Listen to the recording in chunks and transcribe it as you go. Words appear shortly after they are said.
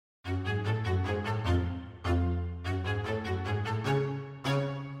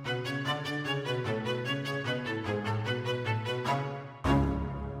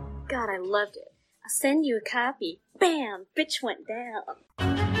loved it. I'll send you a copy. Bam! Bitch went down.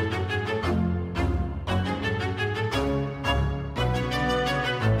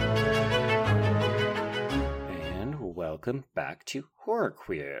 And welcome back to Horror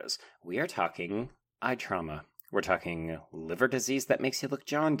Queers. We are talking eye trauma. We're talking liver disease that makes you look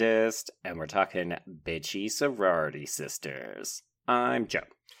jaundiced. And we're talking bitchy sorority sisters. I'm Joe.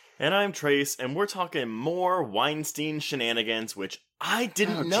 And I'm Trace, and we're talking more Weinstein shenanigans, which I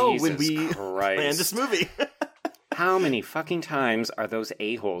didn't know when we planned this movie. How many fucking times are those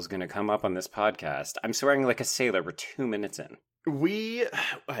a-holes going to come up on this podcast? I'm swearing like a sailor. We're 2 minutes in. We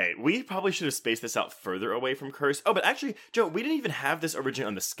probably should have spaced this out further away from Curse. Oh, but actually, Joe, we didn't even have this originally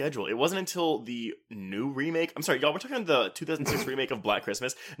on the schedule. It wasn't until the new remake. I'm sorry, y'all, we're talking the 2006 remake of Black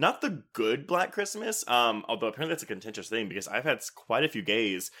Christmas. Not the good Black Christmas, although apparently that's a contentious thing because I've had quite a few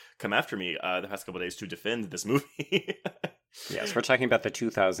gays come after me the past couple of days to defend this movie. Yes, we're talking about the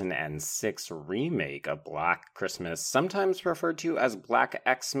 2006 remake of Black Christmas, sometimes referred to as Black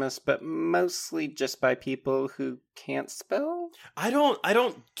Xmas, but mostly just by people who can't spell. I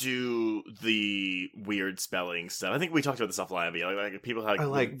don't do the weird spelling stuff. I think we talked about this offline, but like people have I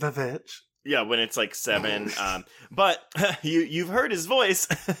like Vivitch. Yeah, when it's like 7. But you've heard his voice.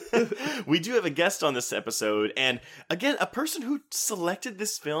 We do have a guest on this episode. And again, a person who selected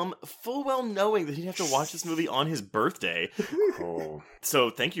this film full well knowing that he'd have to watch this movie on his birthday. Oh.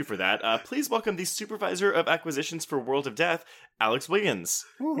 So thank you for that. Please welcome the supervisor of acquisitions for World of Death, Alex Wiggins.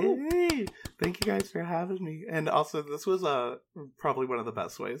 Hey, thank you guys for having me. And also, this was probably one of the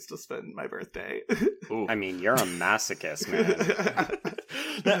best ways to spend my birthday. I mean, you're a masochist, man.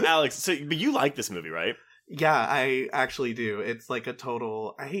 Now, Alex, but you like this movie, right? Yeah, I actually do. It's like a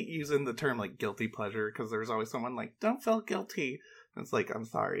total... I hate using the term like guilty pleasure because there's always someone like, don't feel guilty. And it's like, I'm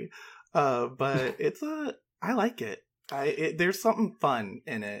sorry. But I like it. There's something fun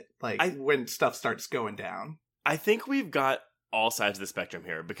in it, like when stuff starts going down. I think we've got all sides of the spectrum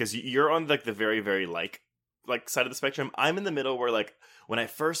here because you're on like the very, very like side of the spectrum. I'm in the middle where like when I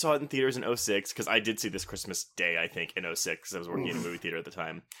first saw it in theaters in 2006, because I did see this Christmas Day, I think, in 2006, because I was working in a movie theater at the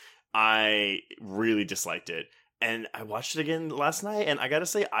time, I really disliked it. And I watched it again last night, and I gotta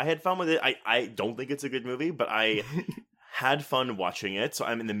say, I had fun with it. I don't think it's a good movie, but I had fun watching it, so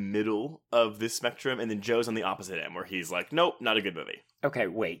I'm in the middle of this spectrum, and then Joe's on the opposite end, where he's like, nope, not a good movie. Okay,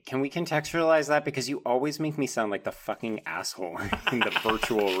 wait, can we contextualize that? Because you always make me sound like the fucking asshole in the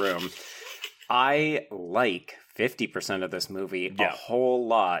virtual room. I like 50% of this movie a whole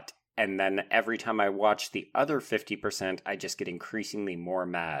lot, and then every time I watch the other 50%, I just get increasingly more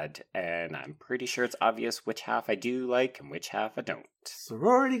mad, and I'm pretty sure it's obvious which half I do like and which half I don't.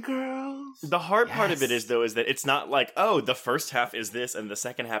 Sorority girls! The hard part of it is, though, is that it's not like, oh, the first half is this and the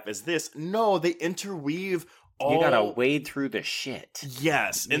second half is this. No, they interweave all... You gotta wade through the shit.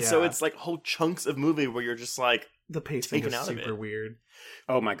 Yes, and so it's like whole chunks of movie where you're just like... The pacing is super weird.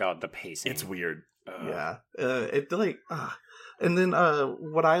 Oh my god, the pacing. It's weird. Yeah. And then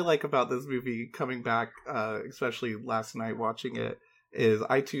what I like about this movie coming back, especially last night watching it, is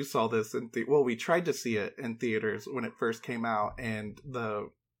I too saw this in we tried to see it in theaters when it first came out, and the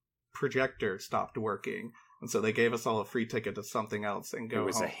projector stopped working. And so they gave us all a free ticket to something else and go home. It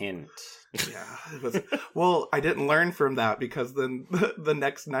was a hint. Yeah. It was, well, I didn't learn from that because then the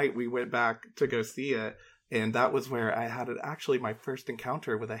next night we went back to go see it. And that was where I had actually my first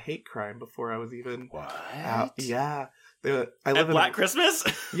encounter with a hate crime before I was even out. Yeah. At Black Christmas?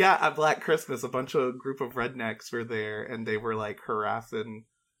 Yeah, at Black Christmas. A group of rednecks were there, and they were like harassing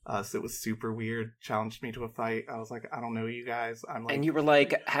us. It was super weird. Challenged me to a fight. I was like, I don't know you guys. I'm like, and you were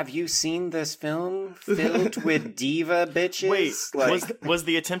like, have you seen this film filled with diva bitches? Wait, like, was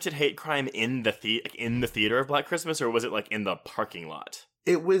the attempted hate crime in the theater of Black Christmas, or was it like in the parking lot?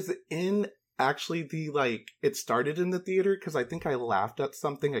 It was in... Actually, it started in the theater because I think I laughed at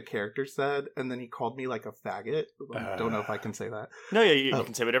something a character said, and then he called me like a faggot. I don't know if I can say that. No, yeah, you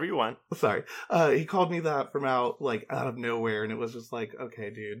can say whatever you want. Sorry. He called me that from out of nowhere, and it was just like, okay,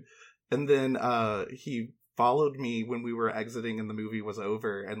 dude. And then he followed me when we were exiting and the movie was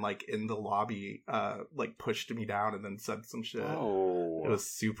over, and like in the lobby, pushed me down and then said some shit. Oh. It was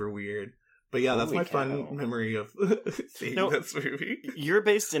super weird. But yeah, that's my fun memory of seeing this movie. You're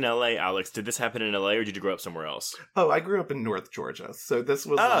based in LA, Alex. Did this happen in LA or did you grow up somewhere else? Oh, I grew up in North Georgia. So this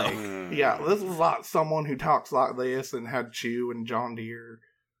was this was like someone who talks like this and had Chew and John Deere.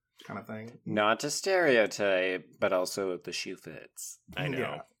 kind of thing. Not to stereotype, but also the shoe fits. I know.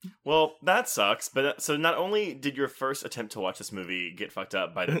 Yeah. Well, that sucks. But so not only did your first attempt to watch this movie get fucked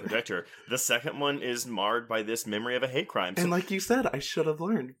up by the projector, the second one is marred by this memory of a hate crime. So, And like you said, I should have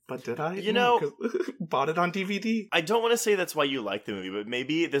learned, but did I? You No, know- 'cause bought it on DVD. I don't want to say that's why you like the movie, but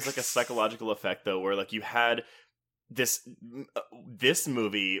maybe there's like a psychological effect though, where like you had this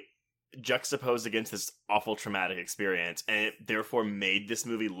movie juxtaposed against this awful traumatic experience, and it therefore made this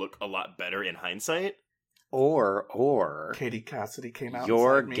movie look a lot better in hindsight. Or Katie Cassidy came out.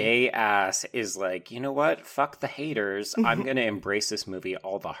 your inside me. gay ass is like, you know what? Fuck the haters. I'm gonna embrace this movie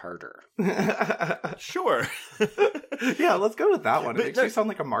all the harder. Sure. Yeah, let's go with that one. It But makes no- you sound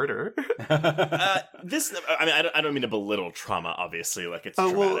like a martyr. I don't mean to belittle trauma, obviously, like it's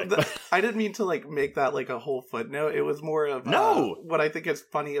Oh well, traumatic. I didn't mean to like make that like a whole footnote. It was more of No! What I think is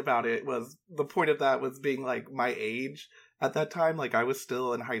funny about it was the point of that was being like my age at that time. Like I was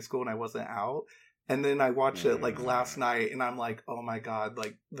still in high school and I wasn't out. And then I watched it like last night, and I'm like, oh my god!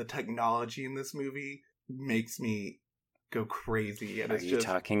 Like the technology in this movie makes me go crazy. And Are it's you just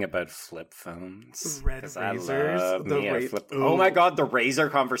talking about flip phones? Red 'Cause I razors, love the me a ra- flip. Ooh. Oh my god, the razor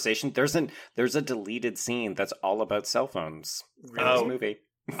conversation. There's a deleted scene that's all about cell phones in this Oh. movie.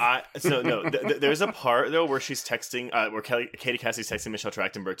 There's a part though where she's texting, where Katie Cassidy's texting Michelle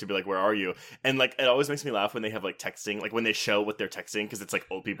Trachtenberg to be like, "Where are you?" And like, it always makes me laugh when they have like texting, like when they show what they're texting, because it's like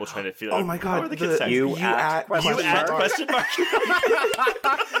old people trying to feel. Oh like, my how god! are the kids texting? You at question You at mark? question mark.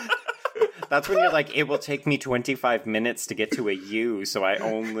 That's when you're like, it will take me 25 minutes to get to a U, so I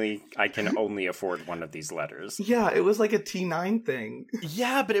can only afford one of these letters. Yeah, it was like a T9 thing.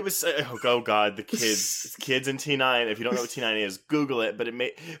 Yeah, but it was oh god, the kids in T9. If you don't know what T9 is, Google it. But it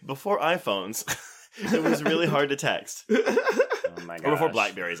made before iPhones, it was really hard to text. Oh my gosh. Or before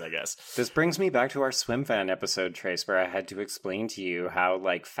Blackberries, I guess. This brings me back to our Swim Fan episode, Trace, where I had to explain to you how,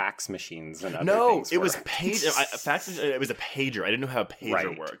 like, fax machines and other No, things it was work. it was a pager. I didn't know how a pager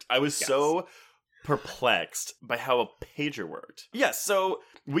Right. worked. I was Yes. so perplexed by how a pager worked. Yes, so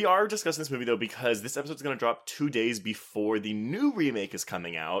we are discussing this movie though because this episode's going to drop 2 days before the new remake is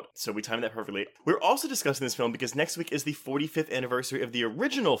coming out, so we timed that perfectly. We're also discussing this film because next week is the 45th anniversary of the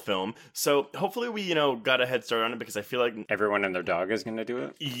original film, so hopefully we, got a head start on it because I feel like Everyone and their dog is going to do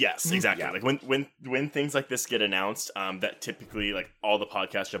it? yes, exactly. Yeah. Like when things like this get announced, that typically like all the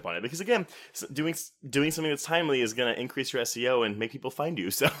podcasts jump on it because again, doing something that's timely is going to increase your SEO and make people find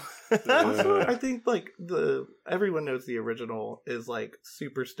you. So Also, I think like everyone knows the original is like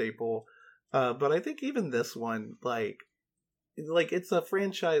super staple, but I think even this one like it's a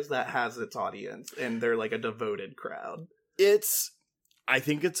franchise that has its audience and they're like a devoted crowd. I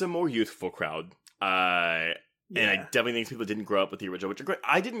think it's a more youthful crowd. And I definitely think people didn't grow up with the original, which are great.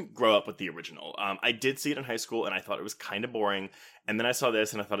 I didn't grow up with the original. I did see it in high school, and I thought it was kind of boring. And then I saw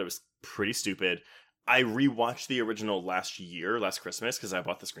this, and I thought it was pretty stupid. I rewatched the original last Christmas, because I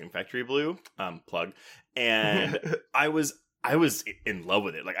bought the Scream Factory Blue, plug, and I was in love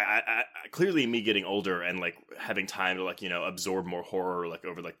with it. Like, I clearly me getting older and like having time to like absorb more horror like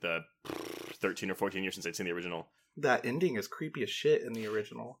over like the 13 or 14 years since I'd seen the original. That ending is creepy as shit in the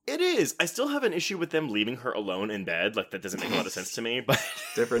original. It is. I still have an issue with them leaving her alone in bed. Like, that doesn't make a lot of sense to me, but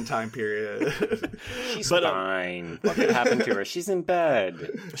Different time period. She's But, fine. What could happen to her? She's in bed.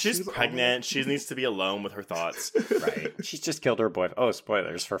 she's pregnant. She needs to be alone with her thoughts. Right. She's just killed her boyfriend. Oh,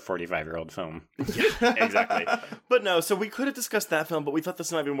 spoilers for a 45-year-old film. Yeah, exactly. But no, so we could have discussed that film, but we thought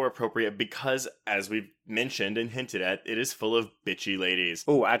this might be more appropriate because, as we've mentioned and hinted at, it is full of bitchy ladies.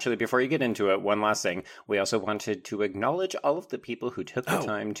 Oh, actually, before you get into it, one last thing. We also wanted to acknowledge all of the people who took the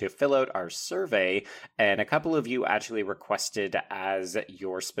time to fill out our survey, and a couple of you actually requested as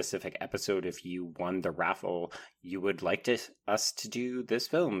your specific episode, if you won the raffle, you would like us to do this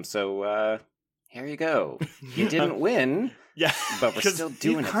film. So, here you go. You didn't win, Yeah, but we're still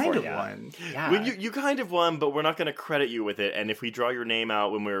doing You it kind for of ya. won. Yeah. Well, you kind of won, but we're not going to credit you with it. And if we draw your name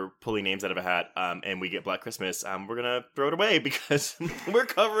out when we're pulling names out of a hat, and we get Black Christmas, we're going to throw it away because we're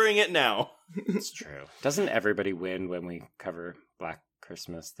covering it now. It's true. Doesn't everybody win when we cover Black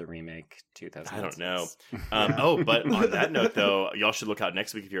Christmas, the remake, 2006? I don't know. But on that note, though, y'all should look out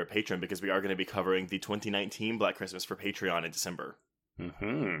next week if you're a patron because we are going to be covering the 2019 Black Christmas for Patreon in December.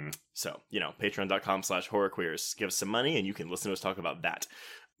 Mm-hmm. So, patreon.com/horrorqueers. Give us some money and you can listen to us talk about that.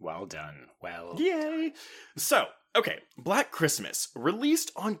 Well done. Well, Yay! So, okay, Black Christmas,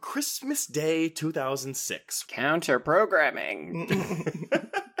 released on Christmas Day 2006. counter programming.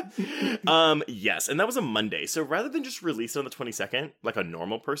 Yes, and that was a Monday. So rather than just release it on the 22nd, like a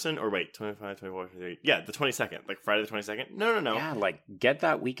normal person, or wait, 25, 24, 28, yeah, the 22nd, like Friday the 22nd. No. Yeah, like get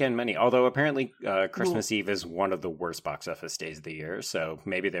that weekend money. Although apparently Christmas Eve is one of the worst box office days of the year, so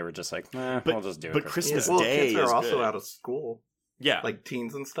maybe they were just like, I'll just do it. But Christmas well, Day kids is are also good. out of school. Yeah, Like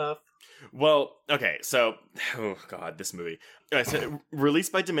teens and stuff. well, okay, so, oh god, this movie. So,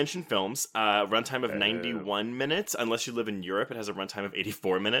 released by Dimension Films, runtime of 91 minutes. Unless you live in Europe, it has a runtime of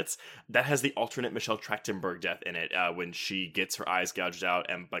 84 minutes. That has the alternate Michelle Trachtenberg death in it, when she gets her eyes gouged out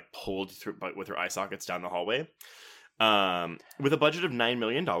and like pulled through with her eye sockets down the hallway. With a budget of $9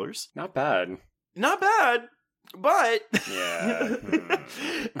 million. Not bad. Not bad, but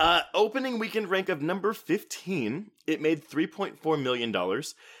Yeah. Opening weekend rank of number 15. It made $3.4 million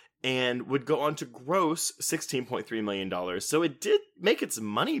and would go on to gross $16.3 million. So it did make its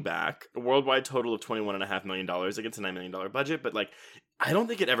money back. A worldwide total of $21.5 million against a $9 million budget. But like, I don't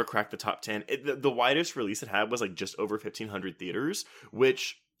think it ever cracked the top 10. The widest release it had was like just over 1,500 theaters,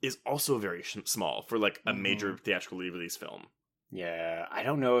 which is also very small for like a major theatrically released film. Yeah, I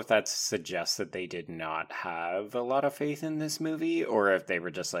don't know if that suggests that they did not have a lot of faith in this movie, or if they were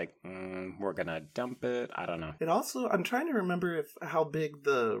just like, we're gonna dump it. I don't know. It also, I'm trying to remember how big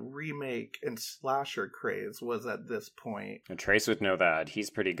the remake and slasher craze was at this point. And Trace would know that. He's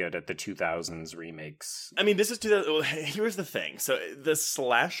pretty good at the 2000s remakes. I mean, this is 2000. Well, here's the thing. So the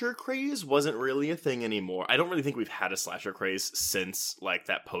slasher craze wasn't really a thing anymore. I don't really think we've had a slasher craze since like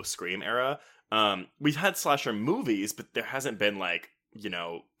that post-Scream era. We've had slasher movies, but there hasn't been like,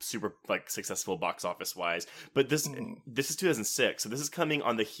 super like successful box office wise. But this is 2006, so this is coming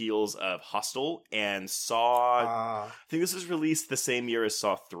on the heels of Hostel and Saw. I think this was released the same year as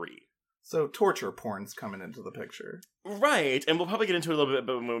Saw 3. So torture porn's coming into the picture. Right, and we'll probably get into it a little bit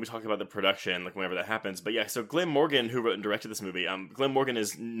when we talk about the production, like whenever that happens. But yeah, so Glenn Morgan, who wrote and directed this movie, Glenn Morgan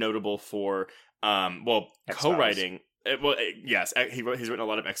is notable for, co-writing. Yes, he's written a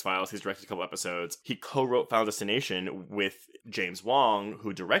lot of X-Files. He's directed a couple episodes. He co-wrote Final Destination with James Wong,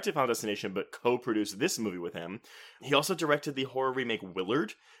 who directed Final Destination, but co-produced this movie with him. He also directed the horror remake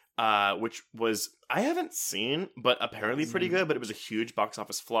Willard, which was, I haven't seen, but apparently pretty good, but it was a huge box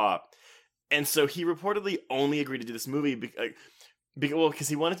office flop. And so he reportedly only agreed to do this movie because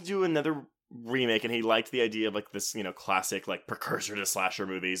he wanted to do another remake, and he liked the idea of like this, classic like precursor to slasher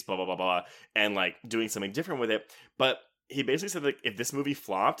movies, blah blah blah blah, and like doing something different with it. But he basically said like if this movie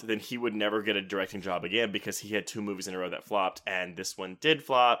flopped, then he would never get a directing job again because he had 2 movies in a row that flopped, and this one did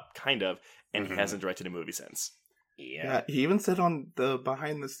flop, kind of, and he hasn't directed a movie since. Yeah, he even said on the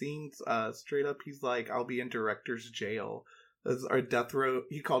behind the scenes, straight up, he's like, "I'll be in director's jail," or death row.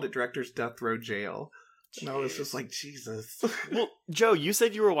 He called it director's death row jail. And I was just like, Jesus. Well, Joe, you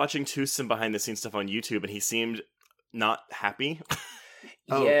said you were watching some behind-the-scenes stuff on YouTube, and he seemed not happy.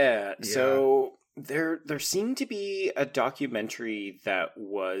 Yeah, so there seemed to be a documentary that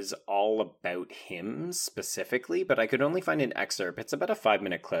was all about him specifically, but I could only find an excerpt. It's about a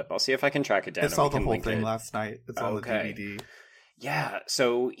 5-minute clip. I'll see if I can track it down. I saw the whole thing last night. It's on the DVD. Yeah,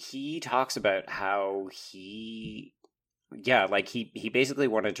 so he talks about how he basically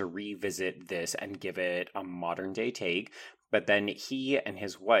wanted to revisit this and give it a modern day take, but then he and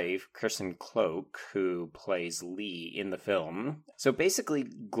his wife, Kristen Cloak, who plays Lee in the film. So basically,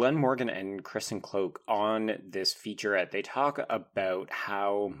 Glenn Morgan and Kristen Cloak on this featurette, they talk about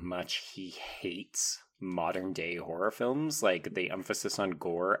how much he hates modern day horror films, like the emphasis on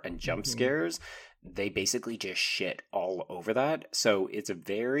gore and jump scares. They basically just shit all over that. So it's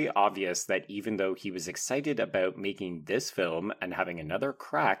very obvious that even though he was excited about making this film and having another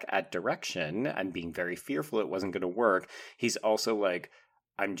crack at direction and being very fearful it wasn't going to work, he's also like,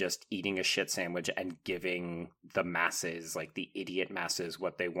 I'm just eating a shit sandwich and giving the masses, like the idiot masses,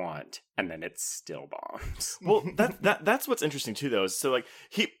 what they want, and then it still bombs. Well, that's what's interesting too, though. Is so like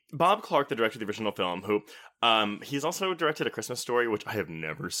Bob Clark, the director of the original film, who he's also directed A Christmas Story, which I have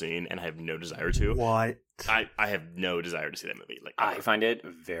never seen and I have no desire to. What? I have no desire to see that movie. Like, I find it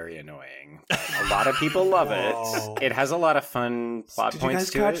very annoying. A lot of people love it. It has a lot of fun plot points to it.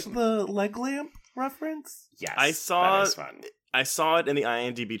 Did you guys catch the leg lamp reference? Yes, I saw. That is fun. I saw it in the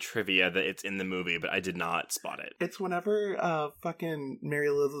IMDb trivia that it's in the movie, but I did not spot it. It's whenever fucking Mary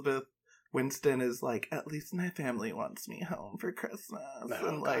Elizabeth Winston is like, at least my family wants me home for Christmas. Oh,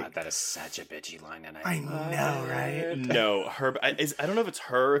 and God, like, that is such a bitchy line, and I know, right? No, her. I don't know if it's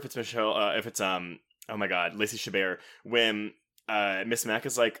her, if it's Michelle, if it's oh my God, Lacey Chabert. When Miss Mack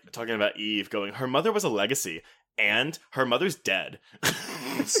is like talking about Eve, going, her mother was a legacy. And her mother's dead.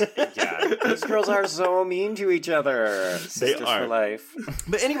 Yeah, these girls are so mean to each other. They Sisters are. for life.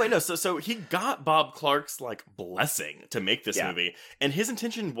 But anyway, no, so he got Bob Clark's, like, blessing to make this Yeah. movie. And his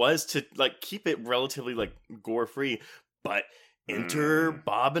intention was to, like, keep it relatively, like, gore-free. But enter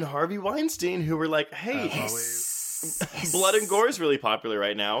Bob and Harvey Weinstein, who were like, hey, blood and gore is really popular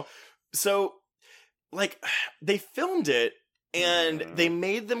right now. So, like, they filmed it, and they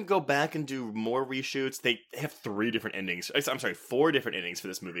made them go back and do more reshoots. They have 3 different endings. I'm sorry, 4 different endings for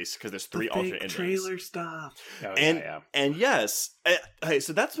this movie, because there's 3 alternate endings. Trailer stuff. Oh, And yes, hey,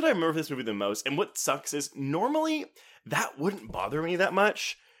 so that's what I remember for this movie the most. And what sucks is, normally, that wouldn't bother me that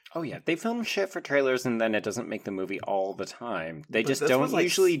much. Oh yeah, they film shit for trailers and then it doesn't make the movie all the time. They But just this don't was, like,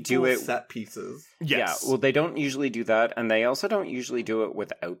 usually do full it. set pieces. Yes. Yeah, well, they don't usually do that, and they also don't usually do it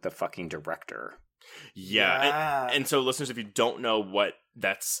without the fucking director. Yeah. And so, listeners, if you don't know what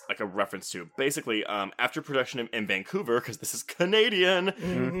that's like a reference to, basically, after production in Vancouver, because this is Canadian,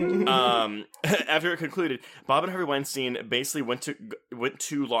 after it concluded, Bob and Harvey Weinstein basically went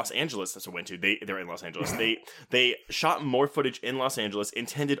to Los Angeles. That's what they're in Los Angeles. They shot more footage in Los Angeles,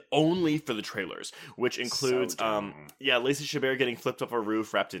 intended only for the trailers, which includes Lacey Chabert getting flipped off a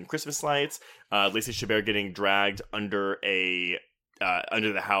roof wrapped in Christmas lights, Lacey Chabert getting dragged under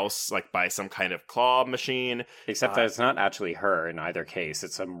the house, like, by some kind of claw machine. Except that it's not actually her in either case.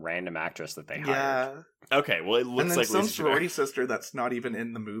 It's some random actress that they hired. Yeah. Okay, well, it looks And then like some Lacey sorority Chabert. sister that's not even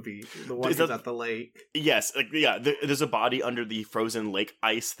in the movie. The one Is who's that- at the lake. Yes, like, yeah, there's a body under the frozen lake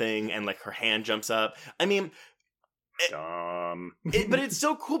ice thing, and, like, her hand jumps up. I mean, but it's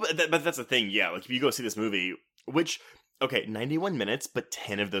so cool. But that's the thing, yeah. Like, if you go see this movie, which, okay, 91 minutes, but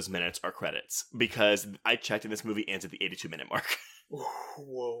 10 of those minutes are credits. Because I checked, and this movie ends at the 82-minute mark.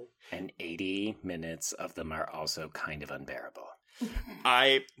 Whoa. And 80 minutes of them are also kind of unbearable.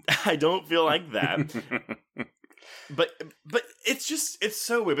 I don't feel like that. But it's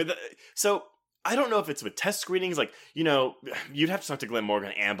so weird. So I don't know if it's with test screenings, like, you know, you'd have to talk to Glenn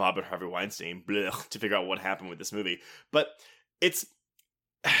Morgan and Bob and Harvey Weinstein to figure out what happened with this movie. But it's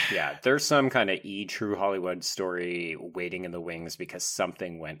Yeah, there's some kind of True Hollywood story waiting in the wings because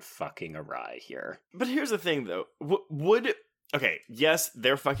something went fucking awry here. But here's the thing, though. Okay, yes,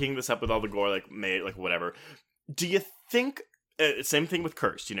 they're fucking this up with all the gore, like, whatever. Do you think, same thing with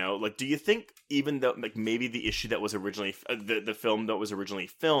Cursed, you know? Like, do you think, even though, like, maybe the issue that was originally, the film that was originally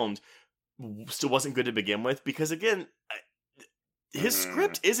filmed still wasn't good to begin with? Because, again, his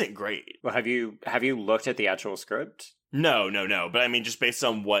script isn't great. Well, have you looked at the actual script? No. But I mean, just based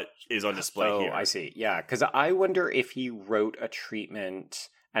on what is on display here. Oh, I see. Yeah, because I wonder if he wrote a treatment.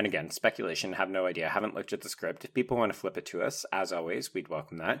 And again, speculation, have no idea. Haven't looked at the script. If people want to flip it to us, as always, we'd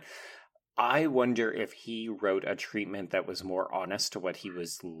welcome that. I wonder if he wrote a treatment that was more honest to what he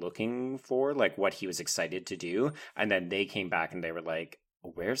was looking for, like what he was excited to do. And then they came back and they were like,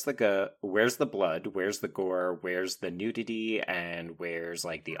 where's the blood? Where's the gore? Where's the nudity? And where's,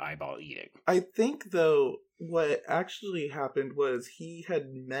 like, the eyeball eating? I think, though, what actually happened was he had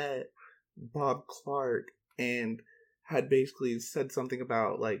met Bob Clark and had basically said something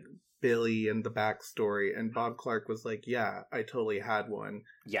about, like, Billy and the backstory, and Bob Clark was like, yeah, I totally had one.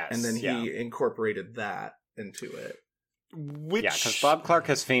 Yes. And then he incorporated that into it. Which... Yeah, because Bob Clark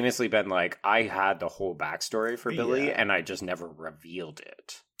has famously been like, I had the whole backstory for Billy, and I just never revealed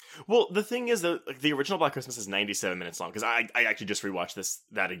it. Well, the thing is, though, like, the original Black Christmas is 97 minutes long, because I actually just rewatched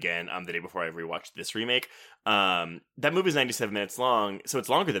that again the day before I rewatched this remake. That movie is 97 minutes long, so it's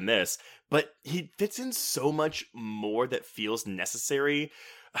longer than this, but he fits in so much more that feels necessary.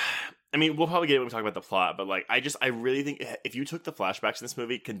 I mean, we'll probably get it when we talk about the plot, but, like, I really think if you took the flashbacks in this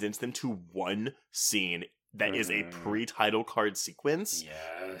movie, condensed them to one scene that is a pre-title card sequence,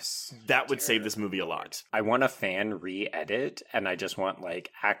 yes, that would save this movie a lot. I want a fan re-edit, and I just want,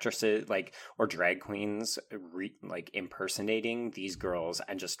 like, actresses, like, or drag queens, like, impersonating these girls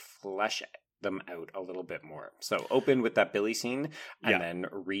and just flesh them out a little bit more. So open with that Billy scene, and then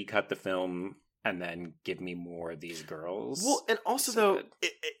recut the film, and then give me more of these girls. Well, and also, though,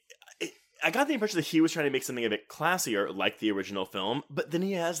 I got the impression that he was trying to make something a bit classier, like the original film, but then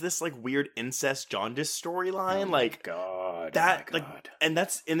he has this, like, weird incest jaundice storyline, and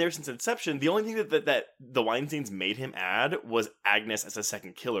that's in there since inception. The only thing that the Weinsteins made him add was Agnes as a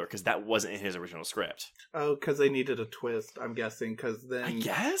second killer, because that wasn't in his original script. Oh, because they needed a twist, I'm guessing, because then... I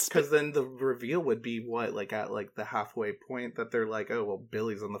guess? Because then the reveal would be, what, like, at, like, the halfway point that they're like, oh, well,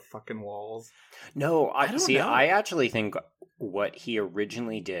 Billy's on the fucking walls. No, I don't know. I actually think what he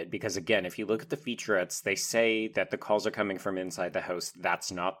originally did, because again, if you look at the featurettes, they say that the calls are coming from inside the house.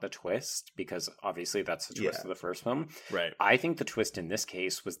 That's not the twist, because obviously that's the twist of the first film. Right. I think the twist in this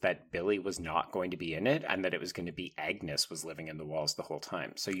case was that Billy was not going to be in it, and that it was going to be Agnes was living in the walls the whole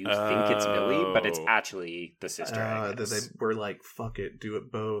time. So you think it's Billy, but it's actually the sister Agnes. That they were like, fuck it, do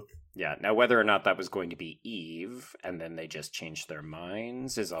it both. Yeah, now whether or not that was going to be Eve, and then they just changed their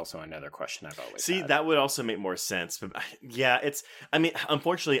minds, is also another question I've always had. That would also make more sense. But yeah,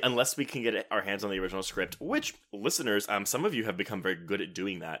 unfortunately, unless we can get our hands on the original script, which, listeners, some of you have become very good at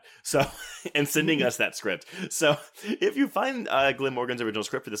doing that, so and sending us that script. So if you find Glenn Morgan's original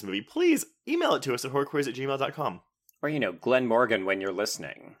script for this movie, please email it to us at horrorquiz@gmail.com. Or, Glenn Morgan, when you're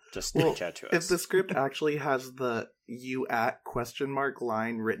listening, just reach out to us. If the script actually has the "you at?"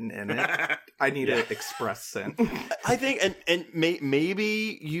 line written in it, I need an express sent. I think, and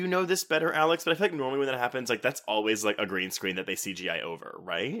maybe you know this better, Alex, but I feel like normally when that happens, like that's always like a green screen that they CGI over,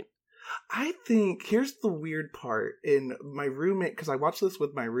 right? I think, here's the weird part. In my roommate, because I watched this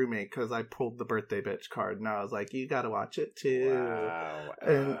with my roommate, because I pulled the birthday bitch card, and I was like, you gotta watch it too. Wow.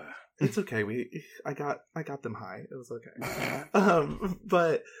 And it's okay. I got them high. It was okay.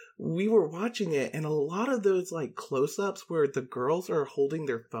 But we were watching it, and a lot of those like close-ups where the girls are holding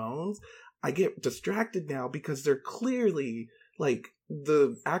their phones, I get distracted now because they're clearly like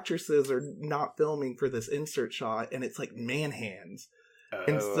the actresses are not filming for this insert shot, and it's like man hands.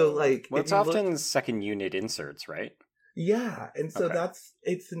 And so like, well, it's often second unit inserts, right? Yeah, and so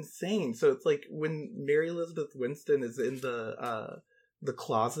it's insane. So it's like when Mary Elizabeth Winston is in the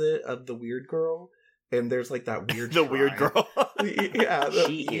closet of the weird girl, and there's like that weird weird girl. Yeah,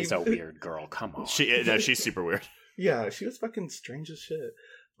 she is a weird girl. Come on, she's super weird. Yeah, she was fucking strange as shit.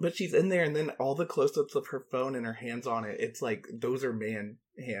 But she's in there, and then all the close-ups of her phone and her hands on it, it's like, those are man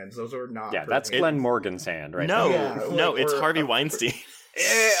hands. Those are not. Yeah, that's Glenn Morgan's hand, right? No, it's Harvey Weinstein.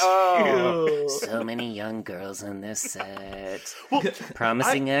 So many young girls in this set.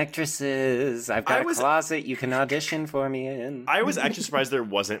 Promising actresses. I've got a closet you can audition for me in. I was actually surprised there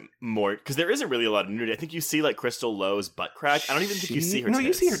wasn't more, because there isn't really a lot of nudity. I think you see like Crystal Lowe's butt crack. I don't even think you see her tits. No,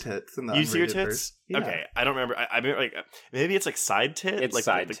 you see her tits. In the you see her tits? Version. Yeah. Okay, I don't remember. I mean, like, maybe it's like side tit? It's like,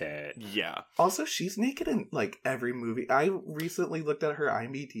 side tit. Yeah. Also, she's naked in like every movie. I recently looked at her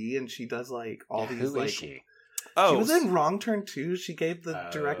IMDb, and she does like all these Who like... is she? She was in Wrong Turn 2. She gave the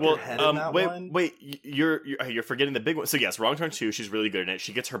director head in that one. Wait, you're forgetting the big one. So yes, Wrong Turn 2, she's really good in it.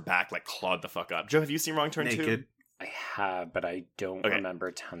 She gets her back like clawed the fuck up. Joe, have you seen Wrong Turn 2? I have, but I don't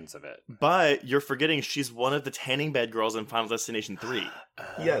remember tons of it. But you're forgetting she's one of the tanning bed girls in Final Destination 3.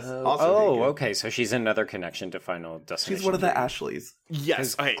 Yes. Also okay. So she's another connection to Final Destination. She's one of the Ashleys.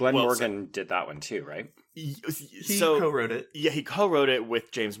 Yes. Okay, Glenn Morgan did that one too, right? He co-wrote it. Yeah, he co-wrote it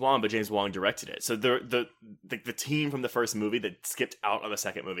with James Wan, but James Wan directed it. So the team from the first movie that skipped out on the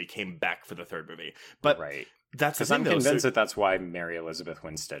second movie came back for the third movie. But that's the thing, I'm convinced that that's why Mary Elizabeth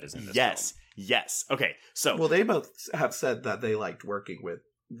Winstead is in this film. Yes. Okay, so... Well, they both have said that they liked working with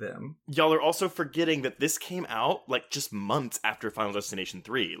them. Y'all are also forgetting that this came out like just months after Final Destination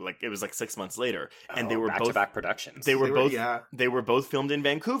 3. Like it was like 6 months later, and they were back-to-back productions. They were both filmed in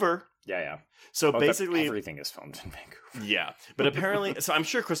Vancouver. Yeah. So basically, everything is filmed in Vancouver. Yeah, but apparently, so I'm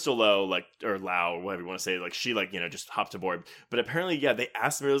sure Crystal Lowe, or Lau, or whatever you want to say, she just hopped aboard. But apparently, they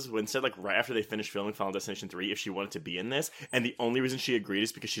asked Mary Elizabeth Winstead right after they finished filming Final Destination 3 if she wanted to be in this, and the only reason she agreed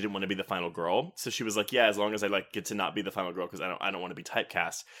is because she didn't want to be the final girl. So she was like, "Yeah, as long as I get to not be the final girl, because I don't want to be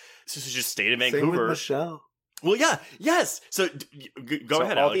typecast." So she just stayed in Vancouver. Same with Michelle. Well, yes. So go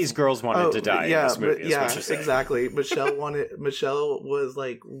ahead. All Alex. these girls wanted to die. Yeah, in this movie, exactly. Michelle was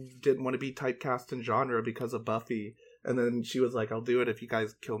like didn't want to be typecast in genre because of Buffy, and then she was like, "I'll do it if you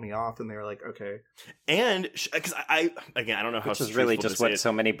guys kill me off," and they were like, "Okay." And because I don't know how. Which is really just what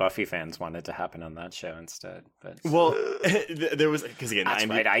so many Buffy fans wanted to happen on that show instead. But there was because again, that's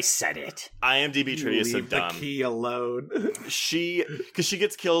right. I said it. IMDb trivia is so dumb. Leave the key alone. She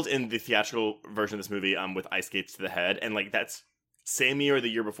gets killed in the theatrical version of this movie with ice skates to the head, and that's same year or the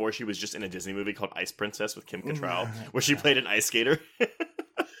year before she was just in a Disney movie called Ice Princess with Kim Cattrall, where she played an ice skater.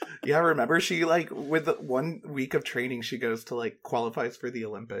 Yeah, remember she with 1 week of training, she goes to qualifies for the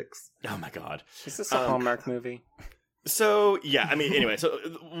Olympics. Oh my god, is this a Hallmark movie? So yeah, I mean, anyway, so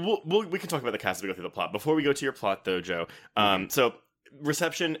we can talk about the cast as we go through the plot. Before we go to your plot, though, Joe, so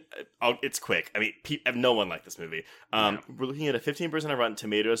reception, it's quick. I mean, no one liked this movie. We're looking at a 15% of Rotten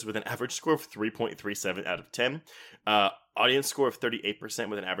Tomatoes with an average score of 3.37 out of 10. Audience score of 38%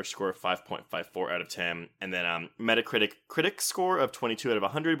 with an average score of 5.54 out of 10. And then Metacritic critic score of 22 out of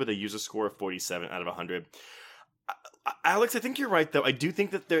 100 with a user score of 47 out of 100. Alex, I think you're right, though. I do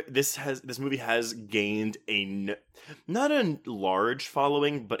think that this movie has gained not a large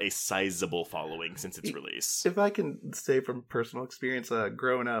following, but a sizable following since its release. If I can say from personal experience,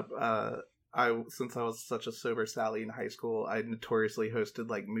 growing up, since I was such a sober Sally in high school, I notoriously hosted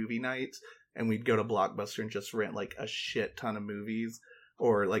like movie nights, and we'd go to Blockbuster and just rent like a shit ton of movies,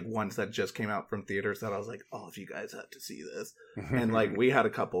 or like ones that just came out from theaters that I was like, oh, if you guys have to see this. And like we had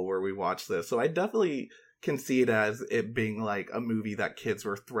a couple where we watched this, so I definitely can see it as it being like a movie that kids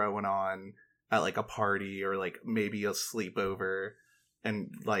were throwing on at like a party or like maybe a sleepover,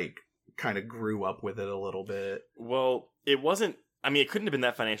 and like kind of grew up with it a little bit. Well, it wasn't. I mean, it couldn't have been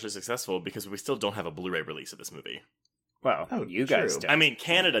that financially successful because we still don't have a Blu-ray release of this movie. Well, you guys do. I mean,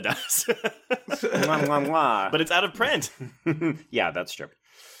 Canada does. Mwah, mwah, mwah. But it's out of print. Yeah, that's true.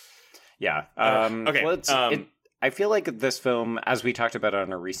 Yeah. Okay. Well, I feel like this film, as we talked about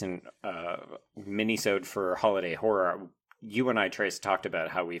on a recent mini-sode for Holiday Horror, you and I, Trace, talked about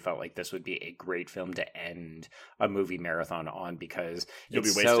how we felt like this would be a great film to end a movie marathon on because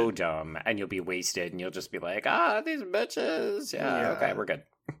it's so dumb and you'll be wasted and you'll just be like, these bitches. Yeah. Okay, we're good.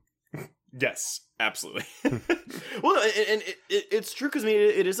 Yes, absolutely. Well, and it's true because I mean,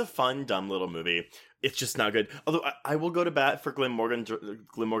 it is a fun, dumb little movie. It's just not good. Although I will go to bat for Glenn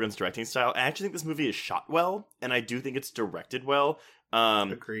Morgan's directing style. I actually think this movie is shot well, and I do think it's directed well.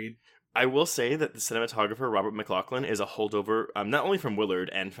 Agreed. I will say that the cinematographer, Robert McLaughlin, is a holdover not only from Willard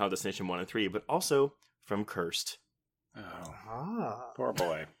and Final Destination 1 and 3, but also from Cursed. Oh, poor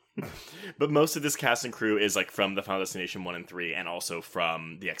boy. But most of this cast and crew is like from the Final Destination 1 and 3 and also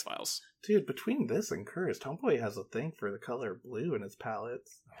from the X-Files. Dude, between this and Cursed, Homeboy has a thing for the color blue in his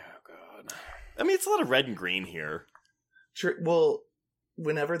palettes. Oh, God. I mean, it's a lot of red and green here. Sure, well,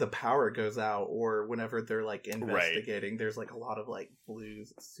 whenever the power goes out or whenever they're like investigating, there's like a lot of like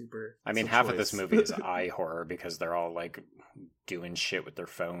blues. It's super. I mean, half of this movie is eye horror because they're all like doing shit with their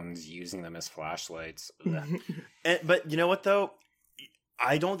phones, using them as flashlights. But you know what though?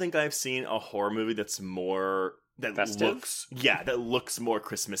 I don't think I've seen a horror movie that's more festive? that looks more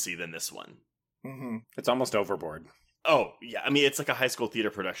Christmassy than this one. Mm-hmm. It's almost overboard. Oh yeah, I mean it's like a high school theater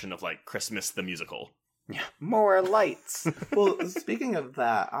production of like Christmas the musical. Yeah, more lights. Well, speaking of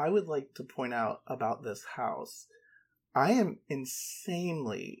that, I would like to point out about this house. I am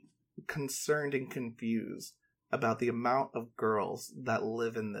insanely concerned and confused about the amount of girls that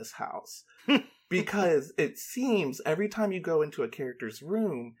live in this house. Because it seems every time you go into a character's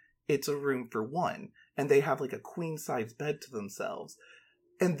room, it's a room for one. And they have like a queen-size bed to themselves.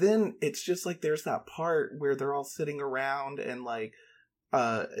 And then it's just like there's that part where they're all sitting around and like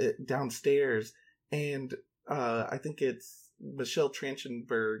downstairs. And I think it's Michelle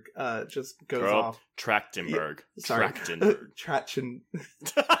Trachtenberg just goes off. Trachtenberg. Yeah, sorry. Trachtenberg.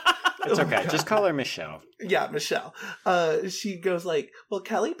 It's okay. Just call her Michelle. Yeah, Michelle. She goes like, well,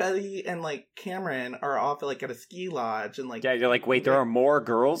 Kelly, Betty, and like Cameron are off like at a ski lodge, and like you're like, wait, there are more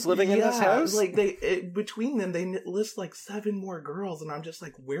girls living in this house? Like between them, they list like 7 more girls, and I'm just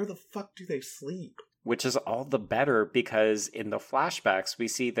like, where the fuck do they sleep? Which is all the better because in the flashbacks we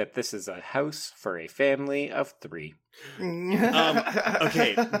see that this is a house for a family of 3.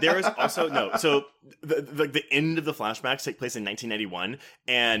 Okay, there is also so the end of the flashbacks take place in 1991,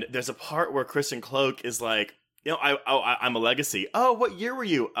 and there's a part where Kristen Cloak is like, you know, I'm a legacy. Oh, what year were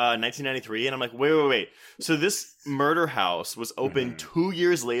you? 1993. And I'm like, wait. So this murder house was open 2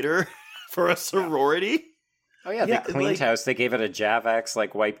 years later for a sorority? Oh yeah, they cleaned house. They gave it a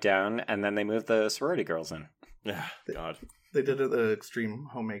Javex wipe down, and then they moved the sorority girls in. God, they did the extreme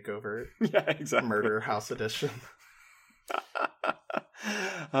home makeover. Yeah, exactly. Murder house edition.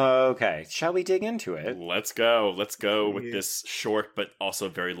 Okay, shall we dig into it? Let's go with this short but also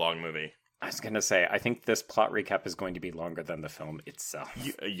very long movie. I was going to say, I think this plot recap is going to be longer than the film itself.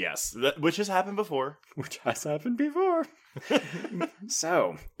 Yes, which has happened before.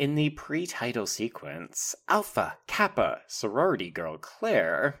 So, in the pre-title sequence, Alpha Kappa sorority girl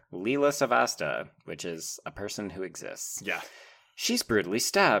Claire, Leela Savasta, which is a person who exists. Yeah. She's brutally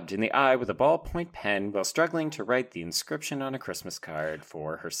stabbed in the eye with a ballpoint pen while struggling to write the inscription on a Christmas card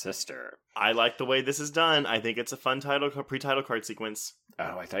for her sister. I like the way this is done. I think it's a fun pre-title card sequence.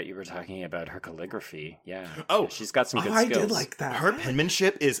 Oh, I thought you were talking about her calligraphy. Yeah. Oh, she's got some good skills. I did like that. Her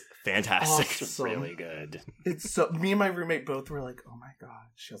penmanship is fantastic. Awesome. It's really good. It's so. Me and my roommate both were like, "Oh my god,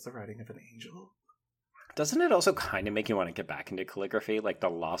 she has the writing of an angel." Doesn't it also kind of make you want to get back into calligraphy, like the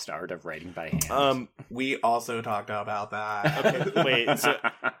lost art of writing by hand? We also talked about that. Okay, wait. So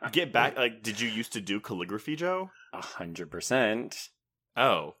get back. Like, did you used to do calligraphy, Joe? 100%.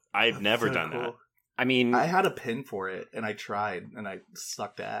 Oh, I've never done that. I mean, I had a pen for it, and I tried, and I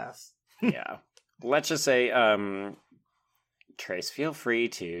sucked ass. Yeah. let's just say, Trace, feel free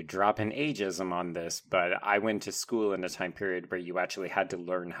to drop an ageism on this, but I went to school in a time period where you actually had to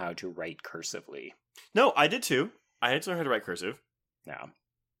learn how to write cursively. No, I did too. I had to learn how to write cursive. Yeah.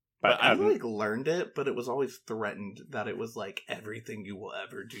 But I learned it, but it was always threatened that it was like everything you will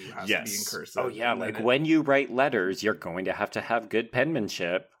ever do has to be in cursive. Oh yeah, like when you write letters, you're going to have good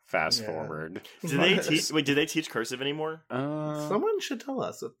penmanship. Fast forward. Did they teach cursive anymore? Someone should tell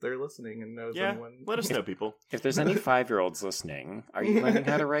us if they're listening and knows anyone. Let us know, people. If there's any 5-year-olds listening, are you learning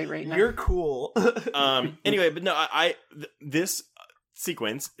how to write right now? You're cool. Anyway, but no, this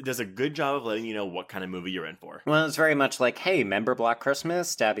sequence does a good job of letting you know what kind of movie you're in for. Well, it's very much like, hey, remember Black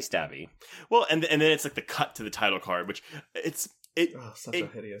Christmas? Stabby stabby. Well, and then it's like the cut to the title card, which so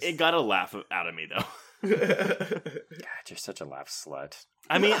hideous. It got a laugh out of me though. God, you're such a laugh slut.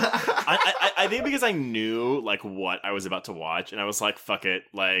 I mean, I think because I knew like what I was about to watch, and I was like, "Fuck it!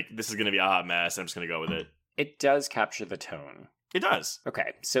 Like this is gonna be a hot mess. I'm just gonna go with it." It does capture the tone. It does.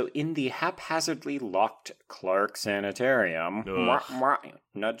 Okay, so in the haphazardly locked Clark Sanitarium,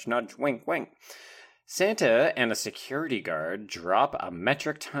 nudge, nudge, wink, wink, Santa and a security guard drop a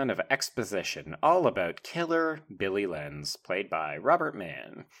metric ton of exposition all about killer Billy Lenz, played by Robert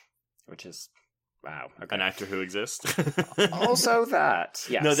Mann, which is... Wow. Okay. An actor who exists. Also that.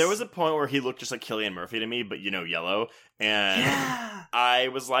 Yes. No, there was a point where he looked just like Cillian Murphy to me, but yellow. And I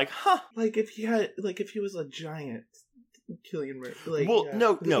was like, huh. Like if he was a giant Cillian Murphy.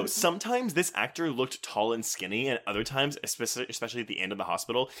 No. Sometimes this actor looked tall and skinny, and other times, especially at the end of the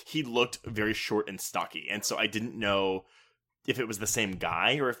hospital, he looked very short and stocky. And so I didn't know if it was the same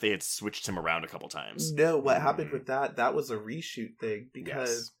guy or if they had switched him around a couple times. No, what happened with that was a reshoot thing because...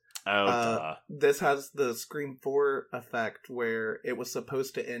 Yes. This has the Scream 4 effect where it was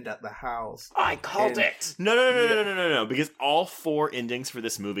supposed to end at the house. I called it! No, because all 4 endings for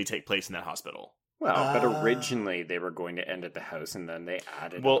this movie take place in that hospital. Well, but originally they were going to end at the house and then they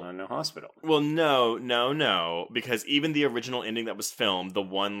added on a hospital. Well, no, because even the original ending that was filmed, the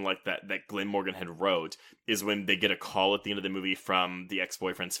one like that Glenn Morgan had wrote, is when they get a call at the end of the movie from the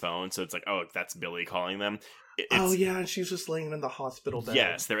ex-boyfriend's phone, so it's like, oh, that's Billy calling them. And she's just laying in the hospital bed.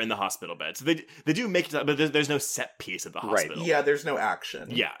 Yes, they're in the hospital bed. So they do make it, but there's no set piece at the hospital. Right. Yeah, there's no action.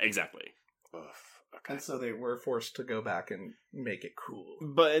 Yeah, exactly. Ugh, okay. And so they were forced to go back and make it cool.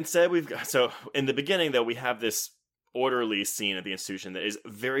 But instead so in the beginning though, we have this orderly scene at the institution that is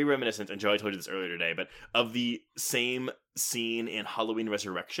very reminiscent, and Joey told you this earlier today, but of the same scene in Halloween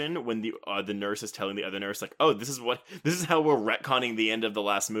Resurrection when the nurse is telling the other nurse like, oh, this is how we're retconning the end of the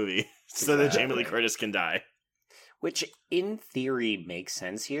last movie so that Jamie Lee Curtis can die. Which, in theory, makes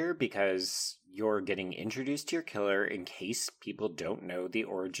sense here because you're getting introduced to your killer in case people don't know the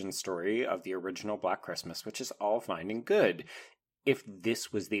origin story of the original Black Christmas, which is all fine and good if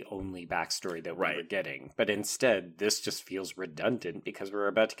this was the only backstory that we were getting. But instead, this just feels redundant because we're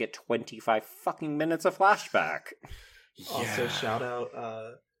about to get 25 fucking minutes of flashback. Yeah. Also, shout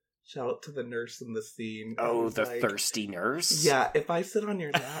out to the nurse in the scene. Oh, the thirsty nurse? Yeah, if I sit on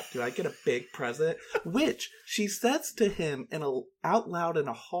your lap, do I get a big present? Which she says to him out loud in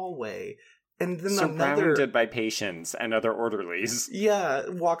a hallway, and then surrounded by patients and other orderlies. Yeah,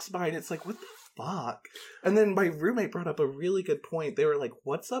 walks by and it's like, what the fuck? And then my roommate brought up a really good point. They were like,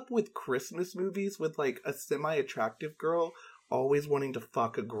 what's up with Christmas movies with like a semi-attractive girl always wanting to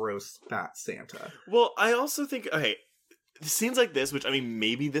fuck a gross fat Santa? Well, I also think, okay, scenes like this, which, I mean,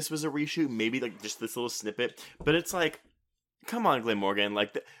 maybe this was a reshoot, maybe, like, just this little snippet, but it's like, come on, Glenn Morgan,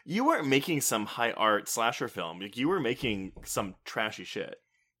 like, you weren't making some high art slasher film, like, you were making some trashy shit.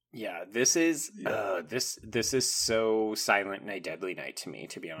 Yeah, this is, this is so Silent Night, Deadly Night to me,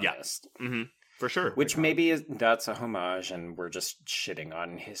 to be honest. Yeah. Mm-hmm. For sure. Which maybe that's a homage and we're just shitting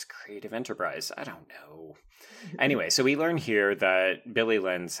on his creative enterprise. I don't know. Anyway, so we learn here that Billy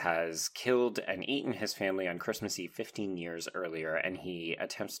Lenz has killed and eaten his family on Christmas Eve 15 years earlier, and he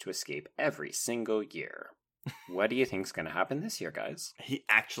attempts to escape every single year. What do you think's going to happen this year, guys? He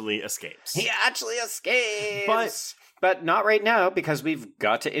actually escapes. He actually escapes! But not right now, because we've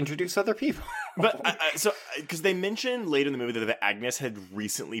got to introduce other people. But because they mentioned later in the movie that Agnes had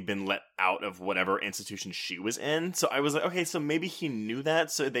recently been let out of whatever institution she was in. So I was like, okay, so maybe he knew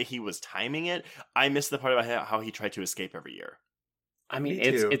that, so that he was timing it. I missed the part about how he tried to escape every year. I mean,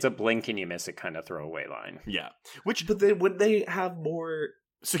 it's a blink and you miss it kind of throwaway line. Yeah. But would they have more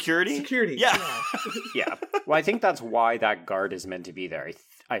security? Yeah. Yeah. Well, I think that's why that guard is meant to be there.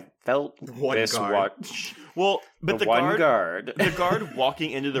 I felt this watch. Well, but the guard, the guard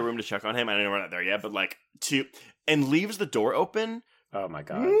walking into the room to check on him. I know we're not there yet, but and leaves the door open. Oh my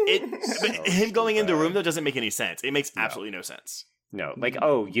god! Him going in the room though doesn't make any sense. It makes absolutely no sense. No, like,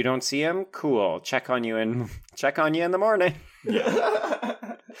 oh, you don't see him? Cool. Check on you in the morning. Yeah.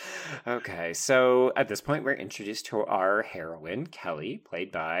 Okay, so at this point, we're introduced to our heroine, Kelly,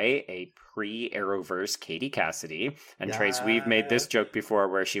 played by a pre-Arrowverse Katie Cassidy. And Trace, we've made this joke before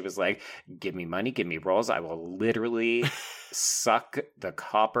where she was like, give me money, give me roles. I will literally suck the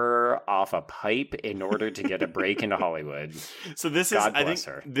copper off a pipe in order to get a break into Hollywood. So this God is, I bless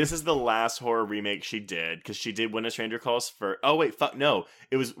think, her. this is the last horror remake she did, because she did When a Stranger Calls for. Oh wait, fuck no!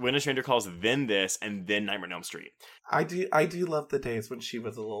 It was When a Stranger Calls, then this, and then Nightmare on Elm Street. I do love the days when she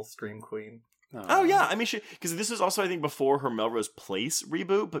was a little scream queen. Oh yeah, I mean, because this was also, I think, before her Melrose Place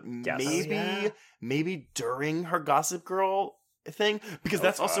reboot, but Yes. maybe during her Gossip Girl thing, because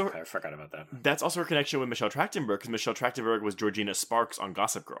that's also I forgot about that. That's also her connection with Michelle Trachtenberg, because Michelle Trachtenberg was Georgina Sparks on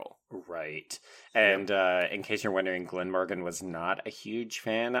Gossip Girl. Right. And in case you're wondering, Glenn Morgan was not a huge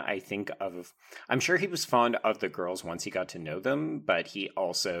fan. I'm sure he was fond of the girls once he got to know them, but he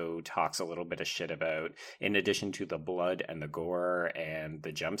also talks a little bit of shit about, in addition to the blood and the gore and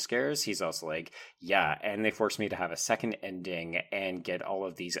the jump scares, he's also like, yeah, and they forced me to have a second ending and get all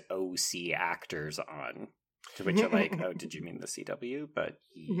of these OC actors on. To which you're like, oh, did you mean the CW? But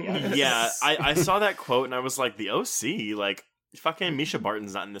yes. Yeah, I saw that quote and I was like, the OC? Like, fucking Misha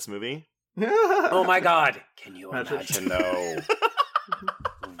Barton's not in this movie. Oh my god. Can you imagine, though?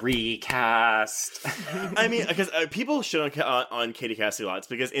 Recast. I mean, because people shit on Katie Cassidy lots,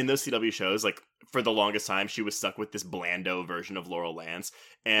 because in those CW shows, like, for the longest time, she was stuck with this Blando version of Laurel Lance,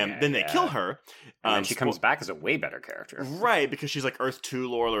 and then they kill her. And then she comes back as a way better character. Right, because she's like Earth 2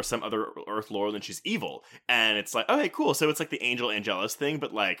 Laurel or some other Earth Laurel, and she's evil. And it's like, okay, cool. So it's like the Angel Angelus thing,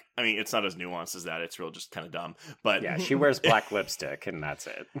 but like, I mean, it's not as nuanced as that. It's real just kind of dumb. But yeah, she wears black lipstick, and that's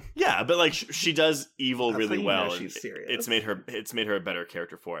it. Yeah, but like, she does evil That's really well. She's serious. It's made her a better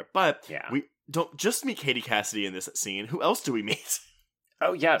character for it. But we don't just meet Katie Cassidy in this scene. Who else do we meet?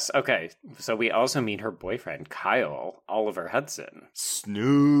 Oh, yes. Okay. So we also meet her boyfriend, Kyle, Oliver Hudson.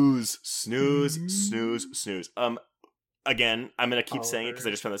 Snooze. Again, I'm going to keep saying it because I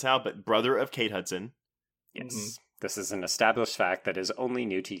just found this out, but brother of Kate Hudson. Yes. Mm-hmm. This is an established fact that is only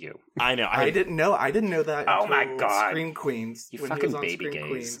new to you. I know. I didn't know that. Oh my god. Scream Queens. You fucking baby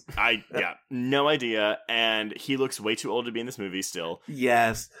gays. No idea. And he looks way too old to be in this movie still.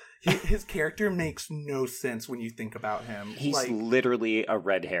 Yes. His character makes no sense when you think about him. He's literally a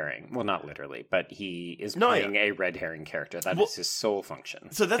red herring. Well, not literally, but he is playing a red herring character. That is his sole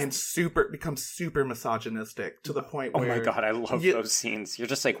function. So that's becomes super misogynistic to the point where... Oh my god, I love those scenes. You're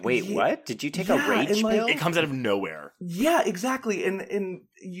just like, wait, what? Did you take a rage pill? It comes out of nowhere. Yeah, exactly. And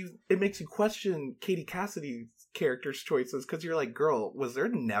it makes you question Katie Cassidy's character's choices, because you're like, girl, was there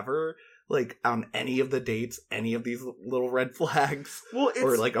never... like, on any of the dates, any of these little red flags,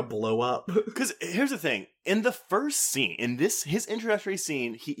 or like a blow up. Because here's the thing: in the first scene, in his introductory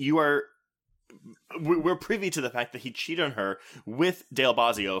scene, we're privy to the fact that he cheated on her with Dale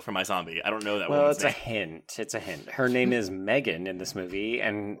Bozzio from iZombie. I don't know that. Well, woman's it's name. It's a hint. Her name is Megan in this movie,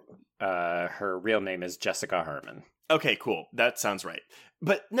 and her real name is Jessica Harmon. Okay, cool. That sounds right.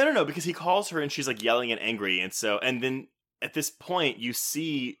 But no, because he calls her and she's like yelling and angry, and then. At this point, you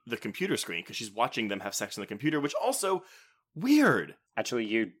see the computer screen because she's watching them have sex on the computer, which also weird. Actually,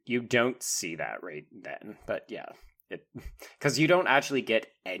 you don't see that right then, but yeah, because you don't actually get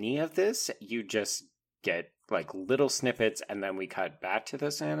any of this. You just get like little snippets, and then we cut back to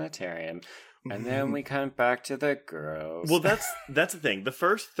the sanitarium, and then we cut back to the girls. Well, that's the thing. The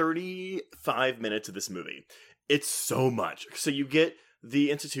first 35 minutes of this movie, it's so much. So you get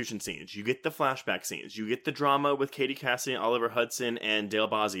the institution scenes, you get the flashback scenes, you get the drama with Katie Cassidy and Oliver Hudson and Dale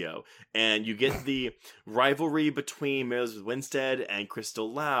Bozzio, and you get the rivalry between Mary Elizabeth Winstead and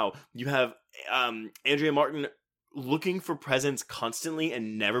Crystal Lau. You have Andrea Martin looking for presents constantly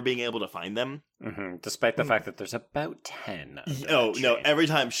and never being able to find them. Mm-hmm. Despite the fact that there's about 10 of them. Oh, no, every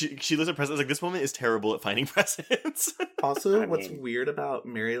time she looks at presents, like, this woman is terrible at finding presents. Also, what's weird about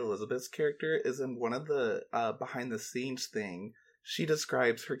Mary Elizabeth's character is in one of the behind the scenes thing, she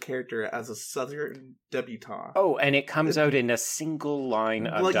describes her character as a Southern debutante. Oh, and it comes out in a single line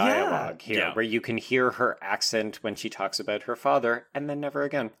of dialogue here, where you can hear her accent when she talks about her father, and then never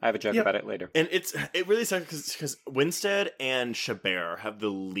again. I have a joke about it later. And it really sucks because Winstead and Chabert have the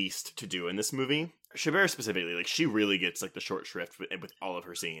least to do in this movie. Chabert specifically, like, she really gets like the short shrift with all of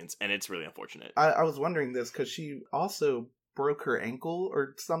her scenes, and it's really unfortunate. I was wondering this because she also broke her ankle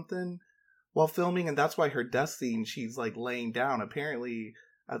or something while filming, and that's why her death scene, she's like laying down. Apparently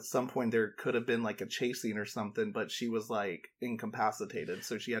at some point there could have been like a chase scene or something, but she was like incapacitated,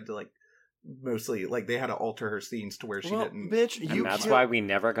 so she had to like mostly, like, they had to alter her scenes to where she didn't. Bitch, And that's why we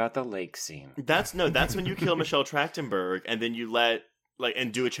never got the lake scene. That's when you kill Michelle Trachtenberg, and then you let, like,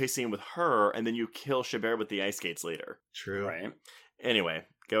 and do a chase scene with her, and then you kill Chabert with the ice skates later. True. Right? Anyway,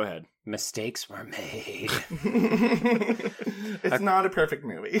 go ahead. Mistakes were made. It's not a perfect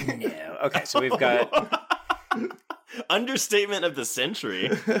movie. No. Okay, so we've got... Understatement of the century.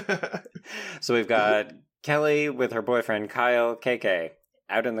 So we've got Kelly with her boyfriend Kyle, KK,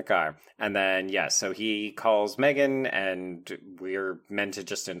 out in the car. And then, so he calls Megan, and we're meant to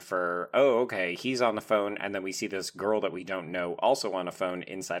just infer, oh, okay, he's on the phone. And then we see this girl that we don't know also on a phone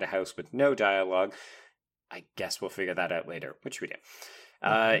inside a house with no dialogue. I guess we'll figure that out later, which we do.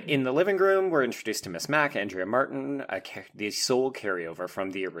 In the living room, we're introduced to Miss Mac, Andrea Martin, the sole carryover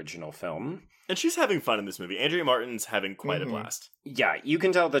from the original film. And she's having fun in this movie. Andrea Martin's having quite a blast. Yeah, you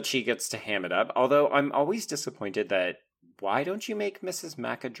can tell that she gets to ham it up, although I'm always disappointed that why don't you make Mrs.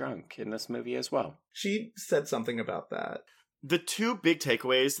 Mac a drunk in this movie as well? She said something about that. The two big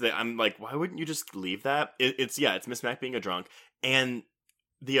takeaways that I'm like, why wouldn't you just leave that? It's Miss Mac being a drunk, and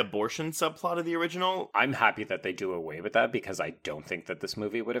the abortion subplot of the original. I'm happy that they do away with that because I don't think that this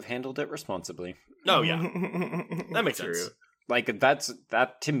movie would have handled it responsibly. Oh, yeah. That makes sense. Like,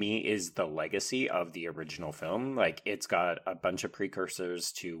 that to me is the legacy of the original film. Like, it's got a bunch of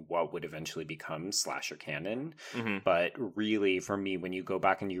precursors to what would eventually become slasher canon. Mm-hmm. But really, for me, when you go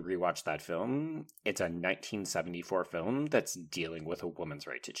back and you rewatch that film, it's a 1974 film that's dealing with a woman's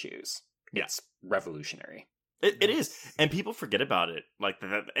right to choose. Yeah. It's revolutionary. It is, and people forget about it. Like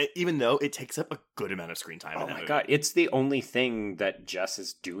that, even though it takes up a good amount of screen time. Oh my god, it's the only thing that Jess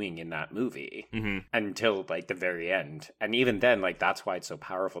is doing in that movie until like the very end, and even then, like that's why it's so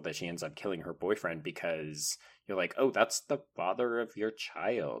powerful that she ends up killing her boyfriend because you're like, oh, that's the father of your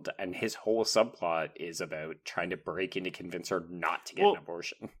child, and his whole subplot is about trying to break in to convince her not to get an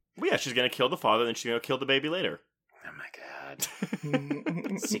abortion. Well, yeah, she's gonna kill the father, then she's gonna kill the baby later. Oh my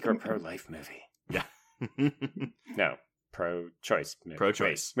god, secret pro-life movie. Yeah. No, pro-choice.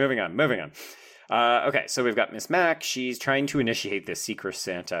 Pro-choice. Wait, moving on. Okay, so we've got Miss Mac. She's trying to initiate this Secret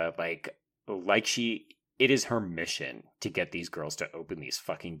Santa, it is her mission to get these girls to open these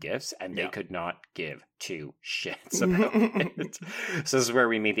fucking gifts, and they could not give two shits about it. So this is where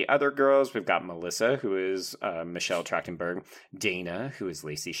we meet the other girls. We've got Melissa, who is Michelle Trachtenberg, Dana, who is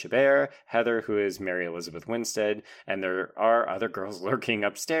Lacey Chabert, Heather, who is Mary Elizabeth Winstead, and there are other girls lurking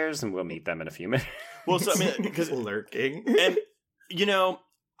upstairs, and we'll meet them in a few minutes. Well, so I mean, because lurking, and you know,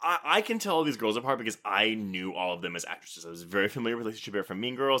 I can tell all these girls apart because I knew all of them as actresses. I was very familiar with Lacey Chabert from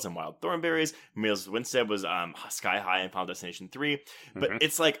Mean Girls and Wild Thornberrys. Mary Elizabeth Winstead was Sky High and Final Destination 3. But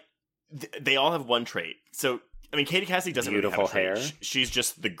it's like, they all have one trait. So, I mean, Katie Cassidy doesn't beautiful really have a hair. trait. She's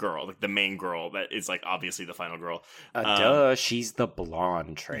just the girl, like the main girl that is like obviously the final girl. She's the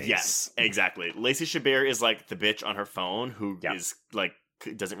blonde Trace. Yes, exactly. Lacey Chabert is like the bitch on her phone who is like,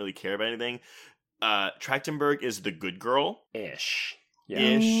 doesn't really care about anything. Trachtenberg is the good girl. Ish.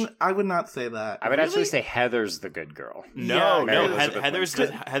 I would not say that. I would actually say Heather's the good girl. No, Yeah, Heather's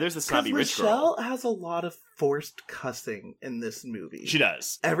the snobby rich girl. Michelle has a lot of forced cussing in this movie. She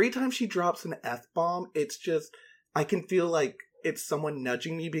does. Every time she drops an F-bomb, it's just, I can feel like it's someone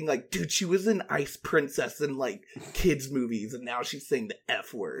nudging me being like, dude, she was an ice princess in like kids movies and now she's saying the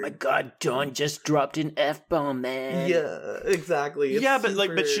F word. My god, Dawn just dropped an F-bomb, man. Yeah, exactly.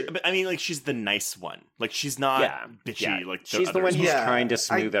 It's but I mean, like, she's the nice one. Like, she's not bitchy. Yeah. Like, she's the one who's trying to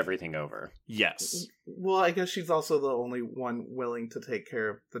smooth everything over. Yes. Well, I guess she's also the only one willing to take care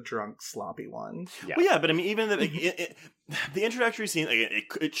of the drunk, sloppy one. Yeah. Well, yeah, but I mean, even the introductory scene,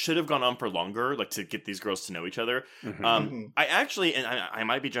 like, it should have gone on for longer, like, to get these girls to know each other. I actually, and I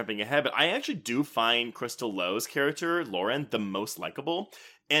might be jumping ahead, but I actually do find Crystal Lowe's character, Lauren, the most likable.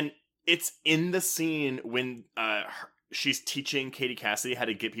 And it's in the scene when she's teaching Katie Cassidy how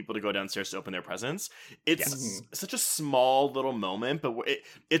to get people to go downstairs to open their presents. It's such a small little moment, but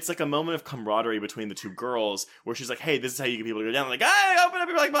it's like a moment of camaraderie between the two girls where she's like, hey, this is how you get people to go down. Like, hey, open up.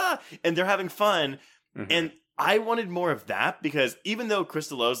 You're like, bah! And they're having fun. And I wanted more of that because even though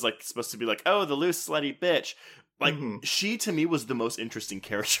Crystal Lowe's like supposed to be like, oh, the loose, slutty bitch, like she to me was the most interesting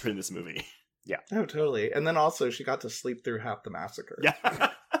character in this movie. Yeah. Oh, totally. And then also she got to sleep through half the massacre.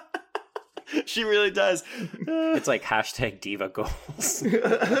 Yeah. She really does. It's like hashtag diva goals.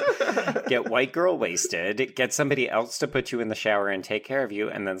 Get white girl wasted, get somebody else to put you in the shower and take care of you,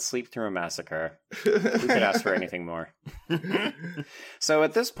 and then sleep through a massacre. Who could ask for anything more? So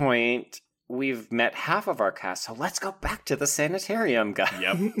at this point, we've met half of our cast, so let's go back to the sanitarium, guys.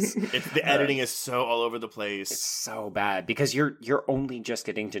 Yep. The editing is so all over the place. It's so bad because you're only just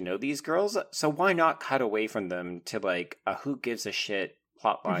getting to know these girls, so why not cut away from them to like a who gives a shit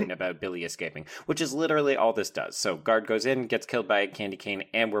plot line about Billy escaping, which is literally all this does. So guard goes in, gets killed by a candy cane,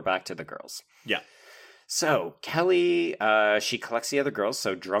 and we're back to the girls. Yeah. So Kelly, she collects the other girls.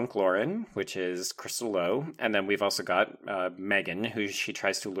 So drunk Lauren, which is Crystal Lowe. And then we've also got Megan, who she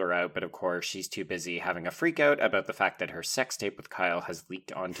tries to lure out. But of course, she's too busy having a freak out about the fact that her sex tape with Kyle has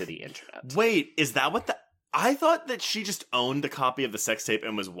leaked onto the internet. Wait, is that what the... I thought that she just owned a copy of the sex tape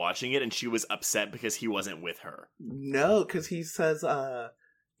and was watching it, and she was upset because he wasn't with her. No, because he says,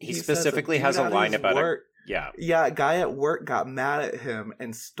 he specifically has a line about it. Yeah. Yeah, a guy at work got mad at him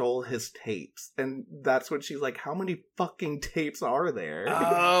and stole his tapes. And that's when she's like, how many fucking tapes are there?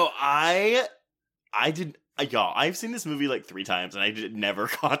 Oh, I did... Y'all, I've seen this movie like 3 times, and I never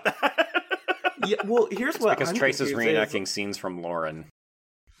caught that. Yeah, well, here's what because Trace is reenacting scenes from Lauren.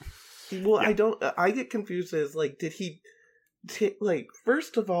 Well, yeah. I get confused as, like, did he, like,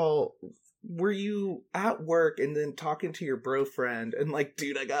 first of all, were you at work and then talking to your bro friend and like,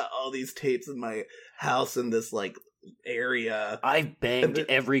 dude, I got all these tapes in my house in this, like, area. I've banged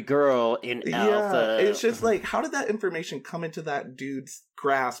every girl in Alpha. It's just like, how did that information come into that dude's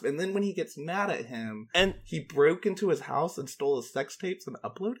grasp? And then when he gets mad at him, and he broke into his house and stole his sex tapes and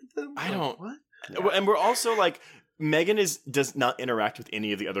uploaded them? I don't... What? Yeah. And we're also, like... Megan does not interact with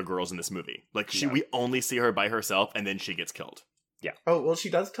any of the other girls in this movie. Like, we only see her by herself, and then she gets killed. Yeah. Oh, well, she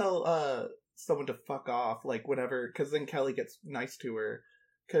does tell someone to fuck off, like, whenever, because then Kelly gets nice to her.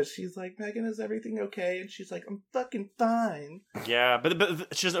 Because she's like, Megan, is everything okay? And she's like, I'm fucking fine. Yeah,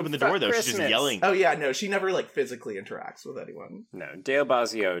 but she doesn't open the door, though. Christmas. She's just yelling. Oh, yeah, no, she never, like, physically interacts with anyone. No, Dale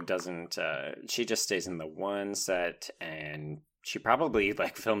Basio doesn't, she just stays in the one set, and... She probably,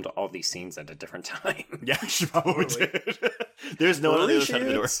 like, filmed all these scenes at a different time. Yeah, she probably did. There's no one on the other side of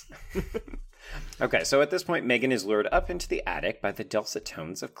the door. Okay, so at this point, Megan is lured up into the attic by the dulcet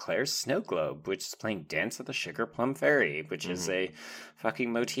tones of Claire's snow globe, which is playing Dance of the Sugar Plum Fairy, which is a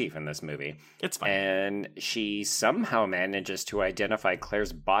fucking motif in this movie. It's fine. And she somehow manages to identify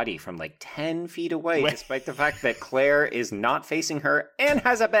Claire's body from like 10 feet away, despite the fact that Claire is not facing her and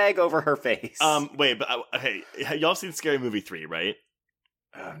has a bag over her face. Wait, but hey, y'all seen Scary Movie 3, right?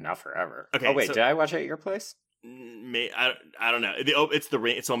 Not forever. Okay, oh, wait, did I watch it at your place? I don't know. It's the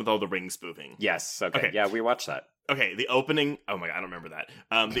ring. It's the one with all the rings moving. Yes. Okay. Yeah, we watched that. Okay. The opening. Oh my god, I don't remember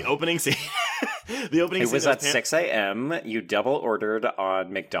that. The opening scene. It was at 6 a.m. You double ordered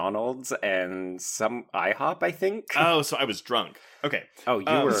on McDonald's and some IHOP, I think. Oh, so I was drunk. Okay. Oh,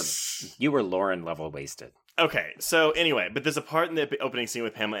 you were Lauren level wasted. Okay, so anyway, but there's a part in the opening scene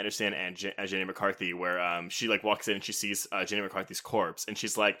with Pamela Anderson and Jenny McCarthy where she like walks in and she sees Jenny McCarthy's corpse and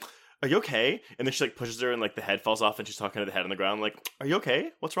she's like, "Are you okay?" And then she like pushes her and like the head falls off and she's talking to the head on the ground like, "Are you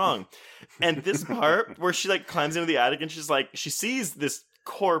okay? What's wrong?" And this part where she like climbs into the attic and she's like, she sees this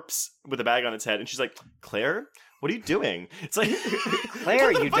corpse with a bag on its head and she's like, "Claire, what are you doing?" It's like,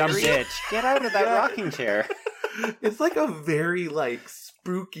 Claire, you dumb bitch, get out of that rocking chair. It's like a very like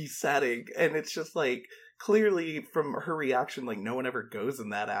spooky setting, and it's just like clearly from her reaction, like no one ever goes in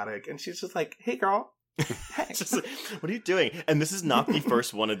that attic, and she's just like, "Hey, girl." Hey. Just like, what are you doing? And this is not the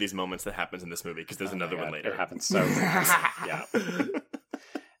first one of these moments that happens in this movie because there's another one later. It happens so fast. Yeah.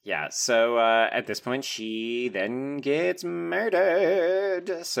 Yeah, so at this point, she then gets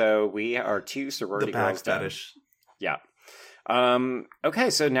murdered. So we are 2 sorority girls down. Fetish. Yeah. Okay,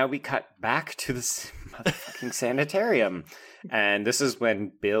 so now we cut back to this motherfucking sanitarium. And this is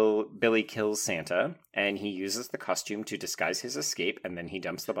when Billy kills Santa, and he uses the costume to disguise his escape, and then he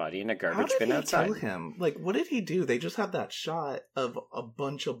dumps the body in a garbage bin outside. How did he kill him? Like, what did he do? They just had that shot of a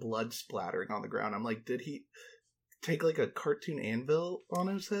bunch of blood splattering on the ground. I'm like, did he take like a cartoon anvil on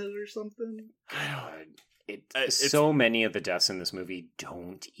his head or something? So many of the deaths in this movie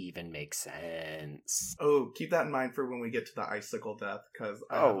don't even make sense. Oh, keep that in mind for when we get to the icicle death, because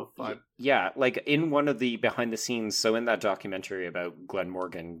I have a fun. Yeah, like in one of the behind the scenes, so in that documentary about Glenn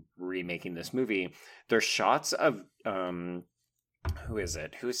Morgan remaking this movie, there's shots of who is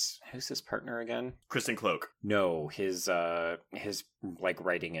it? Who's his partner again? Kristen Cloak. No, his like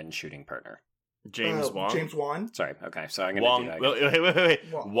writing and shooting partner. James Wong? James Wan? Sorry, okay, so I'm going to do that again. Wait.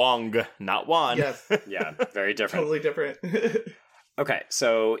 Wong, not Wan. Yes. Yeah, very different. Totally different. Okay,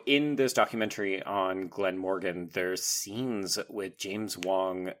 so in this documentary on Glenn Morgan, there's scenes with James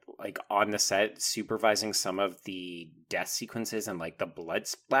Wong, like, on the set supervising some of the death sequences and, like, the blood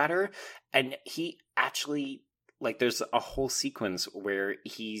splatter, and he actually, like, there's a whole sequence where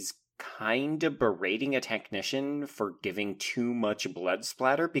he's kind of berating a technician for giving too much blood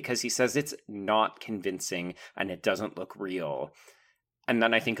splatter because he says it's not convincing and it doesn't look real. And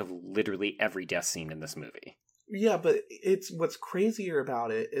then I think of literally every death scene in this movie. Yeah, but it's what's crazier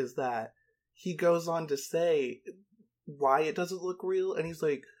about it is that he goes on to say why it doesn't look real, and he's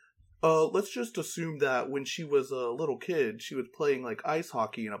like, let's just assume that when she was a little kid, she was playing like ice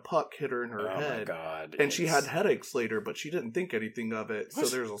hockey and a puck hit her in her head. Oh my god. And she had headaches later, but she didn't think anything of it. So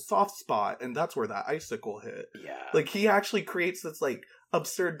there's a soft spot, and that's where that icicle hit. Yeah. Like, he actually creates this, like,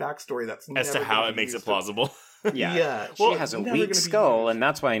 absurd backstory that's as to how it makes it plausible. Yeah. She has a weak skull, and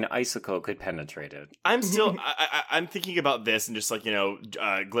that's why an icicle could penetrate it. I'm still, I'm thinking about this, and just like, you know,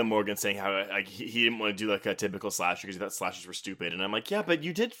 Glenn Morgan saying how like he didn't want to do like a typical slasher because he thought slashers were stupid, and I'm like, yeah, but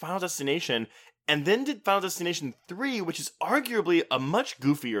you did Final Destination, and then did Final Destination 3, which is arguably a much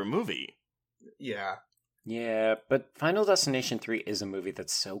goofier movie. Yeah. Yeah, but Final Destination 3 is a movie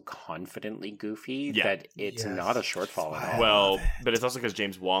that's so confidently goofy that it's not a shortfall at all. Well, but it's also because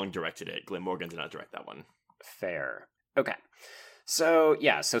James Wong directed it. Glenn Morgan did not direct that one. Fair. Okay. So,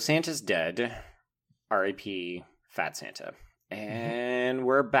 yeah, so Santa's dead. R.I.P. Fat Santa. And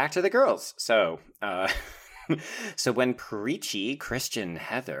we're back to the girls. So, so when preachy Christian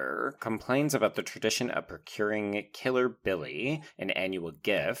Heather complains about the tradition of procuring Killer Billy an annual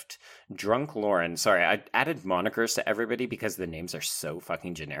gift, drunk Lauren, sorry, I added monikers to everybody because the names are so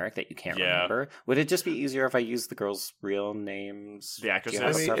fucking generic that you can't remember. Would it just be easier if I used the girls' real names? The actresses?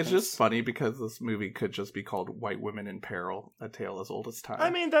 I mean, it's just funny because this movie could just be called White Women in Peril, A Tale as Old as Time. I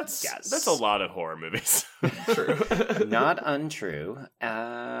mean, that's a lot of horror movies. True. Not untrue,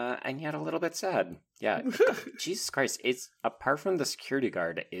 and yet a little bit sad. Yeah, Jesus Christ, it's apart from the security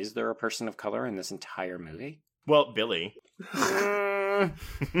guard, is there a person of color in this entire movie? Well, Billy. And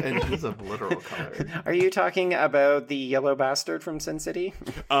he's of literal color. Are you talking about the yellow bastard from Sin City?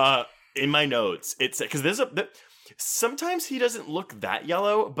 In my notes, it's because sometimes he doesn't look that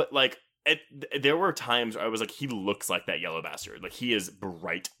yellow, but like there were times where I was like, he looks like that yellow bastard. Like, he is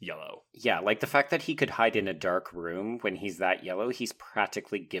bright yellow. Yeah, like the fact that he could hide in a dark room when he's that yellow, he's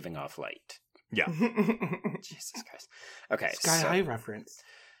practically giving off light. Yeah. Jesus Christ. Okay. Sky High reference.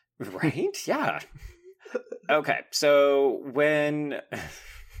 Right? Yeah. Okay. So when...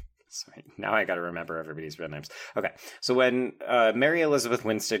 Sorry, now I got to remember everybody's real names. Okay. So when Mary Elizabeth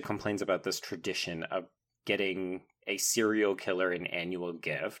Winstead complains about this tradition of getting a serial killer an annual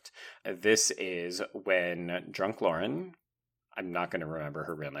gift, this is when drunk Lauren... I'm not going to remember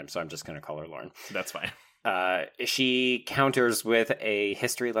her real name, so I'm just going to call her Lauren. That's fine. She counters with a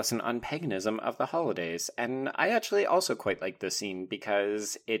history lesson on paganism of the holidays. And I actually also quite like this scene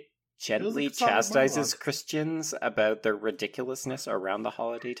because it gently chastises Christians about their ridiculousness around the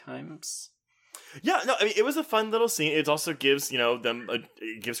holiday times. Yeah, no, I mean, it was a fun little scene. It also gives,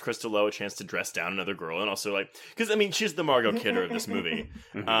 it gives Crystal Lowe a chance to dress down another girl. And also, like, because, I mean, she's the Margot Kidder of this movie.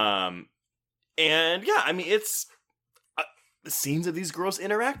 And yeah, I mean, it's the scenes of these girls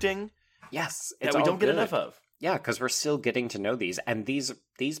interacting. Yes, that we don't get enough of. Yeah, because we're still getting to know these, and these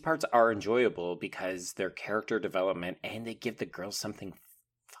parts are enjoyable because they're character development, and they give the girls something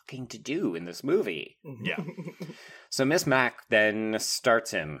fucking to do in this movie. Yeah. So Miss Mac then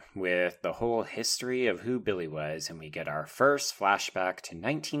starts him with the whole history of who Billy was, and we get our first flashback to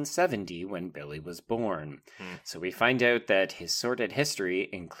 1970 when Billy was born. So we find out that his sordid history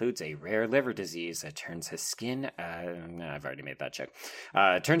includes a rare liver disease that turns his skin, I've already made that joke,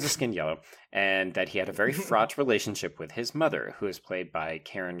 turns his skin yellow, and that he had a very fraught relationship with his mother, who is played by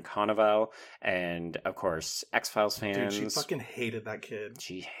Karen Conoval, and of course, X-Files fans. Dude, she fucking hated that kid.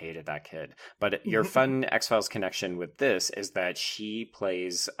 She hated that kid. But your fun X-Files connection with this is that she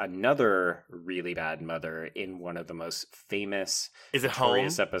plays another really bad mother in one of the most famous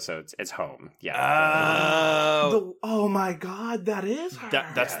notorious episodes. It's Home. Yeah. Oh my god, that is her.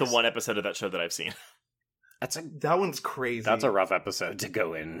 That's the one episode of that show that I've seen. That one's crazy. That's a rough episode to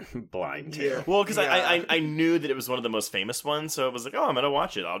go in blind to. Yeah. Well, because I knew that it was one of the most famous ones, so I was like, oh, I'm gonna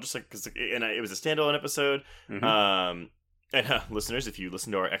watch it. I'll just like, it was a standalone episode. And listeners, if you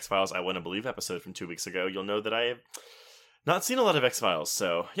listen to our X-Files I Want to Believe episode from 2 weeks ago, you'll know that I have not seen a lot of X-Files,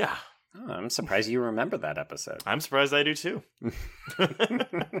 so yeah. Oh, I'm surprised you remember that episode. I'm surprised I do too.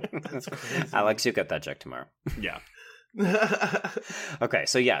 That's crazy. Alex, you'll get that check tomorrow. Yeah. Okay,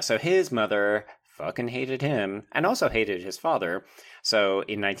 so his mother fucking hated him and also hated his father. So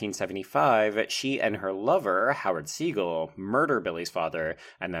in 1975, she and her lover, Howard Siegel, murder Billy's father,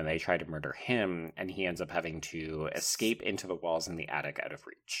 and then they try to murder him, and he ends up having to escape into the walls in the attic out of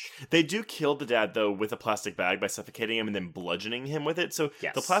reach. They do kill the dad, though, with a plastic bag by suffocating him and then bludgeoning him with it. So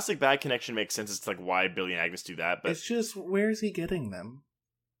the plastic bag connection makes sense as to like why Billy and Agnes do that. But it's just, where's he getting them?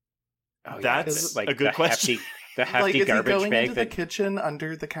 Oh, that's like a good question. The hefty garbage is he going bag into the kitchen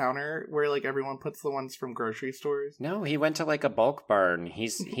under the counter where like everyone puts the ones from grocery stores? No, he went to like a bulk barn.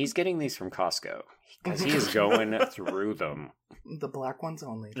 He's getting these from Costco because he is going through them. The black ones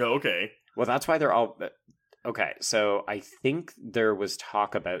only. Oh, okay. Well, that's why they're all. okay, so I think there was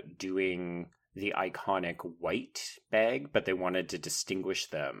talk about doing the iconic white bag, but they wanted to distinguish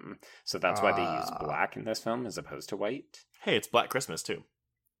them. So that's why they use black in this film as opposed to white. Hey, it's Black Christmas, too.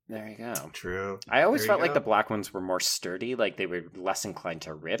 There you go. True. I always There felt you like go. the black ones were more sturdy, like they were less inclined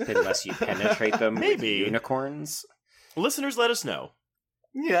to rip unless you penetrate them with Maybe. unicorns. Listeners, let us know.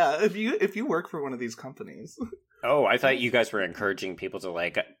 Yeah, if you work for one of these companies. Oh, I thought you guys were encouraging people to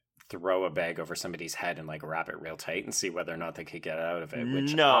like throw a bag over somebody's head and like wrap it real tight and see whether or not they could get out of it,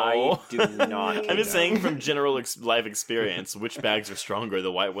 which No. I do not. I'm just condone. saying from general life experience, which bags are stronger,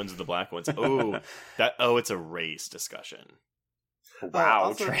 the white ones or the black ones? It's a race discussion. Wow,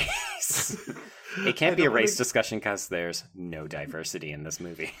 Also- Trace. It can't I be a don't race think- discussion because there's no diversity in this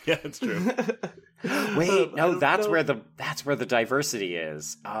movie. Yeah, it's true. Wait, I no, don't that's know. where the diversity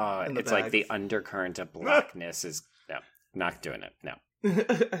is. Oh, In the it's like the bags. undercurrent of blackness is no, not doing it. No.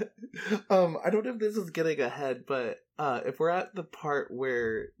 I don't know if this is getting ahead, but if we're at the part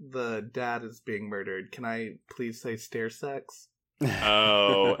where the dad is being murdered, can I please say stair sex?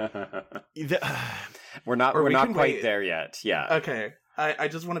 Oh. we're not Or we're we not can quite wait. there yet. Yeah. Okay, I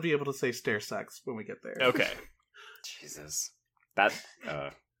just want to be able to say stair sex when we get there. Okay. Jesus. That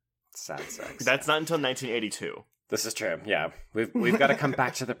sad sex. That's not until 1982. This is true. Yeah, we've got to come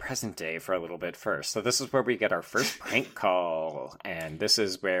back to the present day for a little bit first. So this is where we get our first prank call, and this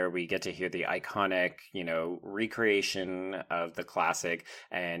is where we get to hear the iconic, recreation of the classic.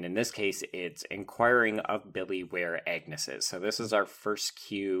 And in this case, it's inquiring of Billy where Agnes is. So this is our first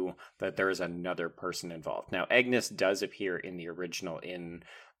cue that there is another person involved. Now, Agnes does appear in the original in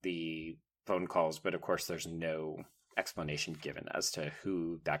the phone calls, but of course, there's no explanation given as to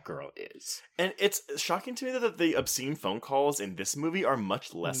who that girl is. And it's shocking to me that the obscene phone calls in this movie are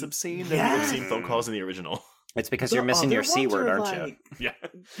much less obscene than Yeah. the obscene phone calls in the original. It's because The you're missing other your C ones word, are aren't you? like- Yeah.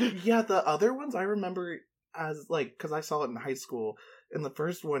 Yeah, the other ones I remember as because I saw it in high school. And the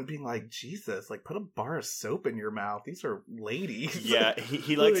first one being like, Jesus, like put a bar of soap in your mouth. These are ladies. Yeah,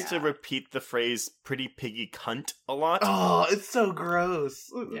 he likes to repeat the phrase "pretty piggy cunt" a lot. Oh, it's so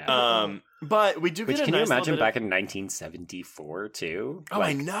gross. Yeah. But we do Which get a can you nice little imagine bit back in 1974 too? Oh,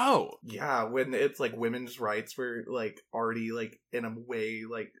 I know. Yeah, when it's like women's rights were like already like in a way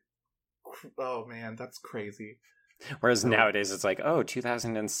like, oh man, that's crazy. Whereas nowadays it's like, oh,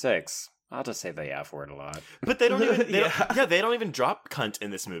 2006. I'll just say the F word a lot. But they don't even Yeah. they don't even drop cunt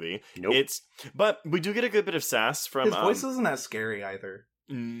in this movie. Nope. But we do get a good bit of sass from His voice isn't as scary either.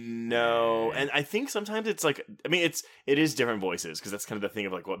 No, and I think sometimes it's like, I mean, it is different voices because that's kind of the thing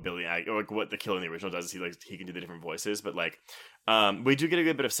of like what Billy, or like what the killer in the original does is he can do the different voices, but like, we do get a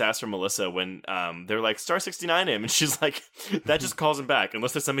good bit of sass from Melissa when they're like star 69 him, and she's like, that just calls him back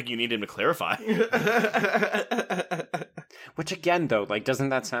unless there's something you need him to clarify. Which again, though, like, doesn't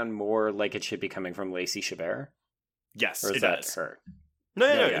that sound more like it should be coming from Lacey Chabert? Yes, Or is it that does. her? No.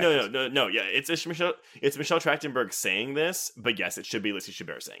 Yeah, it's Michelle Trachtenberg saying this, but yes, it should be Lacey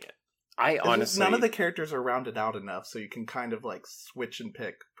Chabert saying it. I It's just honestly, none of the characters are rounded out enough, so you can kind of like switch and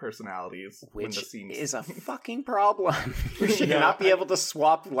pick personalities when which the scenes is a fucking problem. You should Yeah, not be able to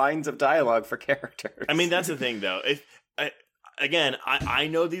swap lines of dialogue for characters. I mean, that's the thing, though. I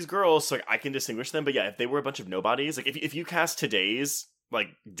know these girls, so I can distinguish them. But yeah, if they were a bunch of nobodies, like if you cast today's like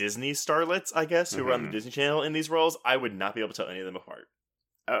Disney starlets, I guess, who are on the Mhm. Disney Channel in these roles, I would not be able to tell any of them apart.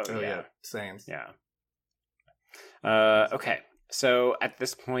 Oh, Oh yeah. yeah, same. Yeah. Okay. So at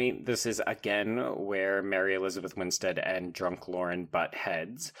this point, this is again where Mary Elizabeth Winstead and drunk Lauren butt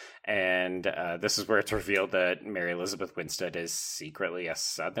heads. And this is where it's revealed that Mary Elizabeth Winstead is secretly a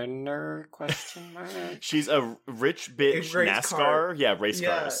Southerner, question mark? She's a rich bitch race NASCAR. car. Yeah, race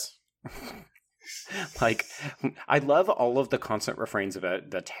Yeah. cars. Like, I love all of the constant refrains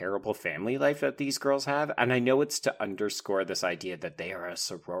about the terrible family life that these girls have. And I know it's to underscore this idea that they are a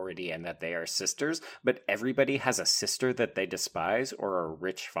sorority and that they are sisters, but everybody has a sister that they despise or a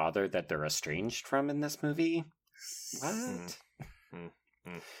rich father that they're estranged from in this movie. What?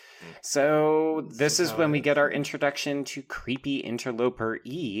 So this is when we get our introduction to creepy interloper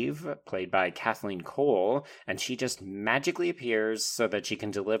Eve, played by Kathleen Cole, and she just magically appears so that she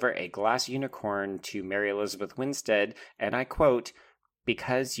can deliver a glass unicorn to Mary Elizabeth Winstead, and I quote,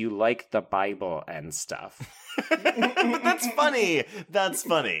 "Because you like the Bible and stuff." That's funny. That's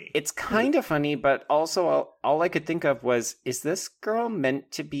funny. It's kind of funny, but also all I could think of was, is this girl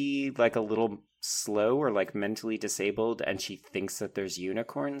meant to be like a little slow or like mentally disabled and she thinks that there's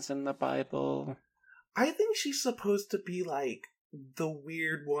unicorns in the Bible? I think she's supposed to be like the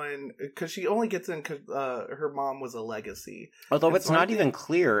weird one, because she only gets in because her mom was a legacy. Although And it's so I not think- even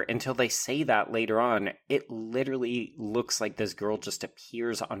clear until they say that later on. It literally looks like this girl just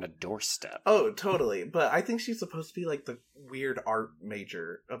appears on a doorstep. Oh, totally. But I think she's supposed to be like the weird art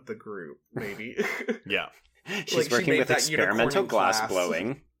major of the group, maybe. Yeah. She's like, she working made with that experimental unicorn glass class.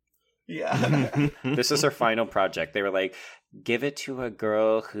 blowing. Yeah. This is her final project. They were like, give it to a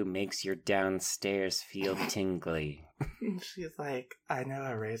girl who makes your downstairs feel tingly. She's like, I know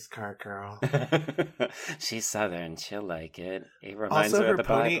a race car girl. She's southern. She'll like it. It reminds Also, her her of the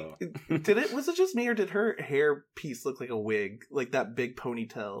pony. Bible. Was it just me, or did her hair piece look like a wig, like that big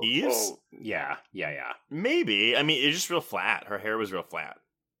ponytail? Eve's? Oh, yeah. Maybe. I mean, it's just real flat. Her hair was real flat.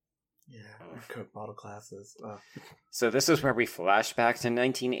 Yeah, her Coke bottle glasses. Ugh. So this is where we flash back to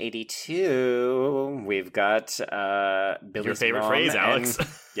 1982. We've got Billy's Your favorite mom phrase, and- Alex.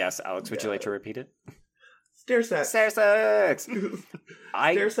 Yes, Alex, would you like to repeat it? Stair sex. Stair sex!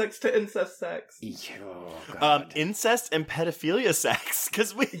 Stair sex to incest sex. Oh, God. Incest and pedophilia sex.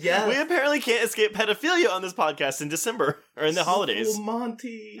 Because we Yes. apparently can't escape pedophilia on this podcast in December or in the holidays. Oh,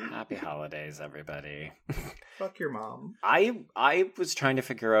 Monty. Happy holidays, everybody. Fuck your mom. I was trying to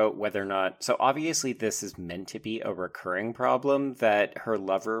figure out whether or not... So obviously this is meant to be a recurring problem that her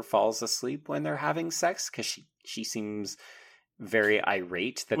lover falls asleep when they're having sex, because she seems very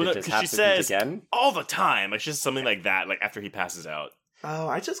irate that Well, it no, just 'cause she happens says again. all the time. It's just something like that, like after he passes out. Oh,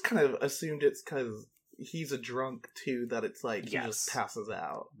 I just kind of assumed it's because he's a drunk too, that it's like he Yes. just passes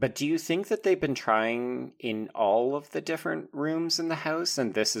out. But do you think that they've been trying in all of the different rooms in the house,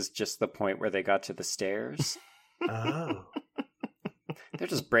 and this is just the point where they got to the stairs? Oh. They're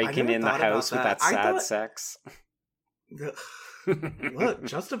just breaking never in the thought about house with that. that I sad thought- sex. Look,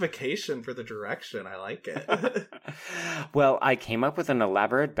 justification for the direction. I like it. Well, I came up with an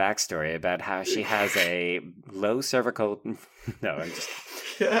elaborate backstory about how she has a low cervical... No, I'm just...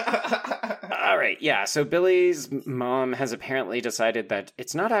 All right, yeah. So Billy's mom has apparently decided that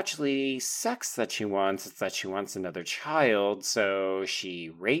it's not actually sex that she wants, it's that she wants another child. So she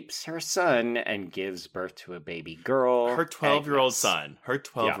rapes her son and gives birth to a baby girl. Her 12-year-old Agnes. son. Her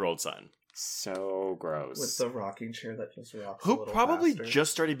 12-year-old son. So gross. With the rocking chair that just rocks. a Who little probably faster.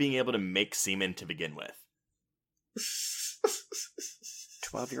 just started being able to make semen to begin with.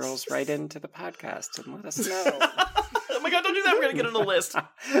 12-year-olds write into the podcast and let us know. Oh my god, don't do that. We're going to get on the list.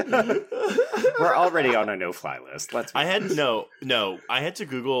 We're already on a no-fly list. Let's. I had I had to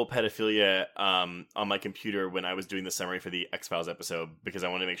Google pedophilia on my computer when I was doing the summary for the X-Files episode because I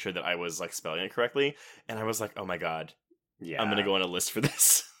wanted to make sure that I was like spelling it correctly, and I was like, "Oh my god, Yeah, I'm going to go on a list for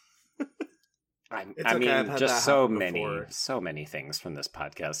this." I It's mean, okay, I've had just that so happen many, before. so many things from this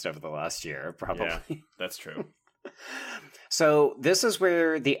podcast over the last year, probably. Yeah, that's true. So this is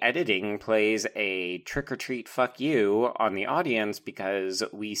where the editing plays a trick or treat fuck you on the audience, because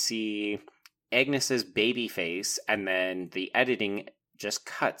we see Agnes's baby face and then the editing just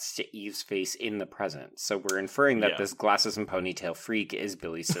cuts to Eve's face in the present. So we're inferring that Yeah. this glasses and ponytail freak is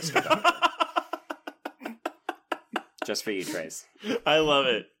Billy's sister daughter. Just for you, Trace. I love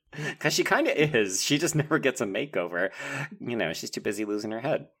it. Because she kind of is. She just never gets a makeover. You know, she's too busy losing her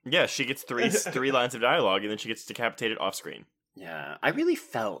head. Yeah, she gets three lines of dialogue, and then she gets decapitated off screen. Yeah, I really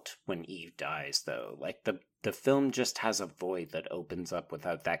felt when Eve dies, though. Like, the film just has a void that opens up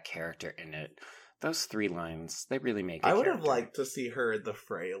without that character in it. Those 3 lines, they really make it. I would have liked to see her in the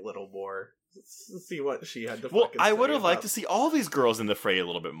fray a little more. See what she had to. Well, fucking I say would have liked about- to see all these girls in the fray a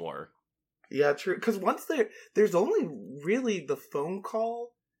little bit more. Yeah, true. Because once there's only really the phone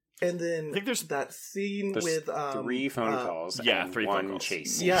call, and then I think there's that scene There's with 3 phone calls yeah, and 3 phone 1 calls.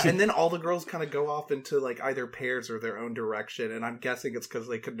 chase scene. Yeah, and then all the girls kind of go off into like either pairs or their own direction, and I'm guessing it's because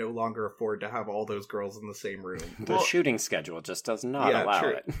they could no longer afford to have all those girls in the same room. The Well- shooting schedule just does not Yeah, allow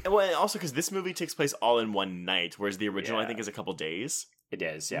true. it. Well, and also because this movie takes place all in one night, whereas the original I Yeah. think is a couple days. It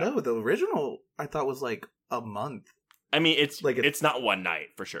is, yeah. No, the original I thought was like a month. I mean, it's Like it's not one night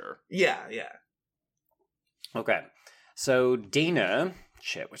for sure. Yeah. Okay. So Dana...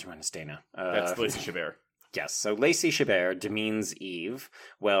 Shit, which one is Dana? That's Lacey Chabert. Yes, so Lacey Chabert demeans Eve,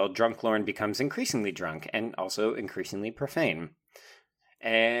 while drunk Lauren becomes increasingly drunk and also increasingly profane.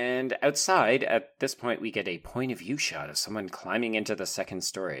 And outside, at this point, we get a point of view shot of someone climbing into the second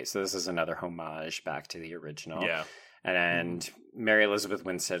story. So this is another homage back to the original. Yeah. And Mary Elizabeth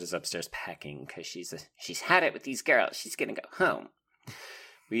Winstead is upstairs packing because she's had it with these girls. She's going to go home.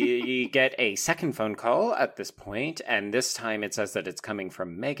 We get a second phone call at this point, and this time it says that it's coming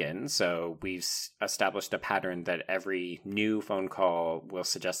from Megan, so we've established a pattern that every new phone call will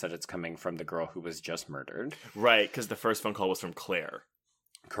suggest that it's coming from the girl who was just murdered. Right, because the first phone call was from Claire.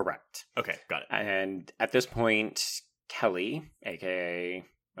 Correct. Okay, got it. And at this point, Kelly, aka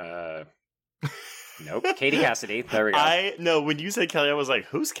nope, Katie Cassidy. There we go. No, when you said Kelly, I was like,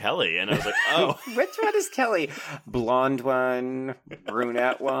 who's Kelly? And I was like, oh. Which one is Kelly? Blonde one,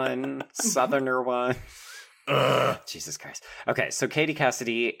 brunette one, southerner one. Jesus Christ. Okay, so Katie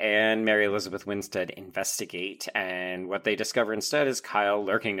Cassidy and Mary Elizabeth Winstead investigate, and what they discover instead is Kyle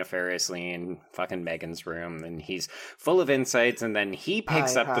lurking nefariously in fucking Megan's room, and he's full of insights, and then he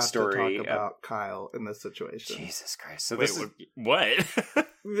picks up the story. To talk about Kyle in this situation. Jesus Christ. So wait, this is... what?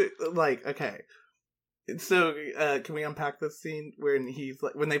 Like, okay. So, can we unpack this scene when he's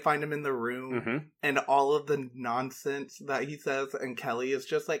like, when they find him in the room and all of the nonsense that he says, and Kelly is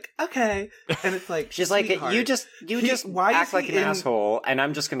just like, okay, and it's like, she's like, you just why act like an asshole, and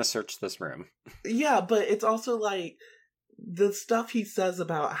I'm just gonna search this room. Yeah, but it's also like the stuff he says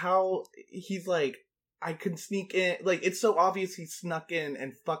about how he's like, I can sneak in. Like, it's so obvious he snuck in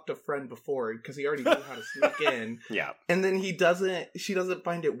and fucked a friend before because he already knew how to sneak in. Yeah. And then she doesn't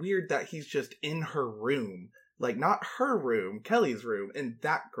find it weird that he's just in her room. Like, not her room, Kelly's room, in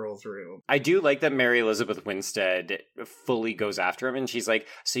that girl's room. I do like that Mary Elizabeth Winstead fully goes after him, and she's like,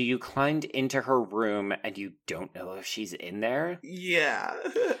 so you climbed into her room and you don't know if she's in there? Yeah.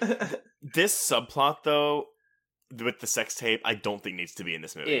 This subplot, though, with the sex tape, I don't think needs to be in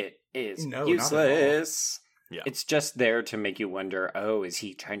this movie. It is useless. Yeah. It's just there to make you wonder, oh, is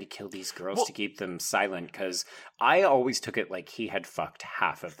he trying to kill these girls to keep them silent? Because I always took it like he had fucked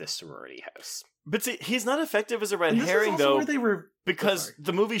half of this sorority house. But see, he's not effective as a red herring, though, because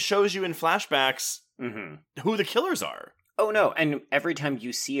the movie shows you in flashbacks who the killers are. Oh, no, and every time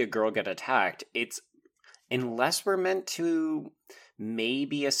you see a girl get attacked, it's... Unless we're meant to...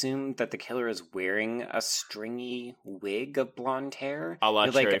 maybe assume that the killer is wearing a stringy wig of blonde hair. A la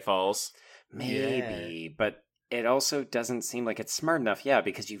Cherry Falls. Maybe, but it also doesn't seem like it's smart enough,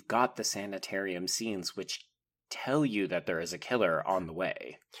 because you've got the sanitarium scenes which tell you that there is a killer on the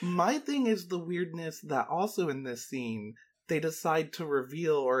way. My thing is the weirdness that also in this scene, they decide to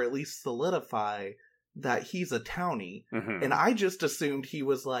reveal or at least solidify that he's a townie. And I just assumed he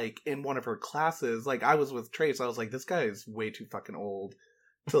was like in one of her classes. Like, I was with Trace, I was like, this guy is way too fucking old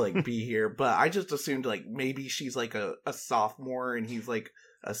to like be here. But I just assumed like maybe she's like a sophomore and he's like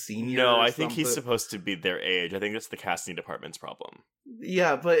a senior. No, I think he's supposed to be their age. I think that's the casting department's problem.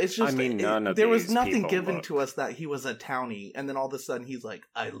 Yeah, but it's just, I mean, there was nothing given to us that he was a townie, and then all of a sudden he's like,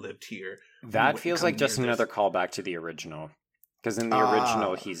 I lived here. That feels like just another callback to the original. Because in the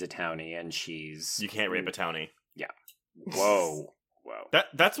original, he's a townie, and she's... You can't rape a townie. Yeah. Whoa.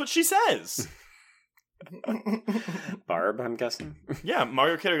 That's what she says! Barb, I'm guessing? Yeah,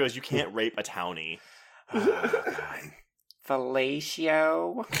 Mario Kidder goes, you can't rape a townie. Oh, God.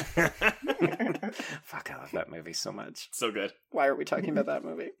 Fellatio. Fuck, I love that movie so much. So good. Why are we talking about that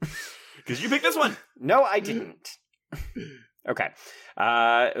movie? Because you picked this one. No, I didn't. Okay.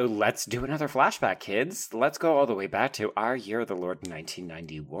 Let's do another flashback, kids. Let's go all the way back to our year of the Lord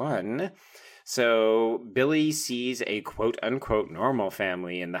 1991. So Billy sees a quote-unquote normal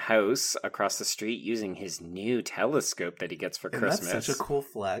family in the house across the street using his new telescope that he gets for Christmas. That's such a cool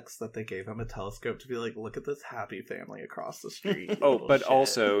flex that they gave him a telescope to be like, look at this happy family across the street.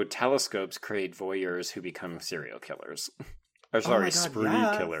 Also telescopes create voyeurs who become serial killers. Or sorry, spree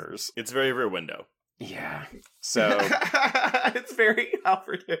killers. It's very Rear Window. Yeah. So it's very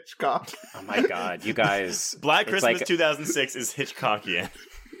Alfred Hitchcock. Oh my God, you guys. Black Christmas 2006 is Hitchcockian.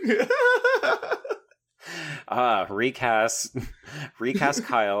 Recast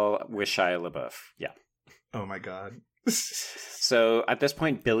Kyle with Shia LaBeouf. Yeah. Oh my God. So at this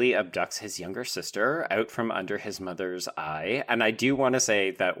point, Billy abducts his younger sister out from under his mother's eye. And I do want to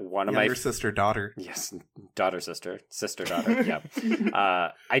say that one of younger sister, daughter. Yes, sister, daughter.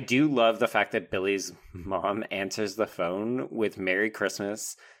 Yeah. I do love the fact that Billy's mom answers the phone with Merry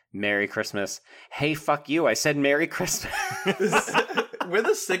Christmas. Hey, fuck you. I said Merry Christmas. With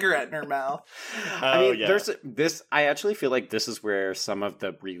a cigarette in her mouth. There's this. I actually feel like this is where some of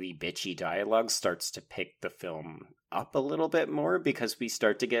the really bitchy dialogue starts to pick the film up a little bit more, because we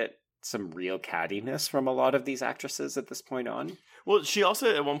start to get some real cattiness from a lot of these actresses at this point on. Well, she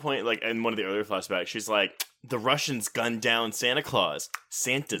also at one point, like in one of the earlier flashbacks, she's like, the Russians gunned down Santa Claus.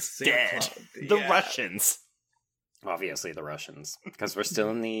 Santa's dead. The Russians. Obviously the Russians. Because we're still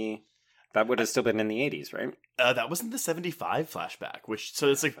in the... That would have still been in the 80s, right? That was in the 75 flashback, so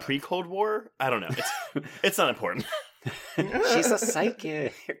it's like pre-Cold War? I don't know. It's not important. She's a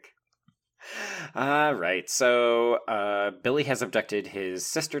psychic. Right. So Billy has abducted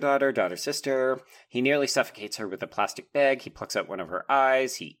his daughter-sister. He nearly suffocates her with a plastic bag. He plucks out one of her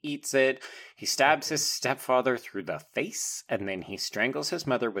eyes. He eats it. He stabs his stepfather through the face. And then he strangles his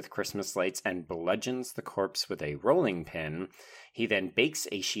mother with Christmas lights and bludgeons the corpse with a rolling pin. He then bakes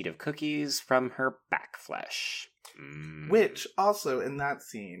a sheet of cookies from her back flesh. Which, also, in that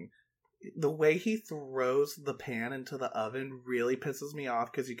scene, the way he throws the pan into the oven really pisses me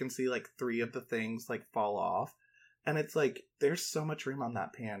off, because you can see, like, 3 of the things, like, fall off. And it's like, there's so much room on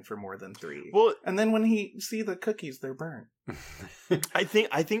that pan for more than 3. Well, and then when he see the cookies, they're burnt. I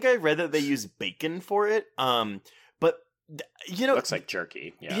think I read that they use bacon for it. But you know, looks like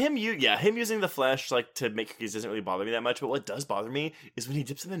jerky. Yeah. Him using the flesh like to make cookies doesn't really bother me that much. But what does bother me is when he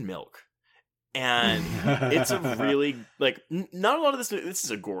dips them in milk. And it's a really, like, not a lot of this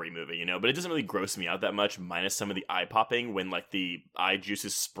is a gory movie, you know, but it doesn't really gross me out that much, minus some of the eye popping when, like, the eye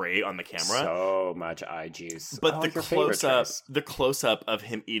juices spray on the camera. So much eye juice. But the close-up of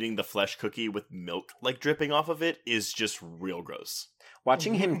him eating the flesh cookie with milk, like, dripping off of it is just real gross.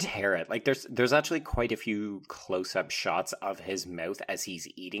 Watching him tear it, like, there's actually quite a few close-up shots of his mouth as he's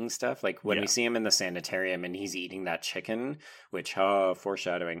eating stuff. Like, when we see him in the sanitarium and he's eating that chicken, which,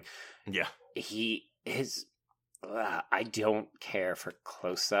 foreshadowing. Yeah. I don't care for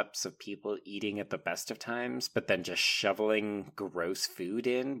close-ups of people eating at the best of times, but then just shoveling gross food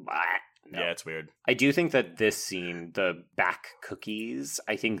in. No. Yeah, it's weird. I do think that this scene, the back cookies,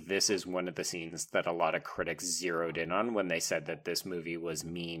 I think this is one of the scenes that a lot of critics zeroed in on when they said that this movie was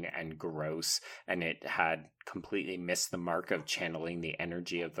mean and gross, and it had completely missed the mark of channeling the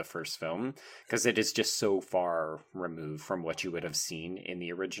energy of the first film, because it is just so far removed from what you would have seen in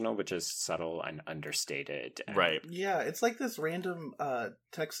the original, which is subtle and understated. Right. Yeah, it's like this random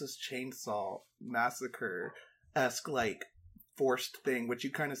Texas Chainsaw Massacre-esque, like, forced thing, which you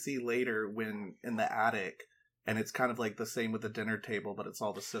kind of see later when in the attic, and it's kind of like the same with the dinner table, but it's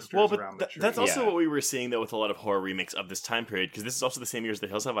all the sisters around the tree. That's also what we were seeing, though, with a lot of horror remakes of this time period, because this is also the same year as the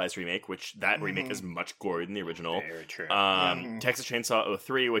Hills Have Eyes remake, which that remake is much gorier than the original. Very true. Texas Chainsaw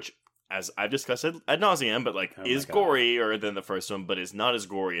 03, which, as I've discussed ad nauseum, but like is gorier than the first one, but is not as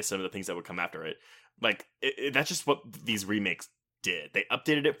gory as some of the things that would come after it. Like, that's just what these remakes did. They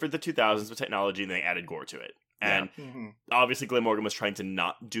updated it for the 2000s with technology, and they added gore to it. And obviously Glenn Morgan was trying to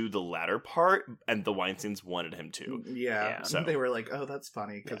not do the latter part, and the Weinsteins wanted him to. Yeah. So they were like, oh, that's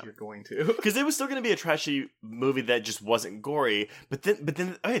funny, because you're going to. Because it was still going to be a trashy movie that just wasn't gory, but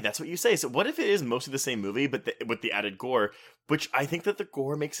then, okay, that's what you say. So what if it is mostly the same movie, but with the added gore, which I think that the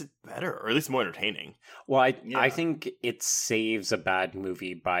gore makes it better, or at least more entertaining. Well, I think it saves a bad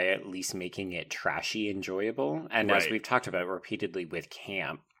movie by at least making it trashy enjoyable. And as we've talked about repeatedly with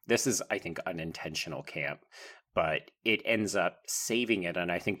camp, this is, I think, unintentional camp, but it ends up saving it,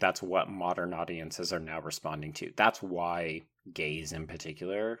 and I think that's what modern audiences are now responding to. That's why gays in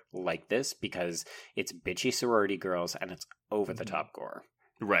particular like this, because it's bitchy sorority girls, and it's over-the-top gore.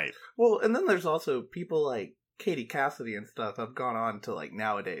 Right. Well, and then there's also people like Katie Cassidy and stuff have gone on to, like,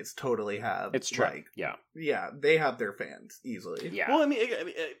 nowadays totally have. It's true. Like, yeah, they have their fans easily. Yeah. Well, I mean,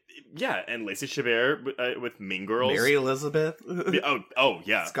 and Lacey Chabert with Mean Girls, Mary Elizabeth. oh,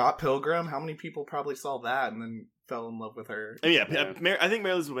 yeah. Scott Pilgrim. How many people probably saw that and then fell in love with her? Oh, yeah. I think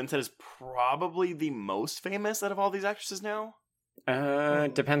Mary Elizabeth Winstead is probably the most famous out of all these actresses now.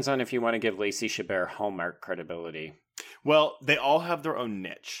 Depends on if you want to give Lacey Chabert Hallmark credibility. Well, they all have their own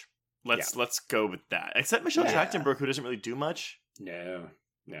niche. Let's go with that. Except Michelle Trachtenberg, who doesn't really do much.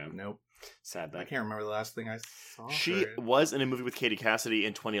 Nope. Sadly. I can't remember the last thing I saw. She was in a movie with Katie Cassidy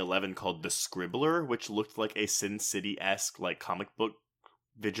in 2011 called The Scribbler, which looked like a Sin City-esque, like, comic book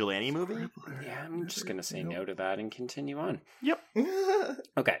vigilante movie. Yeah, I'm just going to say no to that and continue on. Yep.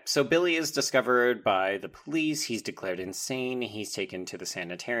 Okay, so Billy is discovered by the police. He's declared insane. He's taken to the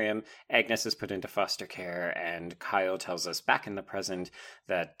sanitarium. Agnes is put into foster care, and Kyle tells us back in the present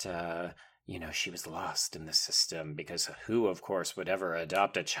that, she was lost in the system, because who, of course, would ever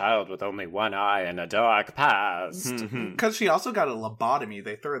adopt a child with only one eye and a dark past? Because she also got a lobotomy.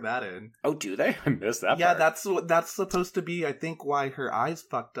 They throw that in. Oh, do they? I missed that Yeah, part. that's supposed to be, I think, why her eyes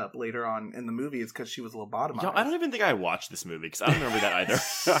fucked up later on in the movie, is because she was lobotomized. I don't even think I watched this movie, because I don't remember that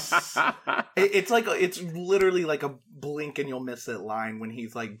either. It's literally like a blink and you'll miss it line when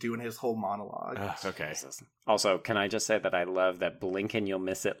he's, like, doing his whole monologue. Okay. Also, can I just say that I love that blink and you'll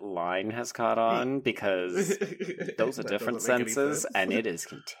miss it line has caught on, because those are different senses, and it is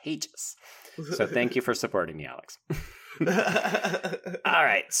contagious. So thank you for supporting me, Alex. All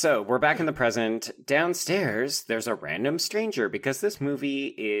right, so we're back in the present. Downstairs, there's a random stranger because this movie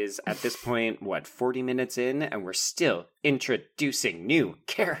is, at this point, 40 minutes in, and we're still introducing new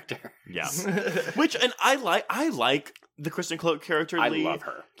characters. Yeah. And I like the Kristen Cloak character, Lee. I love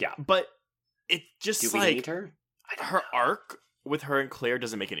her, yeah. But it just, Do we need her? Her arc with her and Claire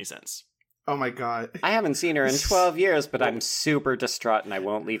doesn't make any sense. Oh my god. I haven't seen her in 12 years, but I'm super distraught and I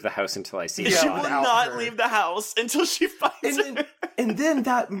won't leave the house until I see her. She will not leave the house until she finds her. And then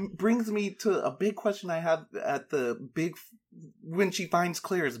that brings me to a big question I had at when she finds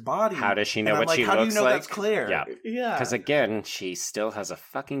Claire's body. How does she know what she looks like? How do you know that's Claire? Yeah. Because again, she still has a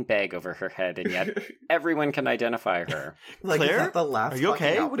fucking bag over her head, and yet everyone can identify her. Like, Claire? is that the last Are you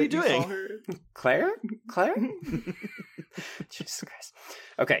okay? What are you doing? Claire? Jesus Christ.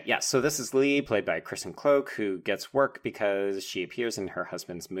 Okay, yeah, so this is Lee, played by Kristen Cloak, who gets work because she appears in her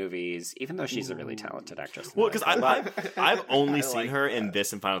husband's movies, even though she's a really talented actress. Well, because I've only seen her in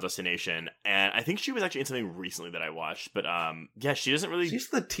this and Final Destination, and I think she was actually in something recently that I watched, but yeah, she doesn't really... She's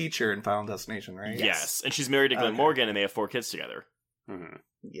the teacher in Final Destination, right? Yes, and she's married to Glenn Morgan, and they have 4 kids together. Mm-hmm.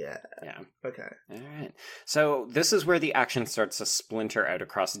 Yeah. Okay. All right. So this is where the action starts to splinter out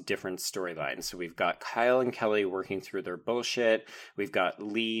across different storylines. So we've got Kyle and Kelly working through their bullshit. We've got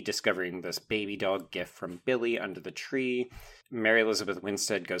Lee discovering this baby dog gift from Billy under the tree. Mary Elizabeth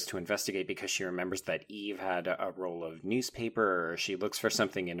Winstead goes to investigate because she remembers that Eve had a roll of newspaper, or she looks for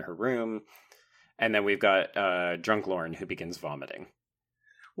something in her room. And then we've got drunk Lauren, who begins vomiting.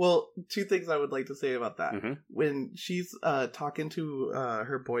 Well, 2 things I would like to say about that. Mm-hmm. When she's talking to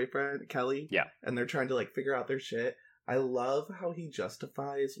her boyfriend, Kelly, and they're trying to, like, figure out their shit, I love how he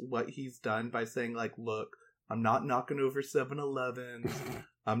justifies what he's done by saying, like, look, I'm not knocking over 7-Elevens.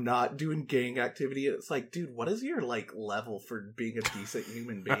 I'm not doing gang activity. It's like, dude, what is your, like, level for being a decent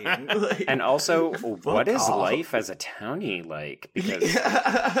human being? Like, and also, what is life as a townie like? Because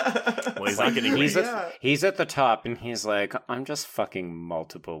well, he's not getting he's at the top, and he's like, I'm just fucking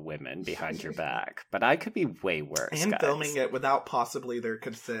multiple women behind your back, but I could be way worse. And guys. Filming it without possibly their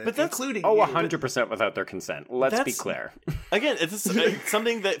consent, but that's including 100% without their consent. Let's be clear. Again, it's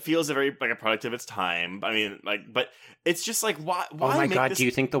something that feels a product of its time. I mean, like, but it's just like, why? Oh my god, do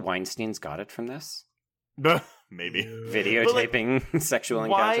you think the Weinsteins got it from this? Maybe. Videotaping sexual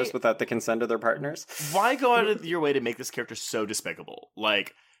encounters without the consent of their partners? Why go out of your way to make this character so despicable?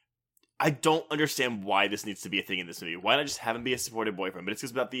 Like, I don't understand why this needs to be a thing in this movie. Why not just have him be a supportive boyfriend? But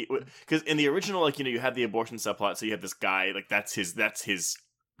it's because in the original, like, you have the abortion subplot, so you have this guy, like, that's his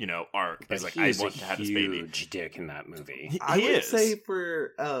arc. But like, he's I want to have this baby. Huge dick in that movie. I would say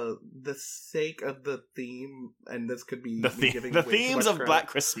for the sake of the theme, and this could be the themes of Black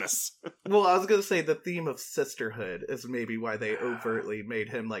Christmas. Well, I was going to say the theme of sisterhood is maybe why they overtly made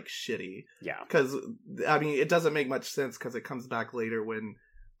him, like, shitty. Yeah. Because, I mean, it doesn't make much sense because it comes back later when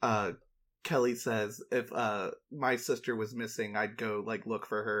Kelly says, if my sister was missing, I'd go, like, look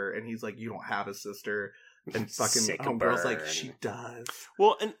for her. And he's like, you don't have a sister. And fucking homegirl's like, she does.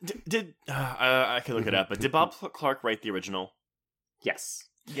 Well, and did I can look it up, but did Bob Clark write the original? Yes,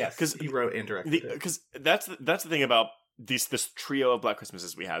 because he wrote and directed it. Because that's the thing about this trio of Black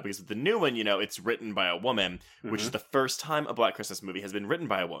Christmases we have. Because the new one, it's written by a woman, which is the first time a Black Christmas movie has been written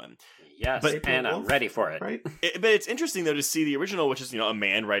by a woman. Yes, and I'm ready for it. Right? But it's interesting, though, to see the original, which is, a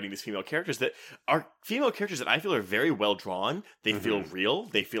man writing these female characters that are female characters that I feel are very well drawn. They feel real.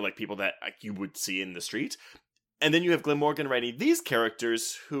 They feel like people that you would see in the street. And then you have Glenn Morgan writing these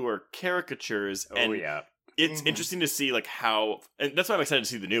characters who are caricatures. It's interesting to see, like, how... And that's why I'm excited to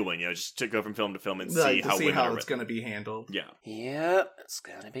see the new one, just to go from film to film and see how it's going to be handled. Yeah. Yep, it's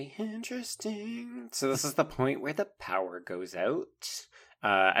going to be interesting. So this is the point where the power goes out.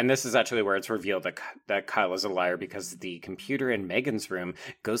 And this is actually where it's revealed that Kyle is a liar because the computer in Megan's room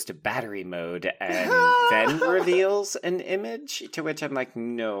goes to battery mode and then reveals an image, to which I'm like,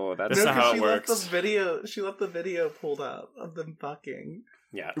 no, that's not how it works. She left the video pulled up of them fucking...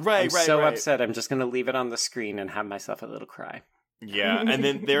 Yeah. I'm so upset. I'm just going to leave it on the screen and have myself a little cry. Yeah, and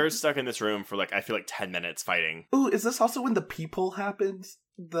then they're stuck in this room for, like, I feel like 10 minutes fighting. Ooh, is this also when the peephole happens?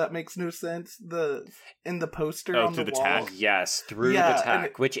 That makes no sense. In the poster on the wall. Tack? Yes, through the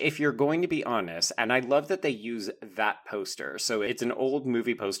tack. Which, if you're going to be honest, and I love that they use that poster. So it's an old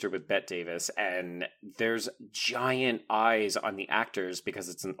movie poster with Bette Davis, and there's giant eyes on the actors because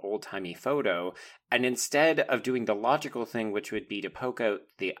it's an old-timey photo. And instead of doing the logical thing, which would be to poke out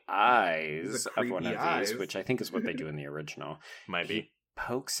the eyes of one of these, which I think is what they do in the original, might be,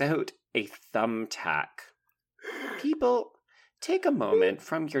 pokes out a thumbtack. People, take a moment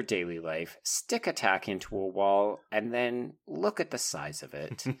from your daily life, stick a tack into a wall, and then look at the size of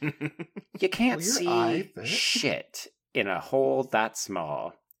it. You can't see shit. in a hole that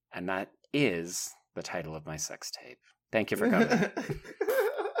small. And that is the title of my sex tape. Thank you for coming.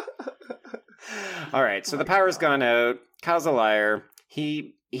 All right, so the power's gone out. Kyle's a liar.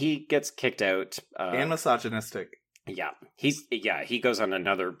 He gets kicked out. And misogynistic. Yeah, he goes on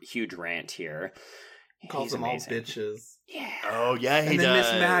another huge rant here. Calls them amazing. all bitches. Yeah. Oh yeah, he and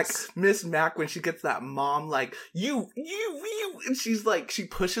then does. Miss Mac, when she gets that mom, like you, and she's like, she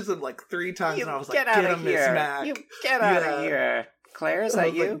pushes him like 3 times, and I was like, get him, Miss Mac. You get out of here. Claire, is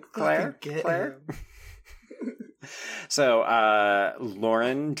that you? Like, Claire? So,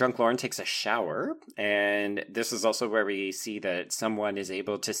 drunk Lauren takes a shower, and this is also where we see that someone is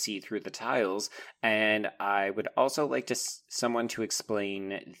able to see through the tiles, and I would also like someone to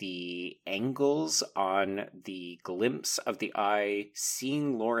explain the angles on the glimpse of the eye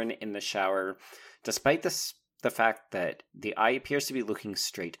seeing Lauren in the shower, despite the fact that the eye appears to be looking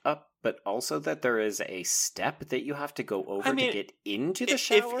straight up, but also that there is a step that you have to go over to get into the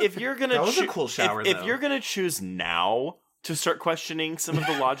shower. If you're gonna, that was a cool shower. If you're gonna choose now to start questioning some of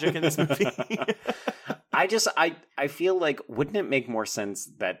the logic in this movie, I feel like, wouldn't it make more sense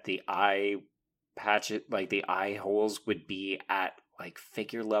that the eye patch, like the eye holes, would be at like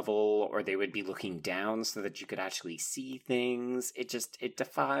figure level, or they would be looking down so that you could actually see things? It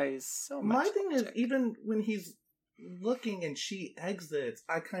defies so much. My thing logic. is, even when he's looking and she exits,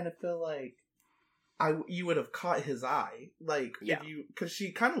 I kind of feel like you would have caught his eye, like because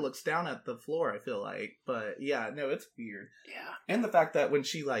she kind of looks down at the floor, I feel like. But yeah, no, it's weird. Yeah, and the fact that when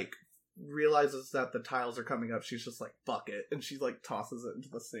she like realizes that the tiles are coming up, she's just like, fuck it, and she like tosses it into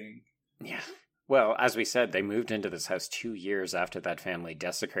the sink. Yeah. Well, as we said, they moved into this house 2 years after that family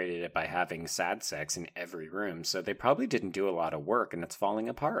desecrated it by having sad sex in every room, so they probably didn't do a lot of work, and it's falling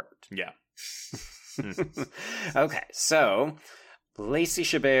apart. Yeah. Okay, so Lacey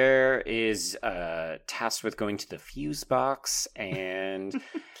Chabert is tasked with going to the fuse box, and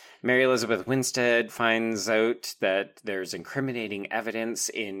Mary Elizabeth Winstead finds out that there's incriminating evidence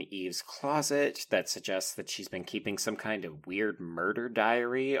in Eve's closet that suggests that she's been keeping some kind of weird murder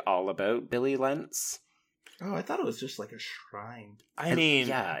diary all about Billy Lentz. Oh, I thought it was just like a shrine. I mean,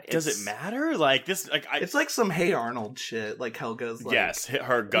 does it matter? Like this, like it's like some Hey Arnold shit. Like Helga's, like, yes,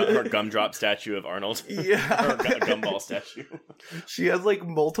 her gumdrop statue of Arnold. Yeah, her gumball statue. She has like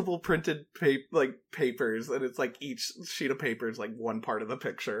multiple printed papers, and it's like each sheet of paper is like one part of the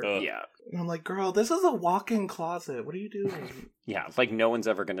picture. Yeah, and I'm like, girl, this is a walk-in closet. What are you doing? Yeah, like no one's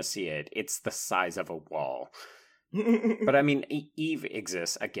ever going to see it. It's the size of a wall. But I mean, Eve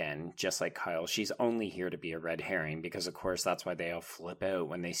exists, again, just like Kyle. She's only here to be a red herring, because of course that's why they all flip out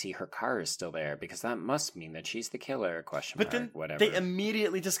when they see her car is still there, because that must mean that she's the killer, but then whatever. They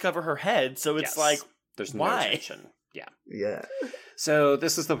immediately discover her head, so it's like, there's why? No tension. Yeah. So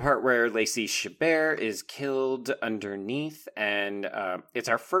this is the part where Lacey Chabert is killed underneath, and it's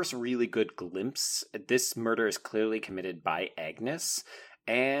our first really good glimpse. This murder is clearly committed by Agnes,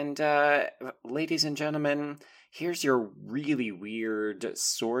 and ladies and gentlemen, here's your really weird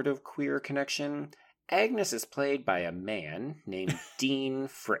sort of queer connection. Agnes is played by a man named Dean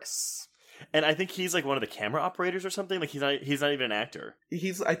Friss. And I think he's like one of the camera operators or something. Like he's not even an actor.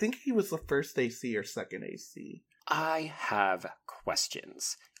 I think he was the first AC or second AC. I have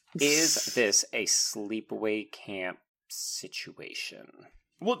questions. Is this a sleepaway camp situation?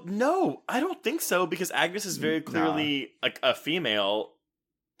 Well, no, I don't think so, because Agnes is very clearly like a female.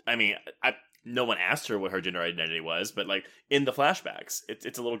 I mean, no one asked her what her gender identity was, but like in the flashbacks,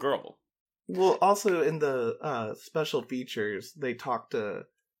 it's a little girl. Well, also in the special features, they talk to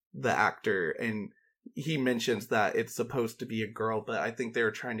the actor, and he mentions that it's supposed to be a girl, but I think they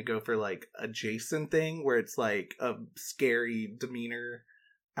were trying to go for like a Jason thing where it's like a scary demeanor.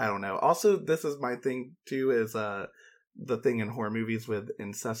 I don't know. Also, this is my thing too, is the thing in horror movies with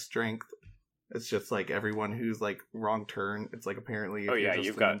incest strength. It's just like everyone who's like wrong turn. It's like apparently. Oh yeah,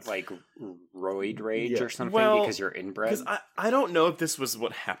 you've got like roid rage or something because you're inbred. Because I don't know if this was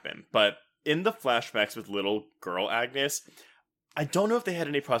what happened, but in the flashbacks with little girl Agnes, I don't know if they had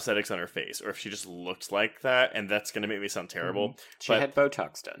any prosthetics on her face or if she just looked like that, and that's going to make me sound terrible. Mm-hmm. She had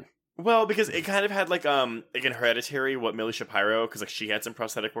Botox done. Well, because it kind of had like in Hereditary, what Millie Shapiro, because like she had some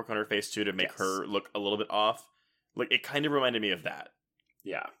prosthetic work on her face too to make her look a little bit off. Like it kind of reminded me of that.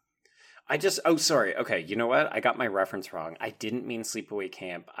 Yeah. Sorry. Okay, you know what? I got my reference wrong. I didn't mean Sleepaway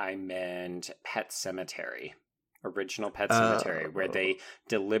Camp. I meant Pet Sematary. Original Pet Sematary, where they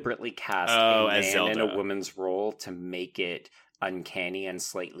deliberately cast a man in a woman's role to make it uncanny and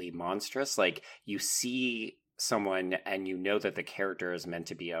slightly monstrous. Like, you see someone and you know that the character is meant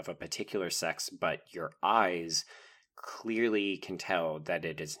to be of a particular sex, but your eyes clearly can tell that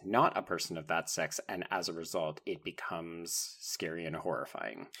it is not a person of that sex, and as a result, it becomes scary and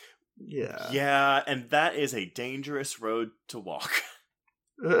horrifying. Yeah. Yeah, and that is a dangerous road to walk.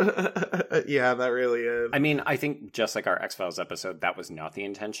 Yeah, that really is. I mean, I think just like our X-Files episode, that was not the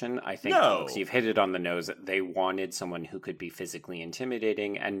intention. I think you've hit it on the nose. They wanted someone who could be physically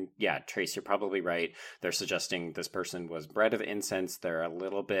intimidating. And yeah, Trace, you're probably right. They're suggesting this person was bred of incense. They're a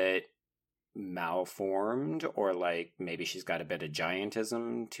little bit malformed, or like maybe she's got a bit of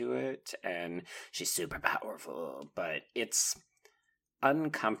giantism to it and she's super powerful, but it's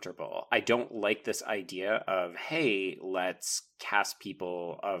uncomfortable. I don't like this idea of, hey, let's cast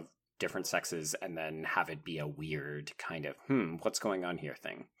people of different sexes and then have it be a weird kind of, what's going on here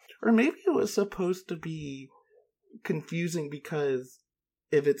thing. Or maybe it was supposed to be confusing because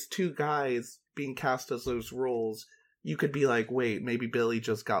if it's two guys being cast as those roles, you could be like, wait, maybe Billy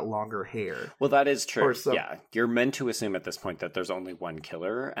just got longer hair. Well, that is true. Yeah, you're meant to assume at this point that there's only one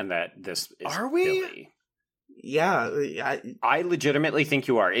killer and that this is Billy. Yeah, I legitimately think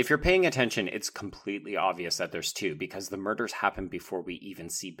you are. If you're paying attention, it's completely obvious that there's two, because the murders happen before we even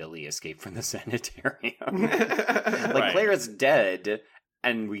see Billy escape from the sanitarium. Like, Claire is dead,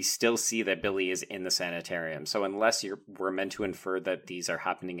 and we still see that Billy is in the sanitarium. So unless we're meant to infer that these are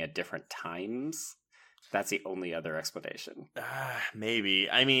happening at different times, that's the only other explanation. Maybe.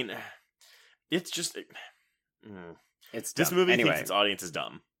 I mean, it's just... It's dumb. This movie anyway, thinks its audience is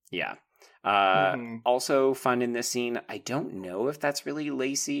dumb. Yeah. Also fun in this scene, I don't know if that's really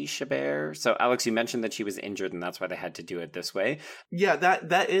Lacey Chabert. So Alex, you mentioned that she was injured and that's why they had to do it this way. Yeah,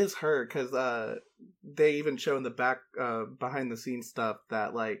 that is her, because they even show in the back behind the scenes stuff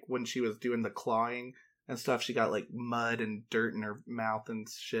that like when she was doing the clawing and stuff, she got like mud and dirt in her mouth and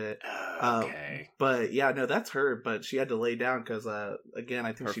shit. Okay. But yeah, no, that's her, but she had to lay down because again,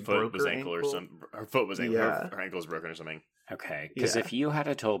 I think her she foot broke was her ankle or something. Her foot was ankle. Yeah. Her ankle was broken or something. Okay, because if you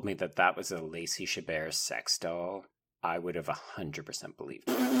had told me that was a Lacey Chabert sex doll, I would have 100% believed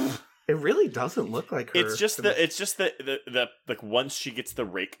it. It really doesn't look like her. It's just the like once she gets the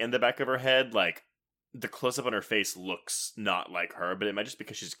rake in the back of her head, like the close up on her face looks not like her, but it might just be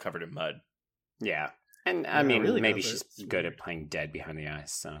because she's covered in mud. Yeah, and I mean, really maybe she's good at playing dead behind the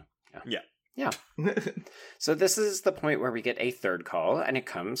eyes. So yeah. So this is the point where we get a third call, and it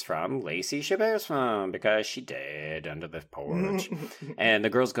comes from Lacey Chabert's phone because she died under the porch. And the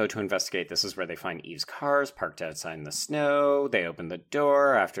girls go to investigate. This is where they find Eve's cars parked outside in the snow. They open the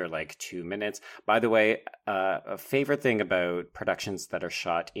door after like 2 minutes. By the way, a favorite thing about productions that are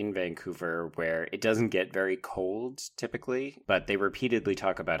shot in Vancouver where it doesn't get very cold typically, but they repeatedly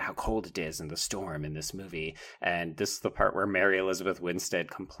talk about how cold it is in the storm in this movie. And this is the part where Mary Elizabeth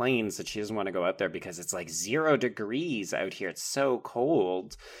Winstead complains that she doesn't want to go out there because it's like 0 degrees out here. It's so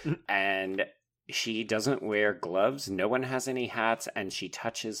cold. And she doesn't wear gloves. No one has any hats. And she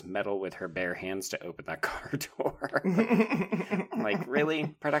touches metal with her bare hands to open that car door. Like,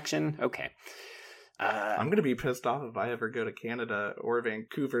 really? Production? Okay. I'm going to be pissed off if I ever go to Canada or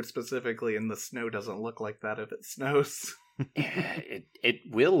Vancouver specifically and the snow doesn't look like that if it snows. It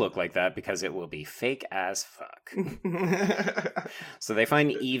will look like that because it will be fake as fuck. So they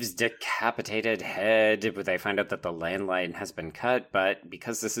find Eve's decapitated head, but they find out that the landline has been cut, but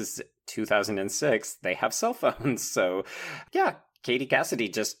because this is 2006, they have cell phones. So yeah, Katie Cassidy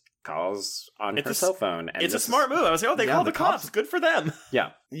just calls on her cell phone. And it's a smart move. I was like, oh, they call the cops. Good for them. Yeah.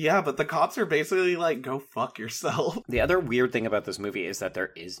 Yeah, but the cops are basically like, go fuck yourself. The other weird thing about this movie is that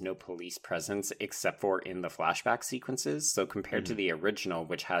there is no police presence except for in the flashback sequences. So compared to the original,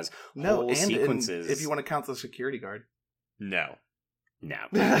 which has whole sequences. If you want to count the security guard. No.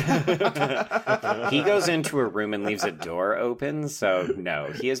 He goes into a room and leaves a door open. So no,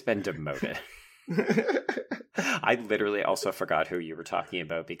 he has been demoted. I literally also forgot who you were talking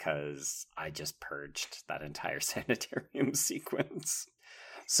about because I just purged that entire sanitarium sequence.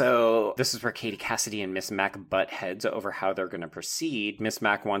 So this is where Katie Cassidy and Miss Mac butt heads over how they're going to proceed. Miss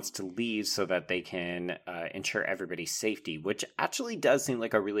Mac wants to leave so that they can ensure everybody's safety, which actually does seem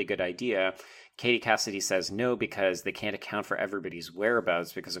like a really good idea. Katie Cassidy says no because they can't account for everybody's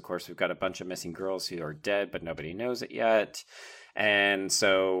whereabouts because, of course, we've got a bunch of missing girls who are dead, but nobody knows it yet. And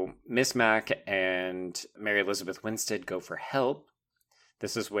so Miss Mac and Mary Elizabeth Winstead go for help.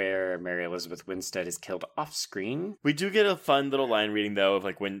 This is where Mary Elizabeth Winstead is killed off screen. We do get a fun little line reading, though, of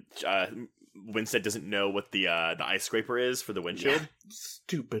like when Winstead doesn't know what the ice scraper is for the windshield. Yeah.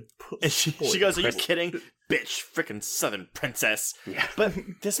 Stupid. And she goes, "Are you kidding? bitch, freaking Southern princess. Yeah. But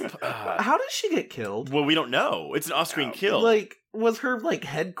this, How does she get killed? well, we don't know. It's an off-screen kill. Like, was her, like,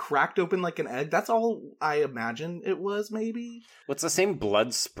 head cracked open like an egg? That's all I imagine it was, maybe? Well, it's the same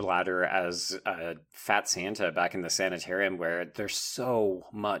blood splatter as Fat Santa back in the sanitarium, where there's so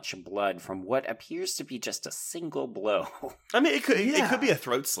much blood from what appears to be just a single blow. I mean, it could be a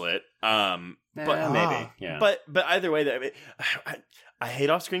throat slit. But maybe, yeah. But either way, I hate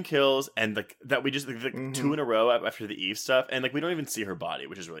off-screen kills, and that we just two in a row after the Eve stuff, and like we don't even see her body,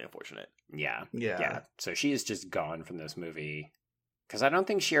 which is really unfortunate. Yeah. So she is just gone from this movie. Because I don't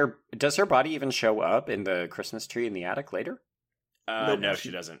think does her body even show up in the Christmas tree in the attic later? No,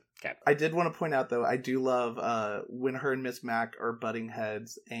 she doesn't. Okay. I did want to point out, though, I do love when her and Miss Mac are butting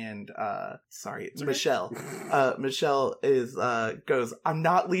heads, and Michelle. Michelle goes, "I'm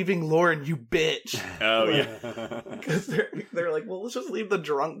not leaving Lauren, you bitch." Oh yeah, because they're like, well, let's just leave the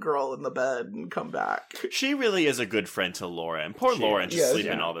drunk girl in the bed and come back. She really is a good friend to Lauren. Poor Lauren, just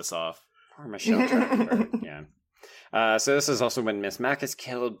sleeping all this off. Poor Michelle. Yeah. So this is also when Miss Mac is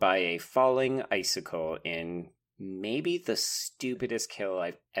killed by a falling icicle in maybe the stupidest kill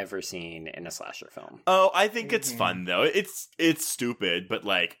I've ever seen in a slasher film. Oh, I think it's fun though. It's stupid, but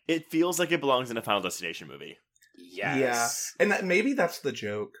like it feels like it belongs in a Final Destination movie. Yes. Yeah, and maybe that's the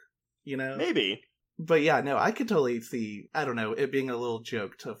joke, you know? Maybe. But yeah, no, I could totally see, I don't know, it being a little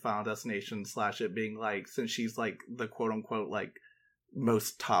joke to Final Destination / it being like, since she's like the quote unquote like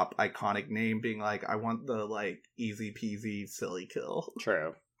most top iconic name, being like, I want the like easy peasy silly kill.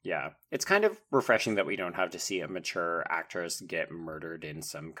 True. Yeah. It's kind of refreshing that we don't have to see a mature actress get murdered in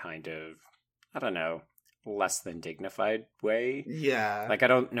some kind of, I don't know, less than dignified way. Yeah. Like, I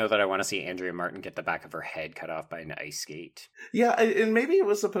don't know that I want to see Andrea Martin get the back of her head cut off by an ice skate. Yeah, and maybe it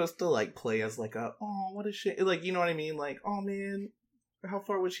was supposed to like play as like a, oh, what a shame. Like, you know what I mean? Like, oh man, how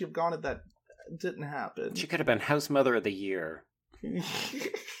far would she have gone if that didn't happen? She could have been House Mother of the Year.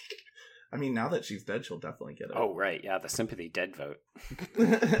 I mean, now that she's dead, she'll definitely get it. Oh, right. Yeah, the sympathy dead vote.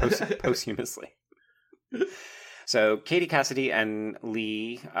 Posthumously. So Katie Cassidy and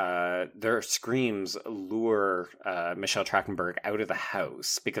Lee, their screams lure Michelle Trachtenberg out of the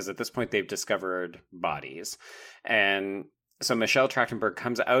house because at this point they've discovered bodies. And so Michelle Trachtenberg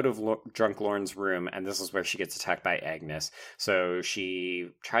comes out of drunk Lauren's room, and this is where she gets attacked by Agnes. So she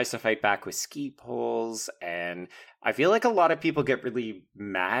tries to fight back with ski poles, and I feel like a lot of people get really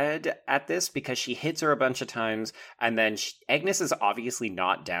mad at this because she hits her a bunch of times, and then Agnes is obviously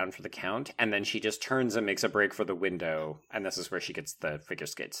not down for the count, and then she just turns and makes a break for the window, and this is where she gets the figure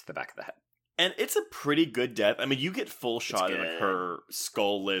skates to the back of the head. And it's a pretty good death. I mean, you get full shot of like her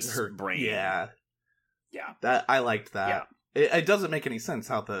skull-less brain. Yeah. Yeah. I liked that. Yeah. It doesn't make any sense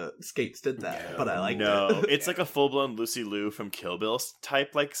how the skates did that, but I liked it. It's like a full-blown Lucy Liu from Kill Bill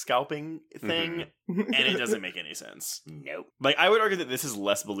type, like, scalping thing, and it doesn't make any sense. Nope. Like, I would argue that this is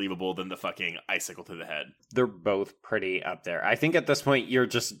less believable than the fucking icicle to the head. They're both pretty up there. I think at this point, you're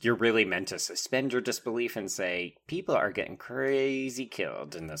really meant to suspend your disbelief and say, people are getting crazy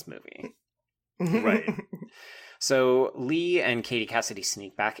killed in this movie. Right. So Lee and Katie Cassidy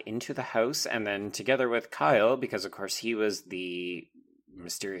sneak back into the house, and then together with Kyle, because of course he was the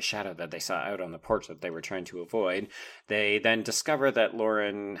mysterious shadow that they saw out on the porch that they were trying to avoid, they then discover that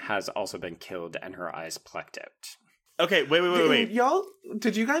Lauren has also been killed and her eyes plucked out. Okay, wait. Y'all,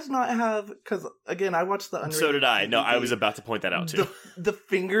 did you guys not have, because again, I watched the unrated So did I. DVD, No, I was about to point that out too. The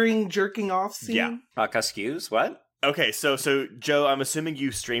fingering jerking off scene? Yeah. Excuse, what? Okay, so Joe, I'm assuming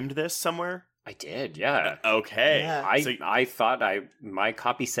you streamed this somewhere? I did, yeah. Okay. Yeah. I thought my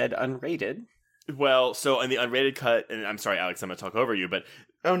copy said unrated. Well, so in the unrated cut, and I'm sorry, Alex, I'm going to talk over you, but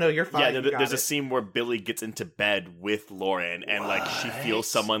Oh no, you're fine. yeah, there's a scene where Billy gets into bed with Lauren, and like she feels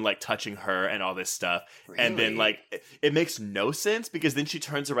someone like touching her and all this stuff, Really? and then like it makes no sense because then she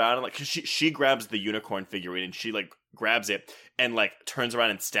turns around and like 'cause she grabs the unicorn figurine and she like grabs it and like turns around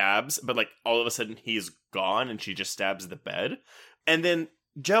and stabs, but like all of a sudden he's gone and she just stabs the bed, and then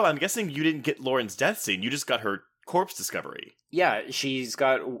Joe, I'm guessing you didn't get Lauren's death scene; you just got her corpse discovery. Yeah, she's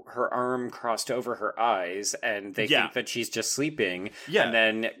got her arm crossed over her eyes, and they think that she's just sleeping. Yeah. And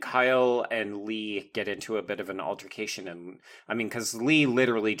then Kyle and Lee get into a bit of an altercation. And I mean, because Lee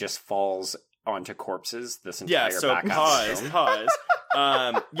literally just falls onto corpses this entire back half of the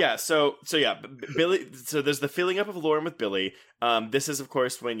film. So Billy. So there's the filling up of Lauren with Billy. This is of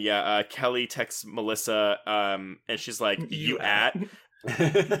course when Kelly texts Melissa, and she's like, "You at?"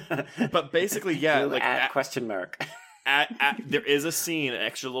 But basically, like at question mark. There is a scene, an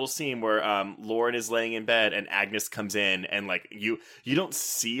extra little scene where Lauren is laying in bed and Agnes comes in and like you don't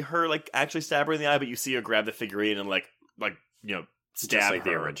see her like actually stab her in the eye, but you see her grab the figurine and like stab just like her.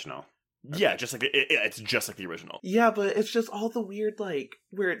 the original. Yeah, just like it's just like the original. Yeah, but it's just all the weird, like,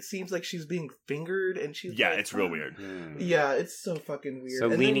 where it seems like she's being fingered and she's like, it's real weird. Yeah, it's so fucking weird.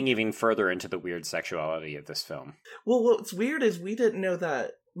 So and leaning even further into the weird sexuality of this film. Well, what's weird is we didn't know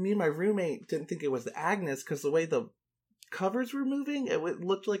that. Me and my roommate didn't think it was Agnes because the way the covers were moving, it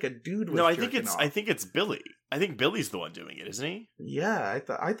looked like a dude was. No, I jerking off. think it's Billy. I think Billy's the one doing it, isn't he? Yeah,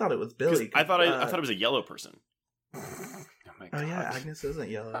 I thought it was Billy. I thought it was a yellow person. Oh my God. Oh yeah, Agnes isn't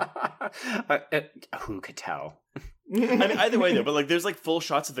yellow. Who could tell? I mean, either way though, but like there's like full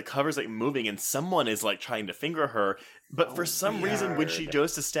shots of the covers like moving and someone is like trying to finger her, but for some reason when she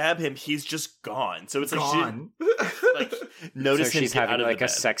goes to stab him, he's just gone. So it's like gone. Like notice so him she's get having out of like the a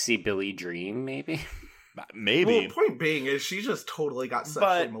bed. sexy Billy dream, maybe. Maybe. Well, point being is she just totally got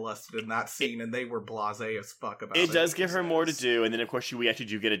sexually molested in that scene, and they were blasé as fuck about it. It does give her more to do, and then of course we actually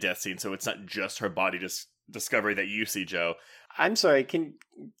do get a death scene, so it's not just her body discovery that you see, Joe. I'm sorry,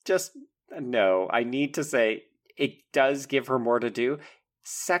 no, I need to say it does give her more to do.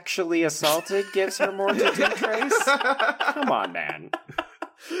 Sexually assaulted gives her more to do, Trace? Come on, man.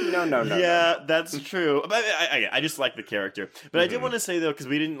 No. Yeah, that's true. But I just like the character. But I did want to say though, because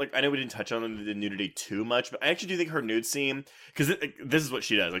we didn't I know we didn't touch on the nudity too much, but I actually do think her nude scene, because this is what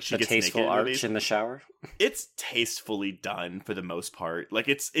she does. Like she the gets tasteful naked in arch movies. in the shower. It's tastefully done for the most part. Like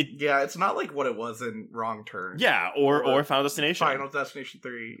Yeah, it's not like what it was in Wrong Turn. Yeah, or Final Destination. Final Destination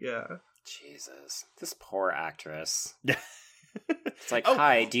 3. Yeah. Jesus, this poor actress. Yeah. It's like,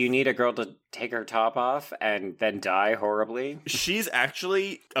 hi, do you need a girl to take her top off and then die horribly? She's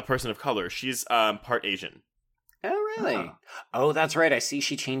actually a person of color. She's part Asian. Oh, really? Oh, that's right. I see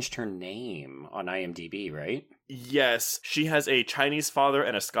she changed her name on IMDb, right? Yes, she has a Chinese father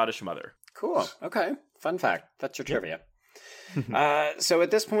and a Scottish mother. Cool. Okay. Fun fact. That's your trivia. So at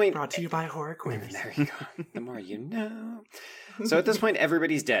this point... Brought to you by Horror Quiz. There you go. The more you know. So at this point,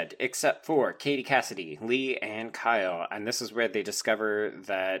 everybody's dead, except for Katie Cassidy, Lee, and Kyle. And this is where they discover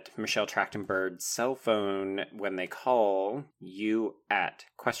that Michelle Trachtenberg's cell phone, when they call you at ?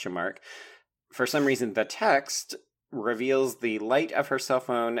 For some reason, the text reveals the light of her cell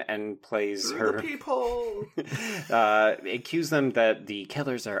phone and plays her... The peephole! accuse them that the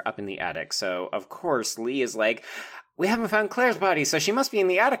killers are up in the attic. So, of course, Lee is like... We haven't found Claire's body, so she must be in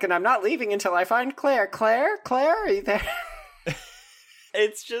the attic, and I'm not leaving until I find Claire. Claire, are you there?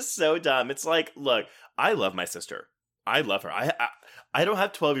 It's just so dumb. It's like, look, I love my sister. I love her. I don't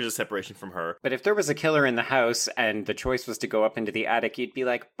have 12 years of separation from her. But if there was a killer in the house and the choice was to go up into the attic, you'd be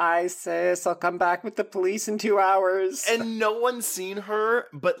like, bye, sis, I'll come back with the police in 2 hours. And no one's seen her,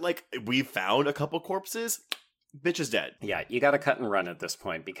 but, like, we found a couple corpses. Bitch is dead. Yeah, you gotta cut and run at this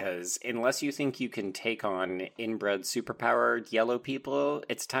point, because unless you think you can take on inbred superpowered yellow people,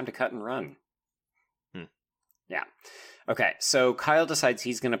 it's time to cut and run. Yeah. Okay, so Kyle decides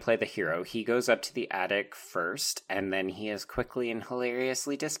he's gonna play the hero. He goes up to the attic first, and then he is quickly and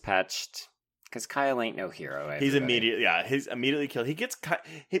hilariously dispatched. Because Kyle ain't no hero. Everybody. He's immediately killed. He gets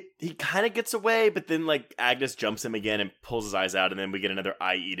he kind of gets away, but then like Agnes jumps him again and pulls his eyes out, and then we get another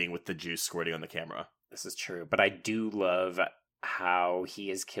eye eating with the juice squirting on the camera. This is true, but I do love how he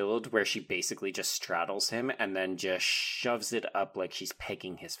is killed, where she basically just straddles him and then just shoves it up like she's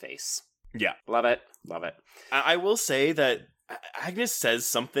pegging his face. Yeah. Love it. I will say that Agnes says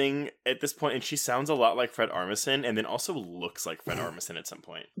something at this point, and she sounds a lot like Fred Armisen, and then also looks like Fred Armisen at some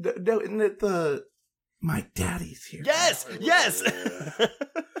point. No, isn't it my daddy's here? Yes!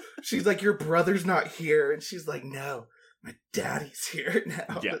 She's like, your brother's not here, and she's like, no. My daddy's here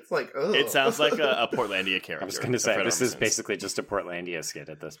now. Yeah. It's like, oh. It sounds like a Portlandia character. I was going to say, this is basically just a Portlandia skit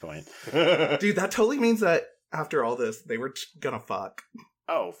at this point. Dude, that totally means that after all this, they were gonna fuck.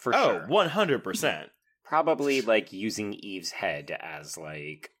 Oh, for sure. 100%. Probably, like, using Eve's head as,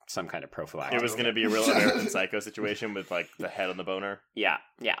 like, some kind of prophylactic. It was going to be a real American Psycho situation with, like, the head on the boner. Yeah.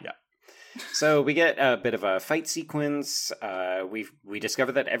 So we get a bit of a fight sequence. We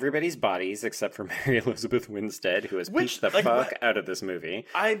discover that everybody's bodies, except for Mary Elizabeth Winstead, who has peached the fuck out of this movie.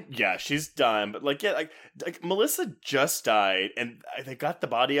 She's done. But like Melissa just died, and they got the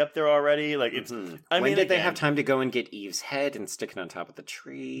body up there already. Like it's. When did they have time to go and get Eve's head and stick it on top of the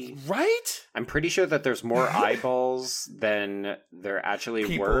tree? Right. I'm pretty sure that there's more eyeballs than there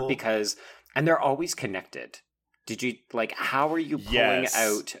actually were, and they're always connected. Did you how are you pulling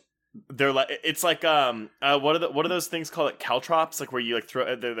out? They're like, it's like what are those things called? Caltrops, like where you like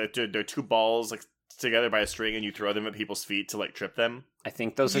throw they're two balls like together by a string and you throw them at people's feet to like trip them. I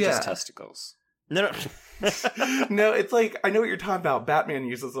think those are just testicles. No. No, it's like, I know what you're talking about. Batman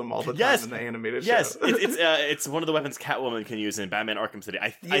uses them all the time in the animated show. Yes, it's one of the weapons Catwoman can use in Batman Arkham City. I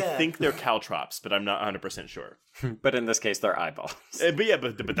think they're caltrops, but I'm not 100% sure. But in this case, they're eyeballs. But that's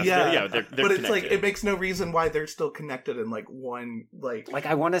they're but connected. It's like, it makes no reason why they're still connected in like one, like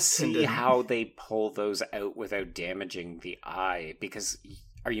I want to see how they pull those out without damaging the eye, because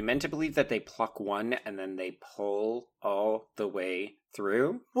are you meant to believe that they pluck one and then they pull all the way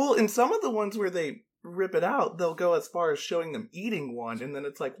through? Well, in some of the ones where they rip it out, they'll go as far as showing them eating one, and then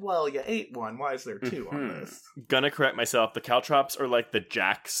it's like, well, you ate one. Why is there two on this? Gonna correct myself. The caltrops are like the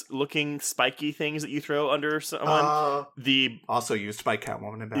jacks-looking spiky things that you throw under someone. Also used by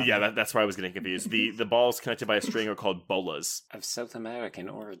Catwoman and Batman. Yeah, that's where I was getting confused. The balls connected by a string are called bolas. Of South American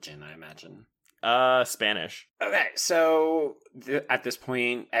origin, I imagine. Spanish. Okay, so at this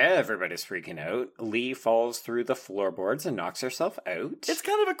point, everybody's freaking out. Lee falls through the floorboards and knocks herself out. It's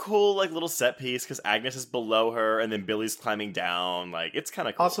kind of a cool, like, little set piece, because Agnes is below her, and then Billy's climbing down. Like, it's kind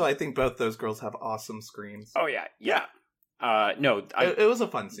of cool. Also, I think both those girls have awesome screams. Oh, yeah. It was a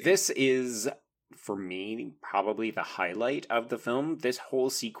fun scene. This is, for me, probably the highlight of the film. This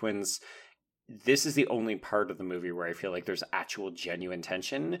whole sequence... This is the only part of the movie where I feel like there's actual genuine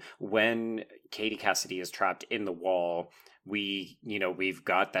tension. When Katie Cassidy is trapped in the wall, we've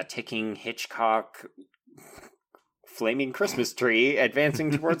got that ticking Hitchcock flaming Christmas tree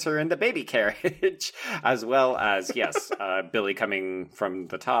advancing towards her in the baby carriage, as well as, Billy coming from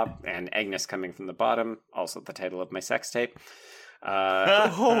the top and Agnes coming from the bottom, also the title of my sex tape. You're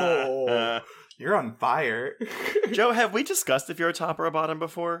on fire. Joe, have we discussed if you're a top or a bottom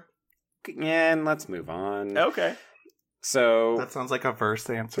before? And let's move on. Okay. So that sounds like a verse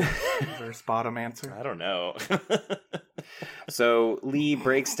answer. Verse bottom answer. I don't know. So Lee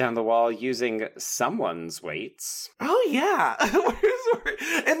breaks down the wall using someone's weights. Oh yeah.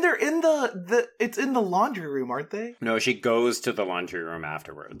 And they're in it's in the laundry room, aren't they? No, she goes to the laundry room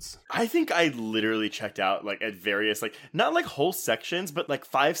afterwards. I think I literally checked out like at various not like whole sections, but like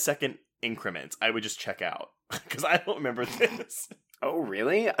 5-second increments. I would just check out because I don't remember this. Oh,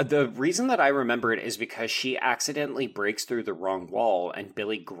 really? The reason that I remember it is because she accidentally breaks through the wrong wall and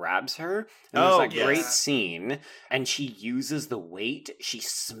Billy grabs her. And there's that great scene. And she uses the weight. She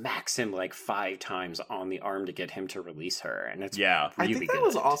smacks him like 5 times on the arm to get him to release her. And it's really I think that good.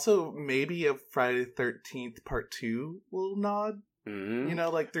 was also maybe a Friday the 13th Part 2 little nod. Mm-hmm.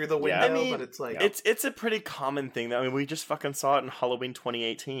 Like through the window, I mean, but it's like... It's a pretty common thing. I mean, we just fucking saw it in Halloween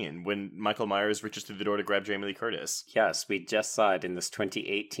 2018 when Michael Myers reaches through the door to grab Jamie Lee Curtis. Yes, we just saw it in this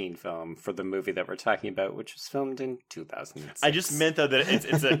 2018 film for the movie that we're talking about, which was filmed in 2006. I just meant, though,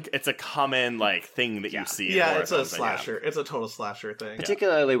 that it's a common, thing that you see. Yeah, it's a slasher. It's a total slasher thing.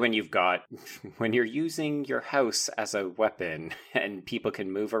 Particularly when you're using your house as a weapon and people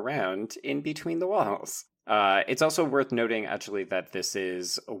can move around in between the walls. It's also worth noting, actually, that this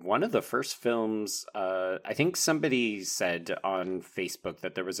is one of the first films. I think somebody said on Facebook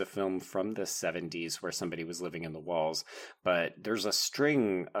that there was a film from the 70s where somebody was living in the walls, but there's a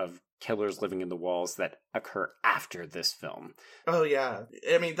string of killers living in the walls that occur after this film. Oh, yeah.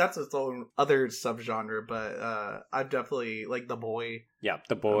 I mean, that's its own other subgenre, but I've definitely, The Boy. Yeah,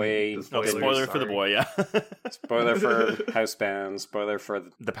 The Boy. Spoiler for The Boy, yeah. Spoiler for Housebound. Spoiler for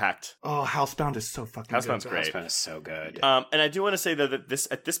The Pact. Oh, Housebound is so fucking good. Housebound's great. Housebound is so good. And I do want to say, though, that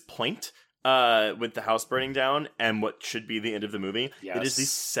at this point, with the house burning down and what should be the end of the movie, it is the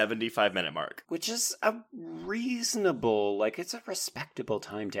 75-minute mark. Which is a reasonable, it's a respectable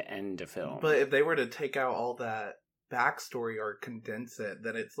time to end a film. But if they were to take out all that backstory or condense it,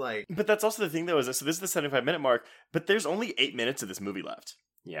 then it's like... But that's also the thing, though, so this is the 75-minute mark, but there's only 8 minutes of this movie left.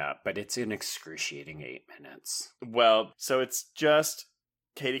 Yeah, but it's an excruciating 8 minutes. Well, so it's just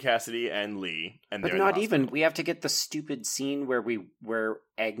Katie Cassidy and Lee, and but not even. We have to get the stupid scene where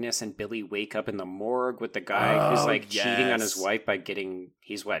Agnes and Billy wake up in the morgue with the guy who's cheating on his wife by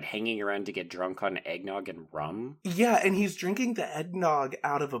he's hanging around to get drunk on eggnog and rum. Yeah, and he's drinking the eggnog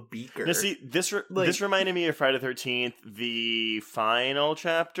out of a beaker. Now, see, this reminded me of Friday the 13th, the final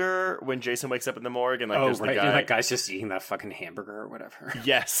chapter when Jason wakes up in the morgue and there's the guy. And that guy's just eating that fucking hamburger or whatever.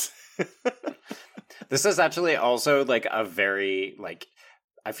 Yes. This is actually also a very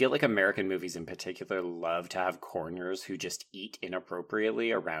I feel like American movies in particular love to have coroners who just eat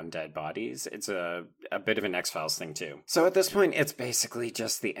inappropriately around dead bodies. It's a bit of an X-Files thing too. So at this point, it's basically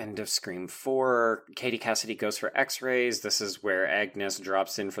just the end of Scream 4. Katie Cassidy goes for x-rays. This is where Agnes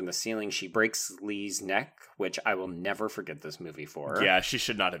drops in from the ceiling. She breaks Lee's neck, which I will never forget this movie for. Yeah, she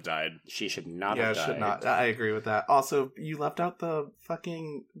should not have died. She should not have died. Yeah, should not. I agree with that. Also, you left out the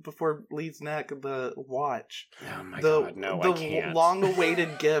fucking, before Lee's neck, the watch. Oh my god, no, I can't. The long-awaited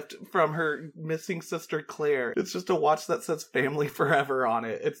gift from her missing sister Claire. It's just a watch that says Family Forever on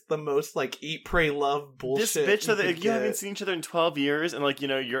it. It's the most, like, eat, pray, love bullshit. This bitch that you haven't seen each other in 12 years and, like, you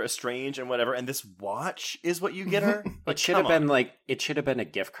know, you're estranged and whatever, and this watch is what you get her? It should have been it should have been a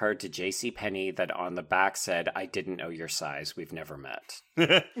gift card to JCPenney that on the back said, I didn't know your size. We've never met.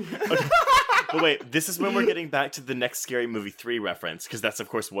 Okay. But wait, this is when we're getting back to the next Scary Movie 3 reference, because that's, of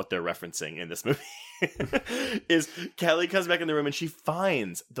course, what they're referencing in this movie. Is Kelly comes back in the room and she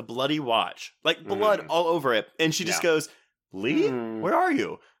finds the bloody watch, like blood all over it, and she just goes, Lee, where are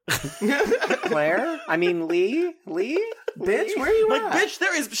you? Claire? I mean, Lee? Bitch, where are you at?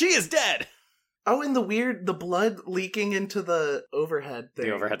 Bitch, she is dead. Oh, and the blood leaking into the overhead thing.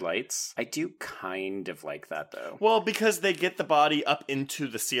 The overhead lights. I do kind of like that, though. Well, because they get the body up into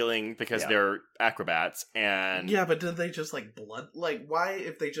the ceiling because they're acrobats, and... Yeah, but did they just, like, blood... Like, why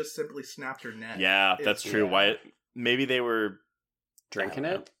if they just simply snapped her neck? Yeah, that's true. Why? Maybe they were... Drinking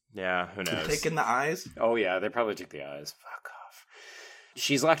it? Yeah, who knows? Taking the eyes? Oh, yeah, they probably took the eyes. Fuck off.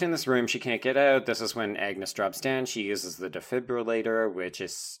 She's locked in this room. She can't get out. This is when Agnes drops down. She uses the defibrillator, which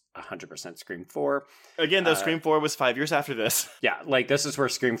is 100% Scream 4. Again, though, Scream 4 was 5 years after this. Yeah, like, this is where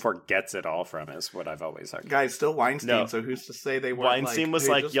Scream 4 gets it all from, is what I've always argued. Guys, still Weinstein, so who's to say they weren't Weinstein was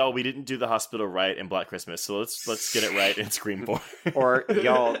like, just... y'all, we didn't do the hospital right in Black Christmas, so let's get it right in Scream 4. Or,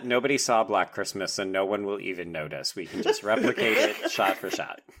 y'all, nobody saw Black Christmas, and no one will even notice. We can just replicate it shot for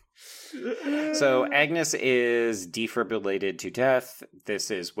shot. So Agnes is defibrillated to death. This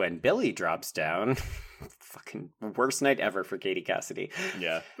is when Billy drops down. Fucking worst night ever for Katie Cassidy.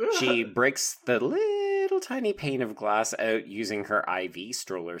 Yeah. She breaks the little tiny pane of glass out using her IV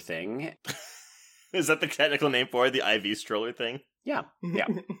stroller thing. Is that the technical name for it? The IV stroller thing? Yeah.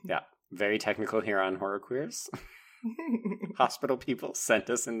 Very technical here on Horror Queers. Hospital people sent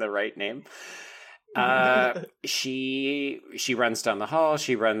us in the right name. She runs down the hall.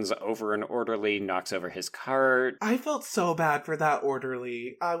 She runs over an orderly, knocks over his cart. I felt so bad for that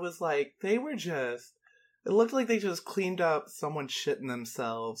orderly. I was like, it looked like they just cleaned up someone shitting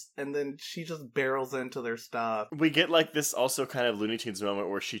themselves, and then she just barrels into their stuff. We get like this also kind of Looney Tunes moment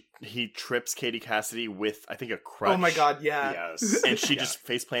where he trips Katie Cassidy with, I think, a crutch. Oh my god, yeah. Yes. And she just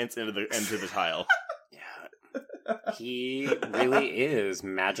face plants into the tile. Yeah. He really is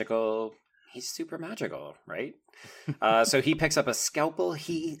magical. He's super magical, right? So he picks up a scalpel.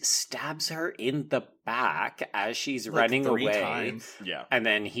 He stabs her in the back as she's running 3 away. times. Yeah. And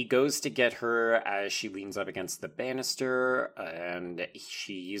then he goes to get her as she leans up against the banister, and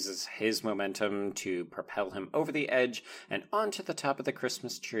she uses his momentum to propel him over the edge and onto the top of the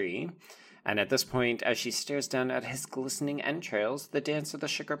Christmas tree. And at this point, as she stares down at his glistening entrails, the dance of the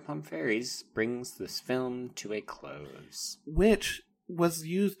Sugar Plum Fairies brings this film to a close. Which was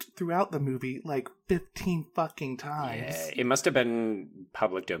used throughout the movie like 15 fucking times. Yeah, it must have been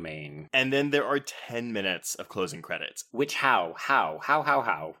public domain. And then there are 10 minutes of closing credits. Which how?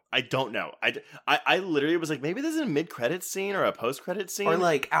 I don't know. I literally was like, maybe this is a mid-credits scene or a post-credits scene. Or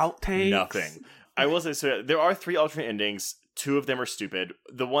like outtakes. Nothing. I will say, so there are 3 alternate endings. 2 of them are stupid.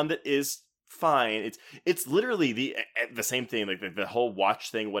 The one that is fine, it's literally the same thing, like the whole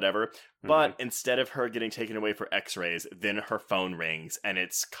watch thing, whatever. But instead of her getting taken away for x-rays, then her phone rings and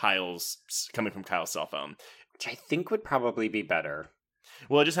it's coming from Kyle's cell phone, which I think would probably be better.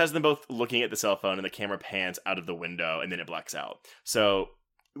 Well, it just has them both looking at the cell phone and the camera pans out of the window and then it blacks out. So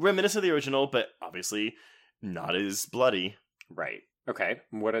reminiscent of the original, but obviously not as bloody. Right. Okay.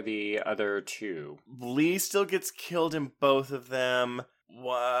 What are the other 2? Lee still gets killed in both of them.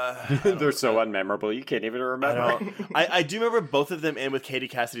 What? They're so unmemorable, you can't even remember. I do remember both of them end with Katie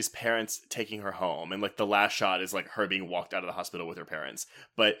Cassidy's parents taking her home, and like the last shot is like her being walked out of the hospital with her parents.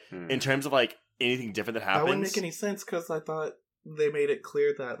 But in terms of like anything different that happens, that wouldn't make any sense because I thought they made it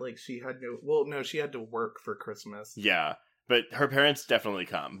clear that like she had she had to work for Christmas. Yeah. But her parents definitely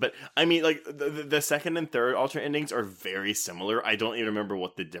come. But I mean, like the second and third alternate endings are very similar. I don't even remember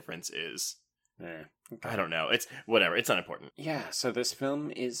what the difference is. Okay. I don't know. It's whatever. It's unimportant. Yeah, so this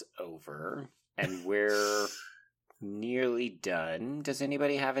film is over, and we're nearly done. Does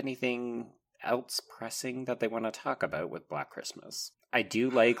anybody have anything else pressing that they want to talk about with Black Christmas? I do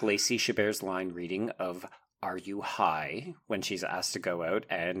like Lacey Chabert's line reading of "Are you high?" when she's asked to go out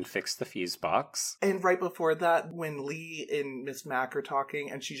and fix the fuse box. And right before that, when Lee and Miss Mac are talking,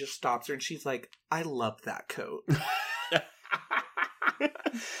 and she just stops her, and she's like, "I love that coat."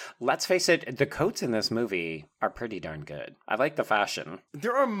 Let's face it, the coats in this movie are pretty darn good. I like the fashion.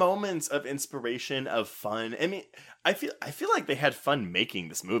 There are moments of inspiration, of fun. I mean, I feel like they had fun making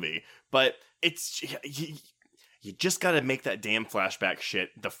this movie, but it's you just got to make that damn flashback shit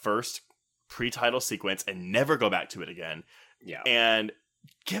the first pre-title sequence and never go back to it again. Yeah. And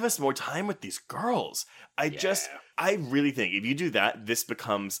give us more time with these girls. I really think if you do that, this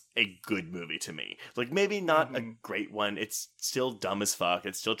becomes a good movie to me. Like, maybe not a great one. It's still dumb as fuck.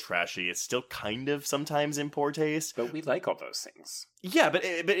 It's still trashy. It's still kind of sometimes in poor taste. But we like all those things. Yeah, but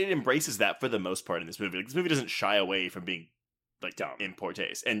it embraces that for the most part in this movie. Like, this movie doesn't shy away from being like dumb, in poor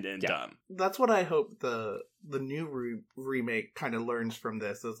taste, and dumb. That's what I hope the new remake kind of learns from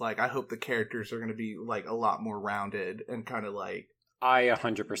this. Is like, I hope the characters are going to be like a lot more rounded and kind of like. I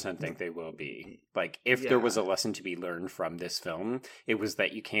 100% think they will be. Like, if there was a lesson to be learned from this film, it was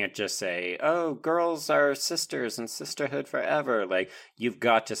that you can't just say, oh, girls are sisters and sisterhood forever. Like, you've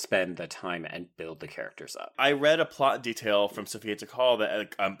got to spend the time and build the characters up. I read a plot detail from Sophia Takal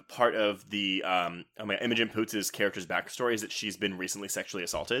that part of the Imogen Poots' character's backstory is that she's been recently sexually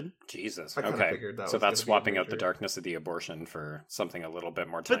assaulted. Jesus. I okay. Figured that so was that's swapping out the darkness of the abortion for something a little bit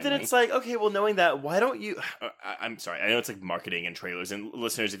more timely. But then it's like, okay, well, knowing that, why don't you... I'm sorry, I know it's like marketing and trailers, and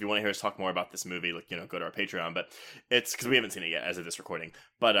listeners, if you want to hear us talk more about this movie, like, go to our Patreon, but it's because we haven't seen it yet as of this recording.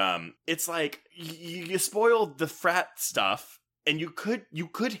 But it's like you spoiled the frat stuff, and you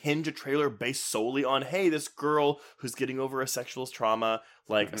could hinge a trailer based solely on, hey, this girl who's getting over a sexual trauma,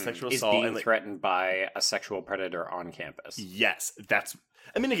 like a sexual assault, is being and threatened by a sexual predator on campus. Yes, that's.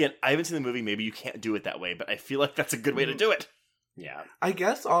 I mean, again, I haven't seen the movie. Maybe you can't do it that way, but I feel like that's a good way to do it. Yeah. I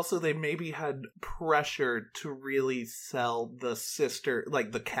guess also they maybe had pressure to really sell the sister,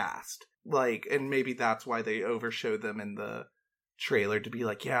 like the cast. Like, and maybe that's why they overshowed them in the trailer to be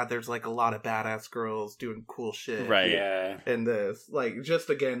like, yeah, there's like a lot of badass girls doing cool shit. Right. Yeah. And this, like,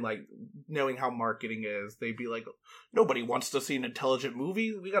 just again, like, knowing how marketing is, they'd be like, nobody wants to see an intelligent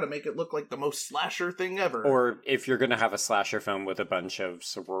movie. We gotta make it look like the most slasher thing ever. Or if you're gonna have a slasher film with a bunch of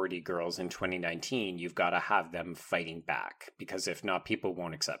sorority girls in 2019, you've got to have them fighting back. Because if not, people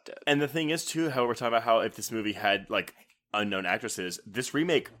won't accept it. And the thing is, too, how we're talking about how if this movie had, like, unknown actresses, this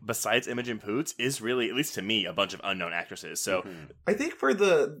remake, besides Imogen Poots, is really, at least to me, a bunch of unknown actresses. So I think for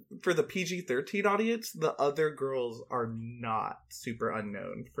the PG-13 audience, the other girls are not super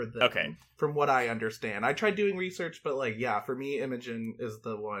unknown for them. Okay. From what I understand. I tried doing research, but like, yeah, for me, Imogen is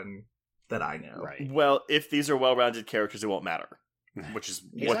the one that I know. Right. Well, if these are well-rounded characters, it won't matter. Which is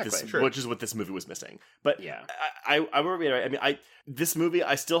Exactly. which is what this movie was missing. But yeah, I will reiterate. I mean, this movie,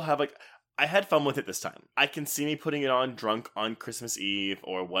 I still have like. I had fun with it this time. I can see me putting it on drunk on Christmas Eve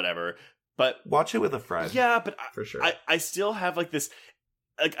or whatever, but... Watch it with a friend. Yeah, but for sure. I still have like this...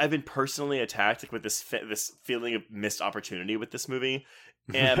 Like, I've been personally attacked like with this feeling of missed opportunity with this movie.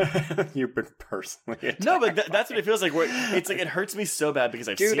 And you've been personally attacked. No, but that's what it feels like. Where it's like it hurts me so bad because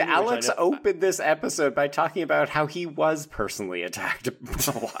I've seen... Dude, Alex opened this episode by talking about how he was personally attacked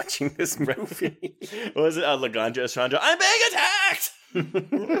while watching this movie. What was it? Laganja Estranja. I'm being attacked!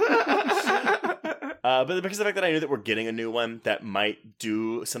 But because of the fact that I knew that we're getting a new one that might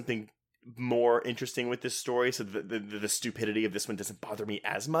do something more interesting with this story, so the stupidity of this one doesn't bother me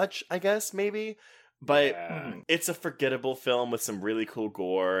as much, I guess, maybe. But it's a forgettable film with some really cool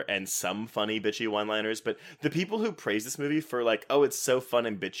gore and some funny bitchy one-liners. But the people who praise this movie for like, oh, it's so fun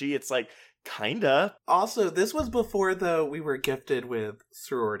and bitchy, it's like, kinda. Also, this was before, though, we were gifted with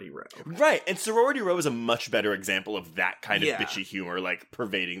Sorority Row. Right, and Sorority Row is a much better example of that kind of bitchy humor, like,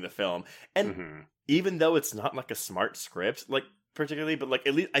 pervading the film. And even though it's not, like, a smart script, like, particularly, but, like,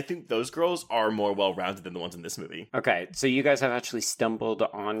 at least I think those girls are more well-rounded than the ones in this movie. Okay, so you guys have actually stumbled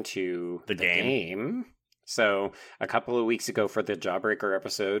onto the game. So, a couple of weeks ago for the Jawbreaker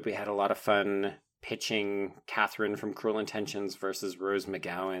episode, we had a lot of fun pitching Catherine from Cruel Intentions versus Rose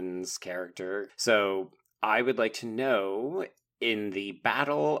McGowan's character. So I would like to know, in the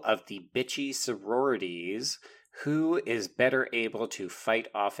battle of the bitchy sororities, who is better able to fight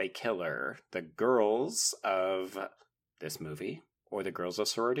off a killer? The girls of this movie or the girls of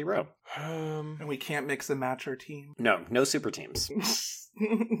Sorority Row? And we can't mix and match our team? No super teams.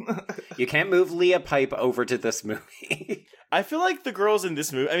 You can't move Leah Pipe over to this movie. I feel like the girls in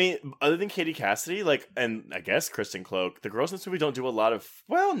this movie, I mean, other than Katie Cassidy, like, and I guess Kristen Cloak, the girls in this movie don't do a lot of,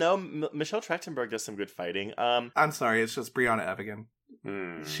 well, no, Michelle Trachtenberg does some good fighting. I'm sorry, it's just Brianna Evigan.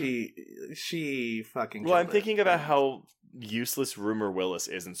 She fucking Well, I'm thinking about how useless Rumor Willis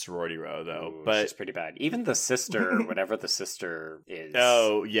is in Sorority Row, though. Ooh, but she's pretty bad. Even the sister, whatever the sister is.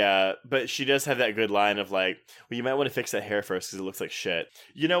 Oh, yeah. But she does have that good line of like, well, you might want to fix that hair first because it looks like shit.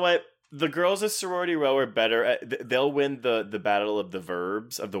 You know what? The girls of Sorority Row are better. They'll win the battle of the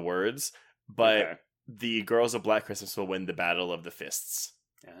verbs, of the words, but the girls of Black Christmas will win the battle of the fists.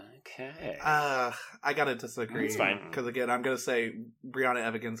 Okay. I gotta disagree. It's fine. Because again, I'm gonna say Brianna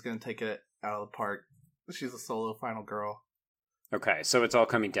Evigan's gonna take it out of the park. She's a solo final girl. Okay, so it's all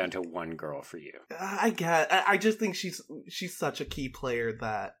coming down to one girl for you. I just think she's such a key player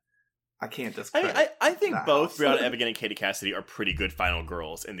that I can't discredit. I think both house. Brianna Evigan and Katie Cassidy are pretty good final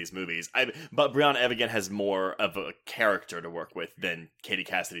girls in these movies. But Brianna Evigan has more of a character to work with than Katie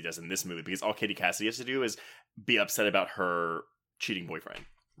Cassidy does in this movie, because all Katie Cassidy has to do is be upset about her cheating boyfriend.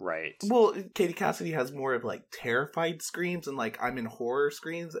 Right. Well, Katie Cassidy has more of like terrified screams and like I'm in horror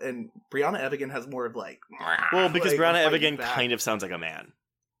screams, and Brianna Evigan has more of like. Well, because like, Brianna Evigan back. kind of sounds like a man.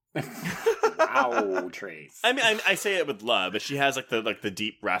 Wow, Trace. I mean, I say it with love, but she has like the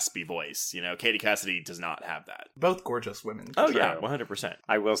deep raspy voice. You know, Katie Cassidy does not have that. Both gorgeous women. Oh True. yeah, 100%.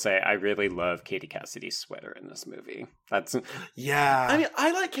 I will say I really love Katie Cassidy's sweater in this movie. That's Yeah. I mean,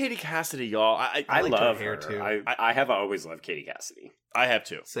 I like Katie Cassidy, y'all. I I liked love her hair, her too. I have always loved Katie Cassidy. I have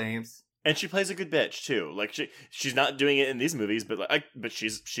too. Same. And she plays a good bitch too. Like she's not doing it in these movies, but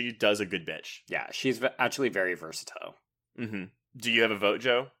she does a good bitch. Yeah, she's actually very versatile. Mm-hmm. Do you have a vote,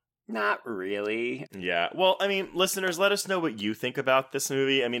 Joe? Not really. Yeah. Well, I mean, listeners, let us know what you think about this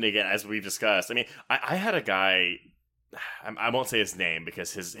movie. I mean, again, as we've discussed, I mean, I had a guy. I won't say his name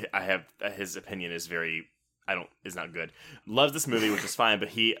because his opinion is is not good. Loves this movie, which is fine, but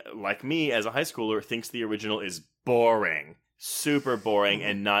he, like me as a high schooler, thinks the original is boring, super boring,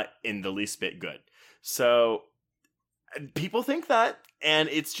 and not in the least bit good. So people think that, and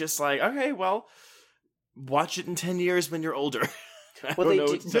it's just like, okay, well, watch it in 10 years when you're older.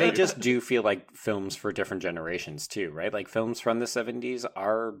 Well, they just do feel like films for different generations too, right? Like films from the 70s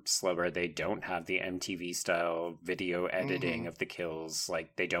are slower. They don't have the MTV style video editing of the kills.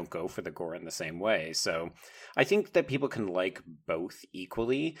 Like they don't go for the gore in the same way. So I think that people can like both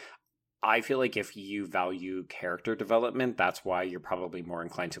equally. I feel like if you value character development, that's why you're probably more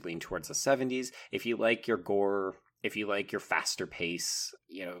inclined to lean towards the 70s. If you like your gore, if you like your faster pace,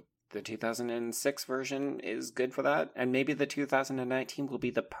 you know, the 2006 version is good for that, and maybe the 2019 will be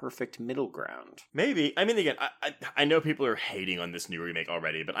the perfect middle ground. Maybe. I mean, again, I know people are hating on this new remake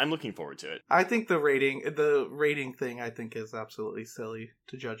already, but I'm looking forward to it. I think the rating thing, I think is absolutely silly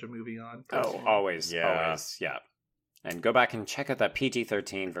to judge a movie on. Oh, always, yeah. And go back and check out that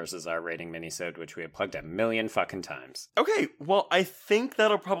PG-13 versus R rating minisode, which we have plugged a million fucking times. Okay, well, I think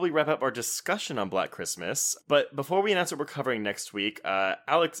that'll probably wrap up our discussion on Black Christmas. But before we announce what we're covering next week,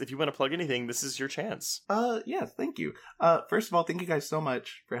 Alex, if you want to plug anything, this is your chance. Yeah, thank you. First of all, thank you guys so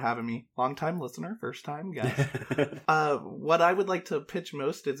much for having me. Long time listener, first time guest. What I would like to pitch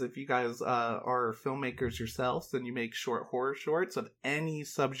most is if you guys are filmmakers yourselves and you make short horror shorts of any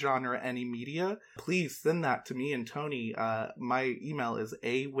subgenre, any media, please send that to me and Tony. My email is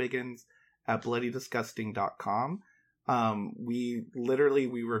awiggins@bloodydisgusting.com. We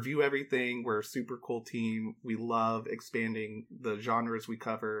review everything. We're a super cool team. We love expanding the genres we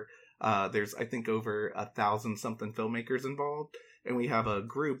cover. There's, I think, over 1,000 something filmmakers involved. And we have a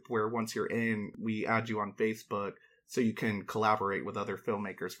group where once you're in, we add you on Facebook so you can collaborate with other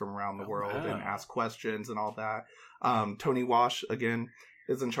filmmakers from around the world and ask questions and all that. Tony Wash, again,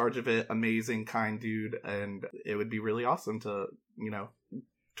 is in charge of it. Amazing, kind dude, and it would be really awesome to,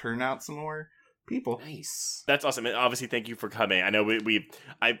 turn out some more people. Nice. That's awesome. And obviously, thank you for coming. I know I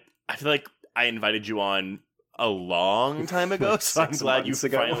feel like I invited you on a long time ago, so I'm glad you're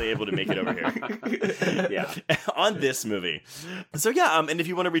finally able to make it over here. Yeah. On this movie. So yeah, and if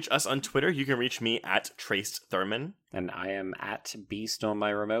you want to reach us on Twitter, you can reach me at Traced Thurman. And I am at Beast on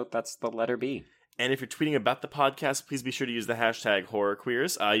my remote. That's the letter B. And if you're tweeting about the podcast, please be sure to use the hashtag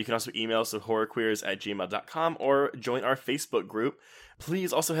HorrorQueers. You can also email us at horrorqueers@gmail.com or join our Facebook group.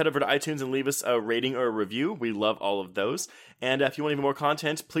 Please also head over to iTunes and leave us a rating or a review. We love all of those. And if you want even more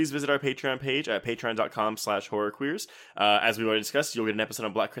content, please visit our Patreon page at patreon.com/horrorqueers. As we already discussed, you'll get an episode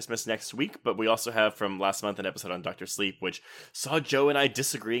on Black Christmas next week, but we also have from last month an episode on Dr. Sleep, which saw Joe and I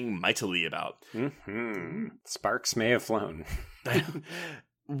disagreeing mightily about. Mm-hmm. Sparks may have flown.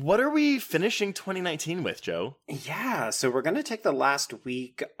 What are we finishing 2019 with, Joe? Yeah, so we're going to take the last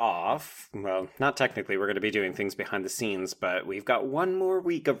week off. Well, not technically, we're going to be doing things behind the scenes, but we've got one more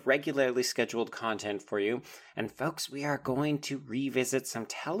week of regularly scheduled content for you. And folks, we are going to revisit some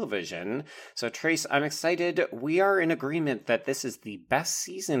television. So Trace, I'm excited. We are in agreement that this is the best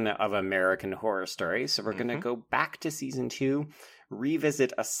season of American Horror Story. So we're going to go back to season 2.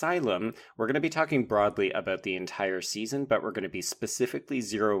 Revisit Asylum. We're going to be talking broadly about the entire season, but we're going to be specifically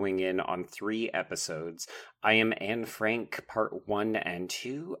zeroing in on 3 episodes. I Am Anne Frank Part 1 and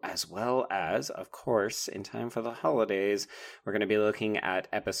 2, as well as, of course, in time for the holidays, we're going to be looking at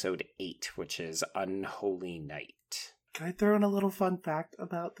episode 8, which is Unholy Night. Can I throw in a little fun fact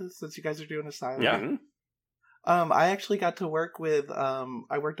about this since you guys are doing Asylum? Yeah. I actually got to work with,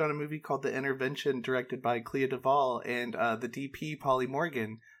 I worked on a movie called The Intervention, directed by Clea Duvall, and the DP, Polly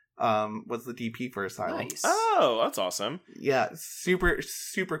Morgan, was the DP for Asylum. Nice. Oh, that's awesome. Yeah,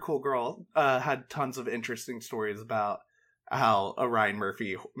 super cool girl. Had tons of interesting stories about how a Ryan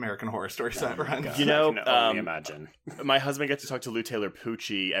Murphy American Horror Story set runs. God, You know, I can only imagine. My husband got to talk to Lou Taylor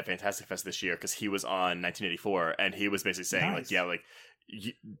Pucci at Fantastic Fest this year because he was on 1984, and he was basically saying, Nice.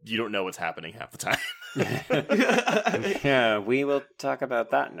 you don't know what's happening half the time. Yeah, we will talk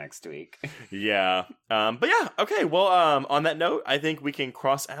about that next week. Yeah. But yeah, okay. Well, on that note, I think we can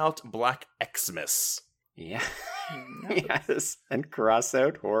cross out Black Xmas. Yeah. Yes, and cross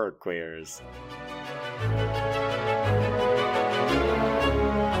out horror queers.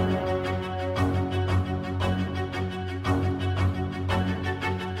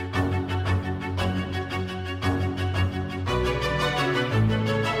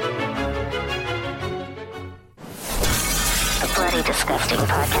 Bloody Disgusting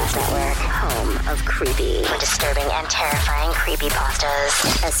Podcast Network, home of creepy, disturbing, and terrifying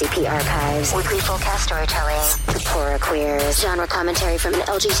creepypastas, SCP archives, weekly full-cast storytelling, horror queers, genre commentary from an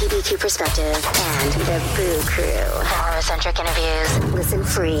LGBTQ perspective, and the Boo Crew, horror-centric interviews. Listen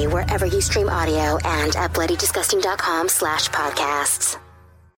free wherever you stream audio and at bloodydisgusting.com/podcasts.